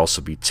granted, he'd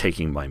also be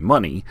taking my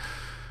money.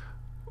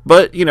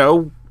 But,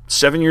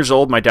 7 years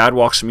old, my dad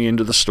walks me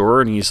into the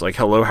store, and he's like,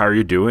 "Hello, how are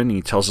you doing?" And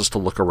he tells us to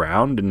look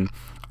around, and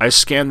I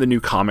scanned the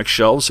new comic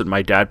shelves, and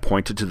my dad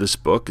pointed to this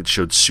book. It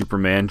showed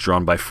Superman,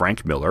 drawn by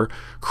Frank Miller,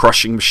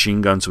 crushing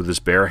machine guns with his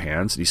bare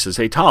hands. And he says,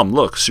 "Hey, Tom,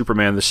 look,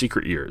 Superman, The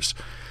Secret Years."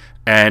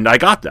 And I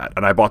got that,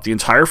 and I bought the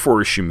entire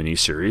 4-issue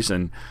miniseries,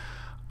 and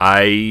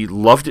I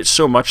loved it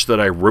so much that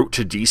I wrote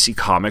to DC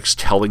Comics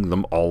telling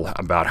them all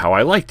about how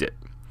I liked it.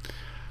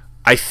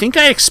 I think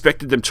I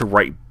expected them to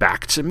write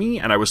back to me,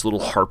 and I was a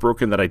little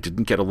heartbroken that I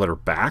didn't get a letter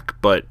back,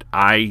 but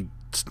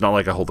it's not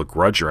like I hold a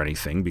grudge or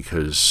anything,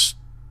 because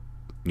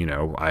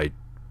I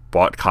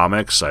bought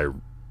comics, I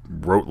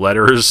wrote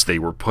letters, they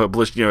were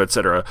published,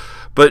 etc.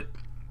 But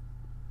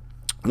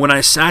when I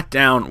sat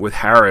down with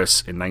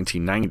Harris in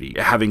 1990,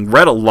 having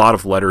read a lot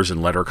of letters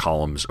and letter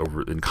columns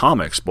over in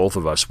comics, both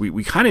of us,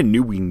 we kind of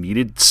knew we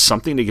needed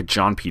something to get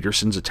John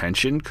Peterson's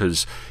attention,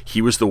 because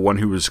he was the one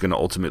who was going to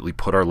ultimately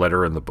put our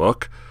letter in the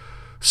book.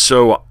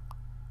 So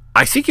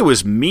I think it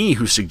was me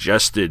who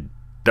suggested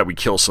that we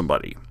kill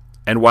somebody.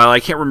 And while I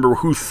can't remember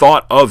who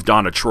thought of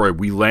Donna Troy,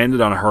 we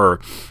landed on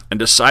her and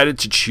decided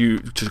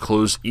to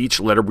close each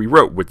letter we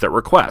wrote with that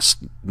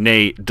request,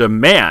 nay,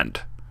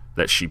 demand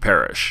that she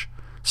perish.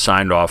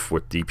 Signed off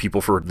with the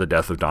People for the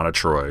Death of Donna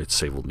Troy,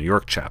 Sayville, New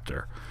York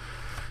chapter.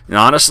 And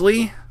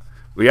honestly,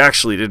 we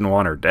actually didn't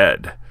want her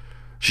dead.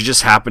 She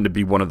just happened to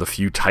be one of the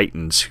few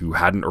Titans who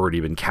hadn't already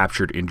been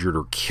captured, injured,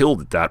 or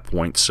killed at that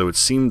point, so it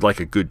seemed like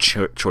a good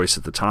choice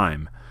at the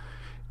time.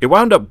 It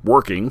wound up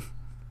working.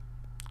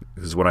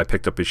 This is when I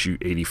picked up issue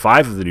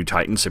 85 of the New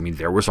Titans. I mean,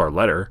 there was our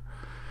letter.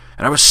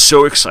 And I was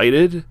so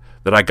excited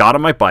that I got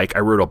on my bike, I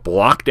rode a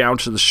block down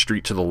to the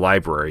street to the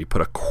library,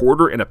 put a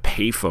quarter in a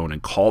payphone,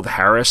 and called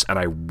Harris, and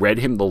I read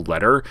him the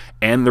letter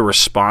and the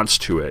response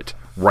to it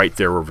right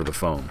there over the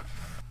phone.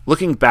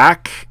 Looking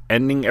back,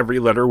 ending every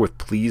letter with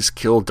 "Please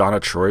kill Donna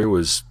Troy"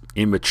 was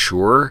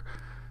immature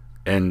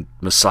and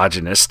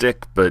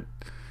misogynistic, but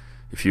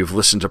if you've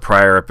listened to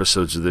prior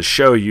episodes of this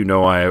show, you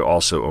know I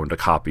also owned a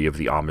copy of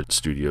the Ahmed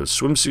Studios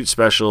swimsuit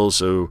special,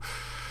 so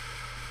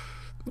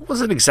I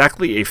wasn't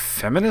exactly a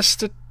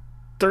feminist at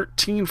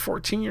 13,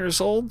 14 years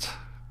old.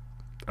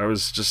 I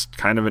was just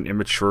kind of an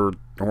immature,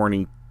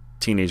 horny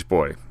teenage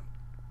boy.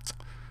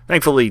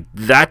 Thankfully,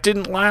 that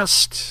didn't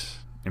last.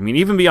 I mean,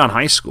 even beyond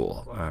high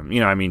school,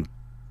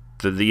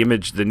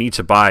 the need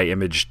to buy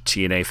Image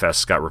TNA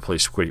Fest got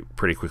replaced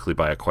pretty quickly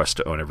by a quest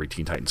to own every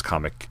Teen Titans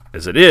comic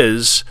as it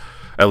is.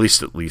 At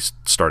least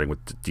starting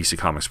with DC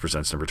Comics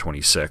Presents number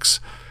 26.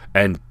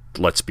 And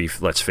let's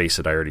face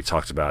it, I already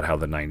talked about how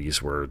the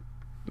 90s were,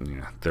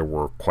 there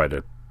were quite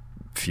a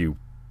few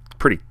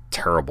pretty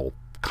terrible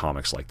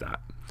comics like that.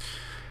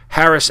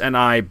 Harris and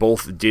I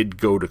both did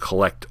go to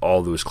collect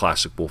all those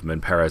classic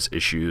Wolfman Perez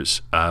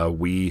issues.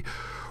 We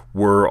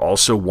were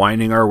also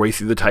winding our way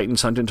through the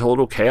Titans Hunt in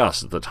Total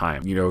Chaos at the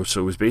time.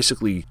 So it was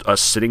basically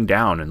us sitting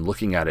down and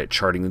looking at it,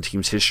 charting the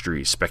team's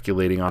history,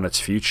 speculating on its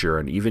future,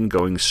 and even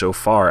going so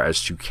far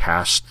as to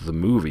cast the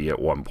movie at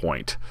one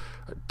point.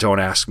 Don't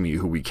ask me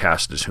who we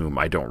cast as whom,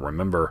 I don't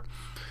remember.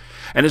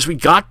 And as we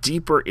got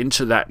deeper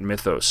into that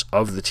mythos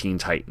of the Teen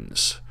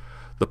Titans,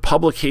 the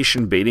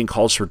publication baiting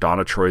calls for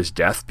Donna Troy's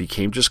death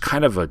became just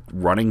kind of a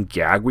running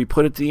gag we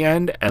put at the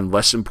end, and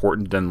less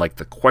important than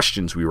the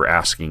questions we were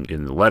asking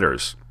in the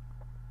letters.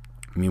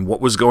 I mean,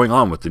 what was going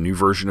on with the new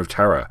version of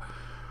Terra?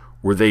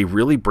 Were they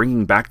really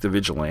bringing back the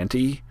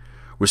Vigilante?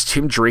 Was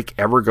Tim Drake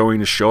ever going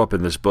to show up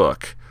in this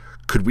book?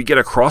 Could we get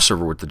a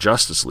crossover with the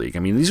Justice League? I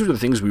mean, these were the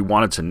things we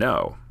wanted to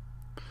know.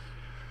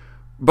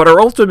 But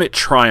our ultimate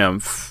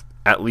triumph,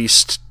 at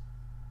least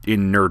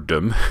in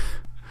nerddom,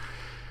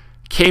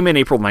 came in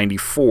April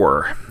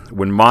 94,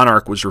 when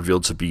Monarch was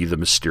revealed to be the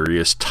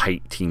mysterious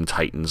Teen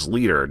Titans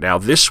leader. Now,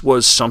 this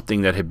was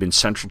something that had been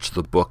central to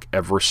the book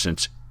ever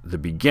since the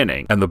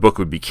beginning, and the book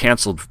would be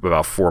canceled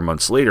about 4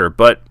 months later,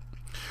 but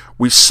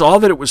we saw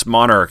that it was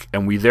Monarch,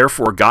 and we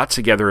therefore got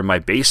together in my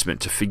basement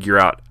to figure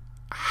out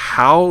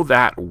how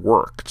that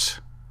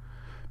worked.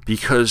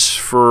 Because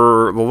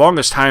for the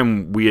longest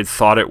time, we had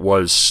thought it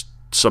was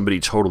somebody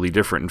totally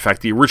different. In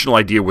fact, the original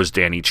idea was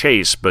Danny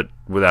Chase, but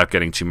without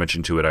getting too much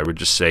into it, I would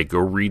just say go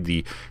read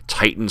the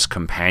Titans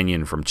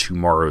Companion from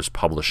Tomorrow's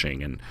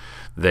Publishing, and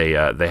they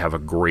have a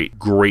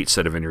great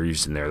set of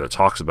interviews in there that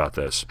talks about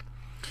this.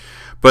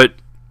 But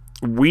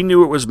we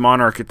knew it was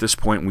Monarch at this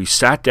point. We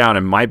sat down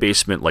in my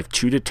basement like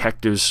two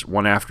detectives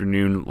one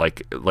afternoon,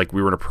 like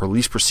we were in a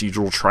police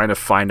procedural trying to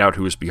find out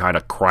who was behind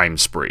a crime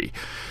spree.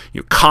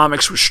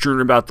 Comics were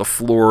strewn about the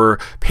floor,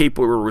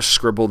 paper was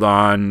scribbled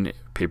on,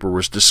 paper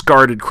was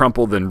discarded,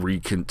 crumpled, then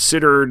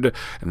reconsidered,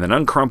 and then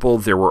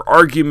uncrumpled. There were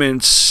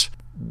arguments.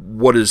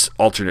 What does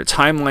alternate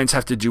timelines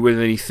have to do with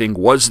anything?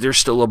 Was there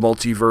still a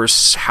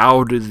multiverse?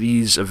 How do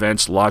these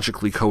events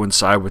logically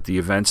coincide with the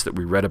events that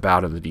we read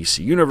about in the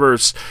DC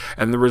Universe?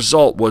 And the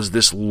result was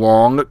this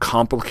long,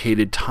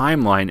 complicated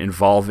timeline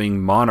involving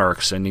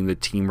Monarch sending the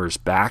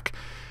Teamers back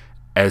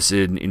as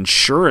an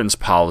insurance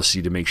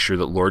policy to make sure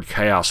that Lord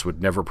Chaos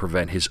would never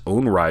prevent his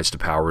own rise to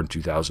power in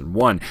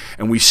 2001.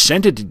 And we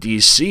sent it to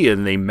DC,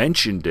 and they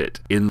mentioned it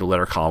in the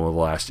letter column of the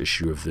last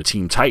issue of the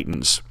Teen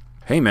Titans.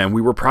 Hey man,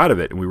 we were proud of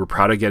it, and we were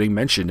proud of getting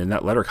mentioned in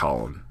that letter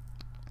column.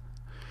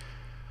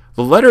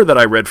 The letter that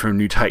I read from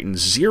New Titans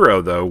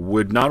 0, though,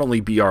 would not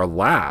only be our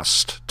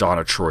last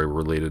Donna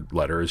Troy-related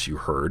letter, as you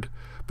heard,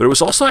 but it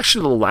was also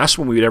actually the last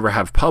one we would ever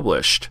have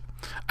published.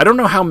 I don't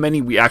know how many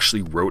we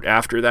actually wrote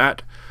after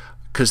that,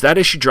 because that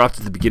issue dropped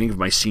at the beginning of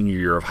my senior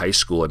year of high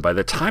school, and by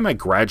the time I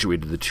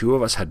graduated, the two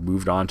of us had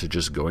moved on to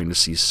just going to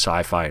see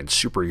sci-fi and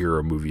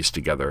superhero movies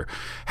together.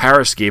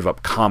 Harris gave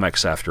up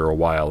comics after a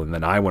while, and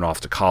then I went off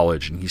to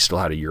college, and he still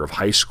had a year of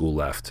high school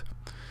left.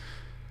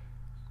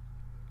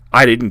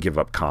 I didn't give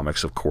up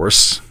comics, of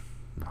course.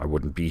 I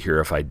wouldn't be here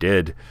if I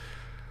did.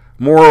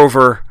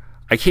 Moreover,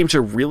 I came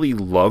to really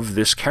love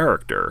this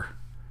character.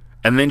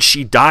 And then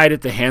she died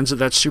at the hands of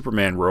that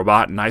Superman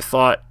robot, and I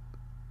thought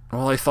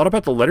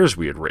about the letters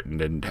we had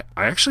written, and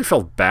I actually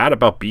felt bad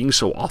about being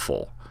so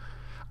awful.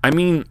 I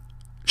mean,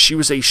 she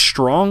was a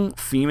strong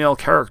female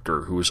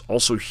character who was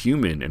also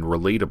human and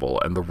relatable,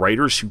 and the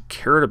writers who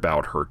cared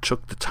about her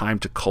took the time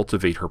to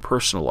cultivate her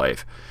personal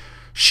life.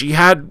 She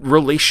had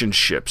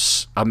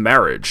relationships, a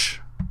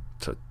marriage,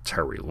 to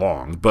Terry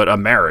Long, but a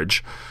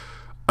marriage,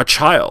 a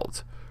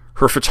child,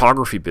 her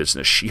photography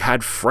business. She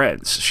had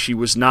friends. She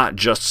was not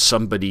just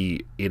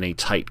somebody in a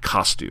tight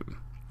costume.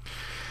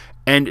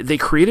 And they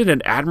created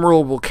an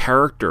admirable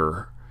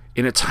character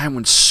in a time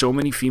when so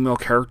many female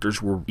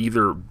characters were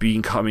either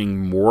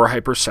becoming more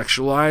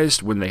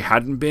hypersexualized when they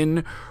hadn't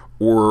been,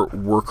 or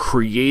were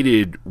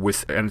created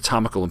with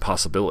anatomical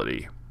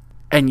impossibility.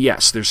 And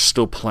yes, there's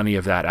still plenty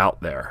of that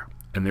out there.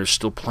 And there's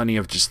still plenty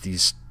of just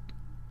these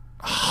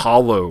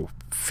hollow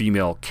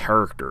female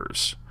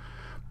characters.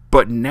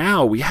 But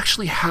now we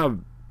actually have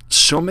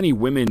so many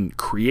women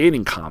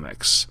creating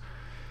comics,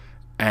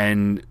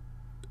 and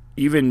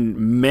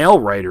even male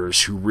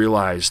writers who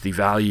realize the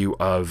value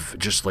of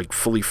just like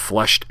fully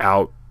fleshed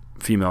out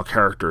female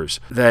characters,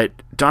 that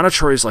Donna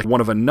Troy is like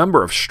one of a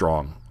number of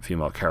strong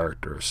female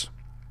characters.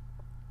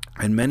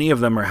 And many of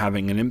them are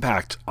having an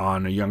impact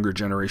on a younger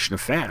generation of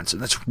fans,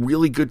 and that's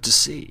really good to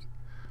see.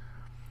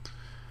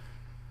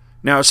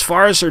 Now, as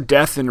far as her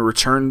death and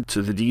return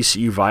to the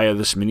DCU via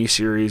this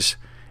miniseries,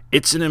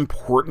 it's an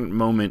important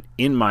moment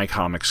in my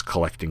comics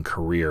collecting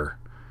career.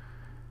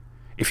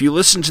 If you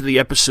listened to the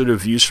episode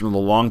of Views from the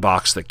Long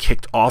Box that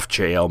kicked off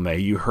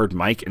JLMay, you heard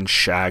Mike and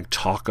Shag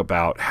talk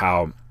about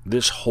how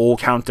this whole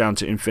Countdown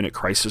to Infinite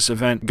Crisis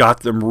event got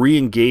them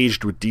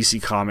re-engaged with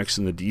DC Comics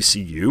and the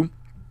DCU.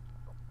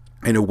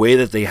 in a way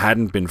that they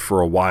hadn't been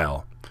for a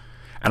while.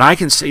 And I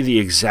can say the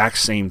exact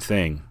same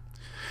thing.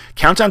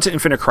 Countdown to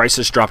Infinite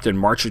Crisis dropped in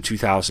March of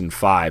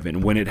 2005,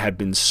 and when it had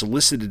been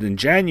solicited in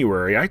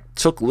January, I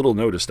took little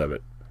notice of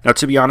it. Now,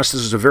 to be honest,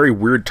 this was a very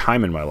weird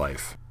time in my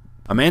life.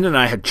 Amanda and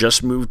I had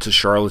just moved to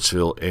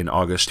Charlottesville in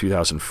August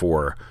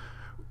 2004.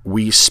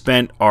 We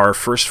spent our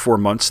first 4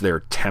 months there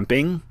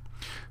temping.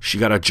 She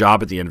got a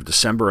job at the end of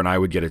December, and I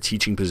would get a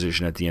teaching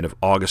position at the end of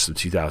August of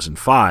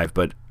 2005,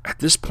 but at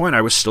this point,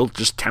 I was still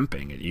just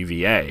temping at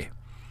UVA.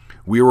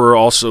 We were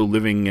also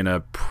living in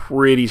a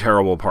pretty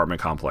terrible apartment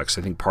complex.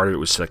 I think part of it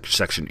was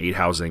Section 8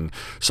 housing.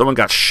 Someone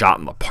got shot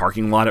in the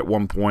parking lot at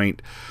one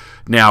point.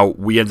 Now,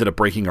 we ended up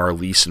breaking our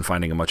lease and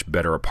finding a much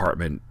better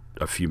apartment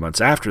a few months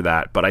after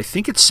that, but I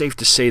think it's safe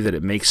to say that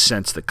it makes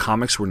sense that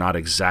comics were not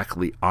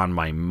exactly on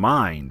my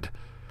mind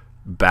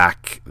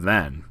back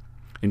then.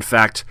 In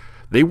fact,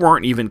 they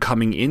weren't even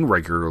coming in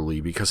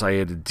regularly because I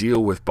had to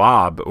deal with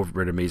Bob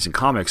over at Amazing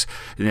Comics,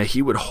 and that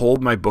he would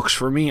hold my books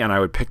for me, and I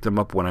would pick them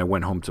up when I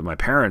went home to my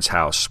parents'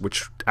 house,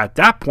 which at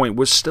that point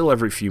was still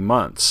every few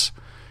months.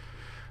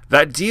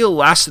 That deal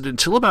lasted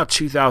until about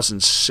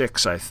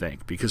 2006, I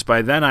think, because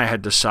by then I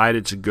had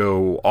decided to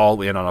go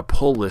all in on a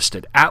pull list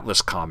at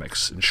Atlas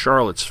Comics in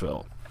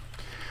Charlottesville.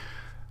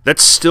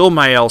 That's still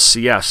my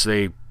LCS.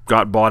 They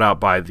got bought out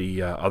by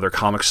the other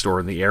comic store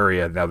in the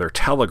area. Now they're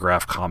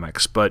Telegraph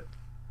Comics, but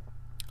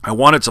I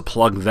wanted to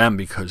plug them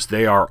because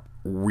they are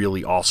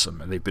really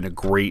awesome, and they've been a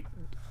great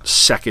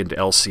second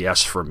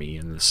LCS for me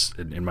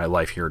in my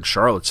life here in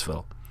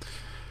Charlottesville.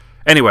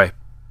 Anyway,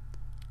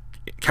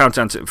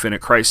 Countdown to Infinite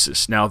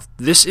Crisis. Now,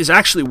 this is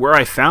actually where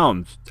I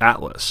found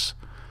Atlas.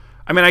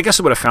 I mean, I guess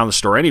I would have found the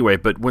store anyway,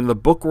 but when the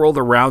book rolled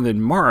around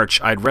in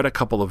March, I'd read a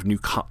couple of new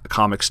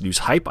comics news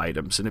hype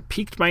items, and it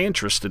piqued my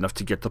interest enough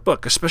to get the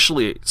book,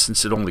 especially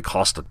since it only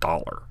cost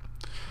 $1.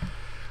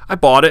 I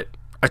bought it,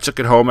 I took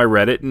it home, I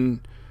read it,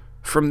 and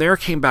from there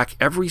came back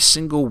every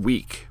single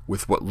week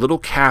with what little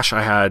cash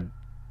I had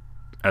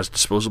as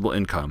disposable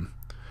income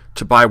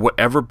to buy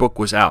whatever book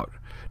was out.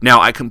 Now,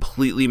 I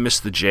completely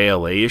missed the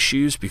JLA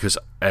issues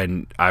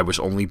and I was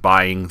only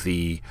buying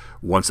the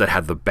ones that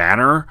had the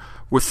banner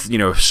with,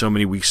 so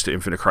many weeks to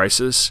Infinite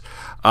Crisis.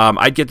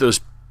 I'd get those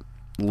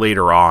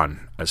later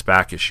on as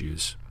back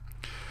issues.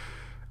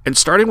 And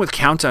starting with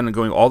Countdown and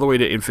going all the way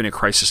to Infinite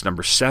Crisis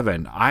number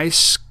 7, I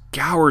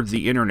scoured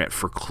the internet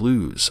for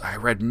clues. I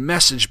read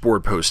message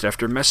board post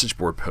after message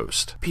board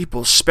post.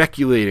 People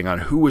speculating on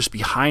who was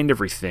behind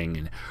everything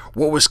and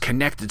what was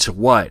connected to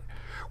what.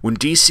 When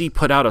DC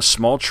put out a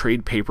small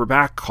trade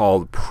paperback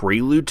called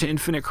Prelude to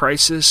Infinite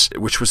Crisis,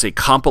 which was a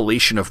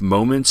compilation of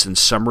moments and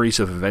summaries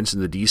of events in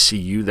the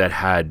DCU that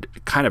had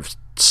kind of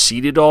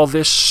seeded all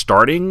this,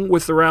 starting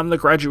with around the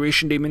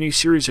Graduation Day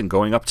miniseries and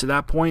going up to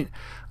that point,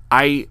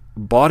 I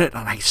bought it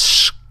and I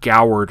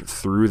scoured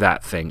through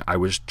that thing. I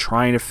was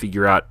trying to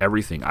figure out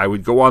everything. I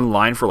would go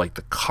online for like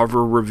the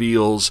cover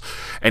reveals,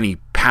 any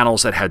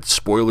panels that had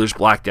spoilers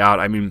blacked out.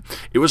 I mean,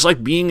 it was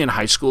like being in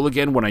high school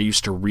again when I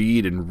used to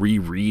read and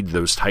reread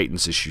those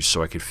Titans issues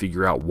so I could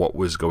figure out what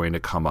was going to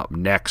come up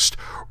next,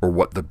 or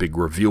what the big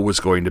reveal was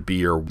going to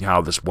be, or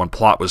how this one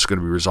plot was going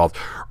to be resolved,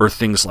 or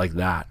things like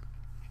that.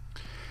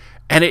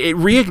 And it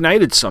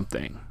reignited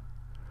something.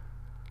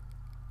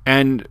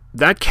 And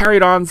that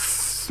carried on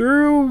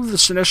through the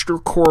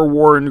Sinestro Corps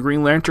War and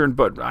Green Lantern,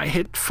 but I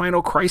hit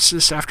Final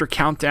Crisis after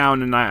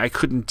Countdown, and I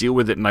couldn't deal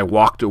with it, and I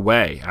walked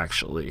away,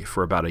 actually,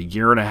 for about 1.5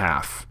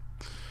 years.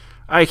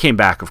 I came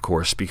back, of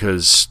course,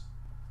 because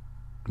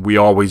we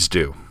always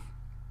do.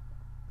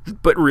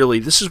 But really,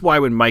 this is why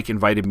when Mike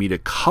invited me to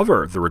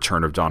cover The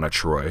Return of Donna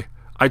Troy,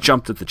 I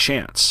jumped at the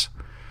chance.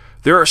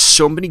 There are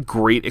so many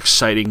great,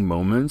 exciting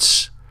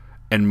moments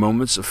and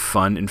moments of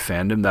fun and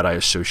fandom that I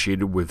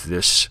associated with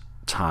this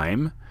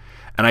time,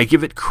 and I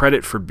give it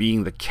credit for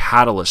being the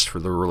catalyst for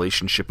the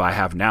relationship I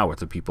have now with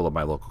the people at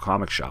my local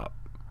comic shop.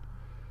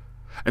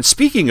 And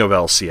speaking of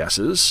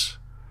LCSs,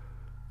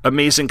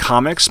 Amazing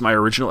Comics, my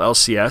original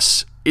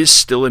LCS, is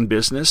still in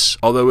business,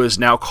 although it is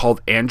now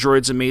called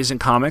Android's Amazing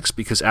Comics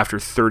because after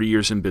 30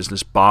 years in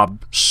business,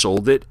 Bob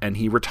sold it and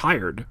he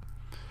retired.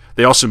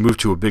 They also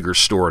moved to a bigger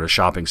store at a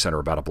shopping center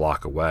about a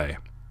block away.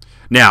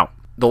 Now,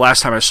 the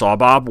last time I saw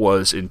Bob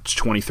was in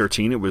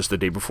 2013. It was the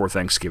day before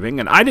Thanksgiving,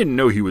 and I didn't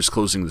know he was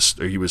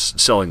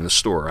selling the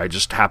store. I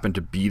just happened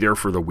to be there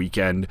for the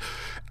weekend.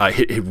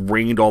 It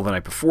rained all the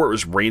night before. It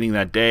was raining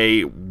that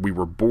day. We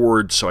were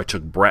bored, so I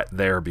took Brett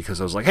there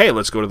because I was like, hey,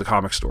 let's go to the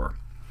comic store.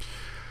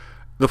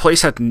 The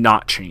place had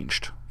not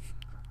changed.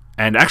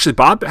 And actually,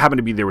 Bob happened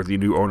to be there with the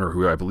new owner,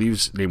 who I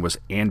believe's name was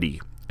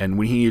Andy. And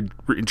when he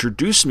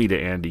introduced me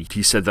to Andy,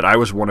 he said that I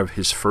was one of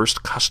his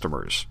first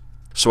customers.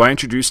 So I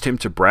introduced him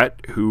to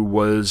Brett, who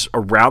was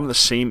around the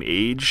same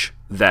age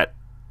that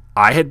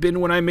I had been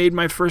when I made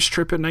my first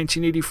trip in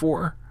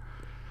 1984.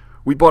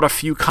 We bought a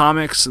few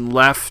comics and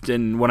left,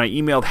 and when I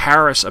emailed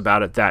Harris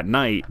about it that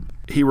night,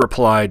 he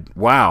replied,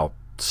 wow,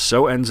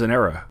 so ends an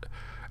era.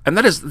 And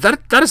that is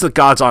the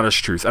God's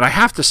honest truth. And I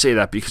have to say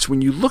that because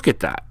when you look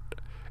at that,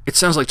 it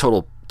sounds like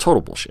total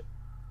bullshit.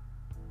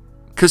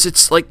 because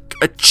it's like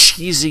a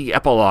cheesy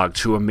epilogue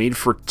to a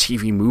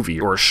made-for-TV movie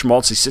or a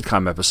schmaltzy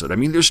sitcom episode. I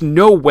mean, there's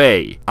no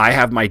way I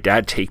have my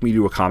dad take me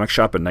to a comic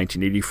shop in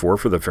 1984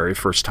 for the very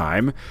first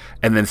time,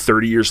 and then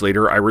 30 years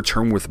later I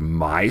return with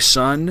my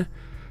son,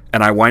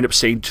 and I wind up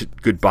saying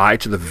goodbye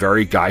to the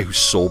very guy who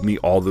sold me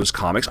all those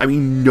comics. I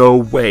mean, no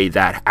way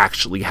that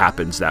actually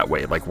happens that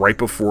way. Like, right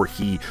before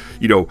he,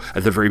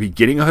 at the very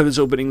beginning of his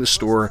opening the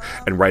store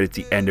and right at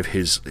the end of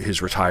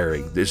his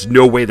retiring. There's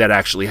no way that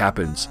actually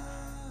happens.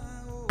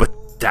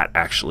 That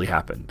actually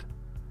happened.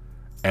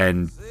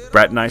 And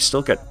Brett and I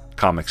still get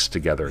comics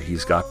together.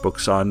 He's got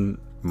books on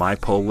my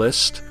pull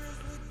list,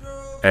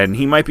 and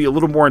he might be a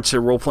little more into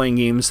role-playing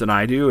games than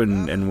I do,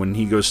 and when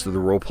he goes to the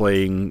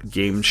role-playing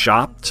game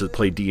shop to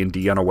play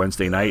D&D on a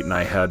Wednesday night, and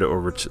I head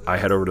over to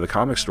the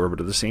comic store, but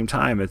at the same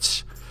time,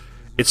 it's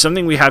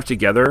something we have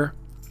together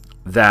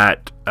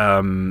that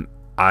I'm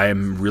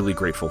really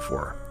grateful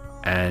for.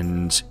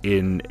 And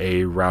in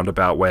a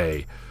roundabout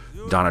way,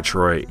 Donna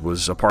Troy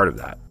was a part of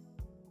that.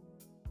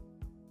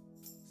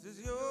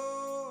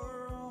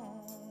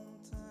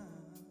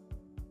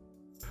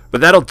 But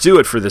that'll do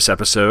it for this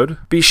episode.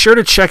 Be sure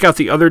to check out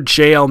the other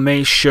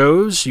JLMay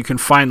shows. You can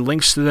find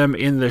links to them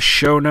in the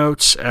show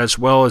notes, as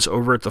well as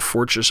over at the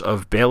Fortress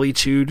of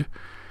Baileytude.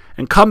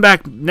 And come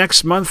back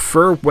next month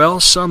for,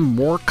 some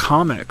more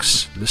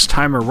comics. This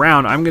time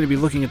around, I'm going to be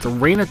looking at the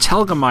Raina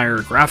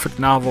Telgemeier graphic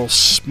novel,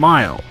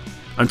 Smile.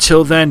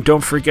 Until then,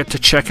 don't forget to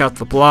check out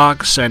the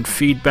blog, send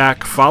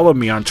feedback, follow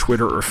me on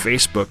Twitter or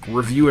Facebook,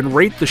 review and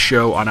rate the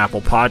show on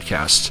Apple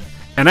Podcasts.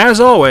 And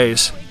as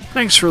always,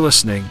 thanks for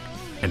listening.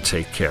 And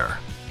take care.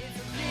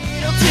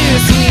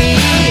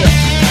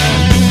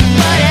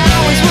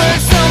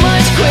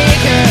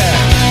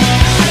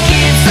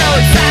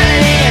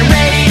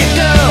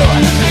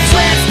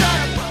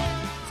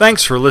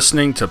 Thanks for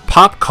listening to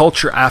Pop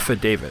Culture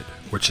Affidavit,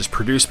 which is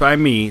produced by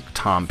me,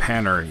 Tom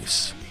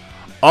Panarese.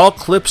 All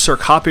clips are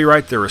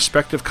copyright their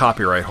respective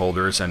copyright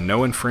holders, and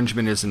no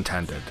infringement is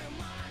intended.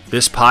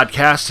 This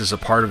podcast is a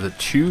part of the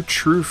Two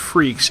True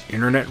Freaks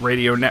Internet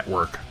Radio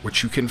Network,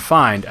 which you can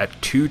find at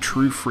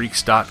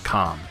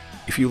twotruefreaks.com.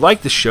 If you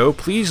like the show,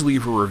 please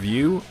leave a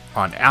review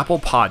on Apple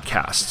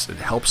Podcasts. It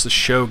helps the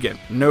show get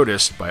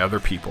noticed by other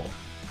people.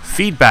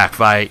 Feedback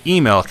via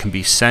email can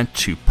be sent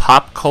to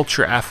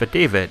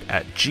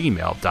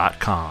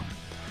popcultureaffidavit@gmail.com.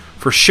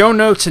 For show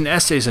notes and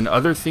essays and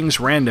other things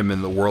random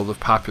in the world of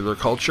popular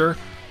culture,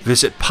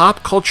 visit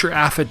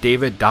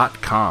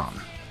popcultureaffidavit.com.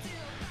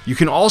 You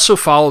can also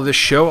follow this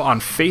show on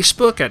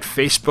Facebook at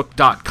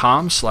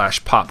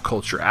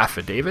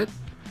facebook.com/popcultureaffidavit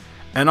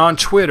and on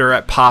Twitter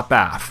at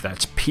PopAff,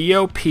 that's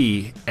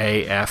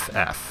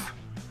POPAFF.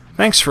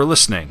 Thanks for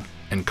listening,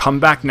 and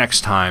come back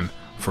next time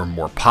for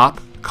more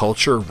pop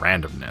culture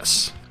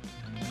randomness.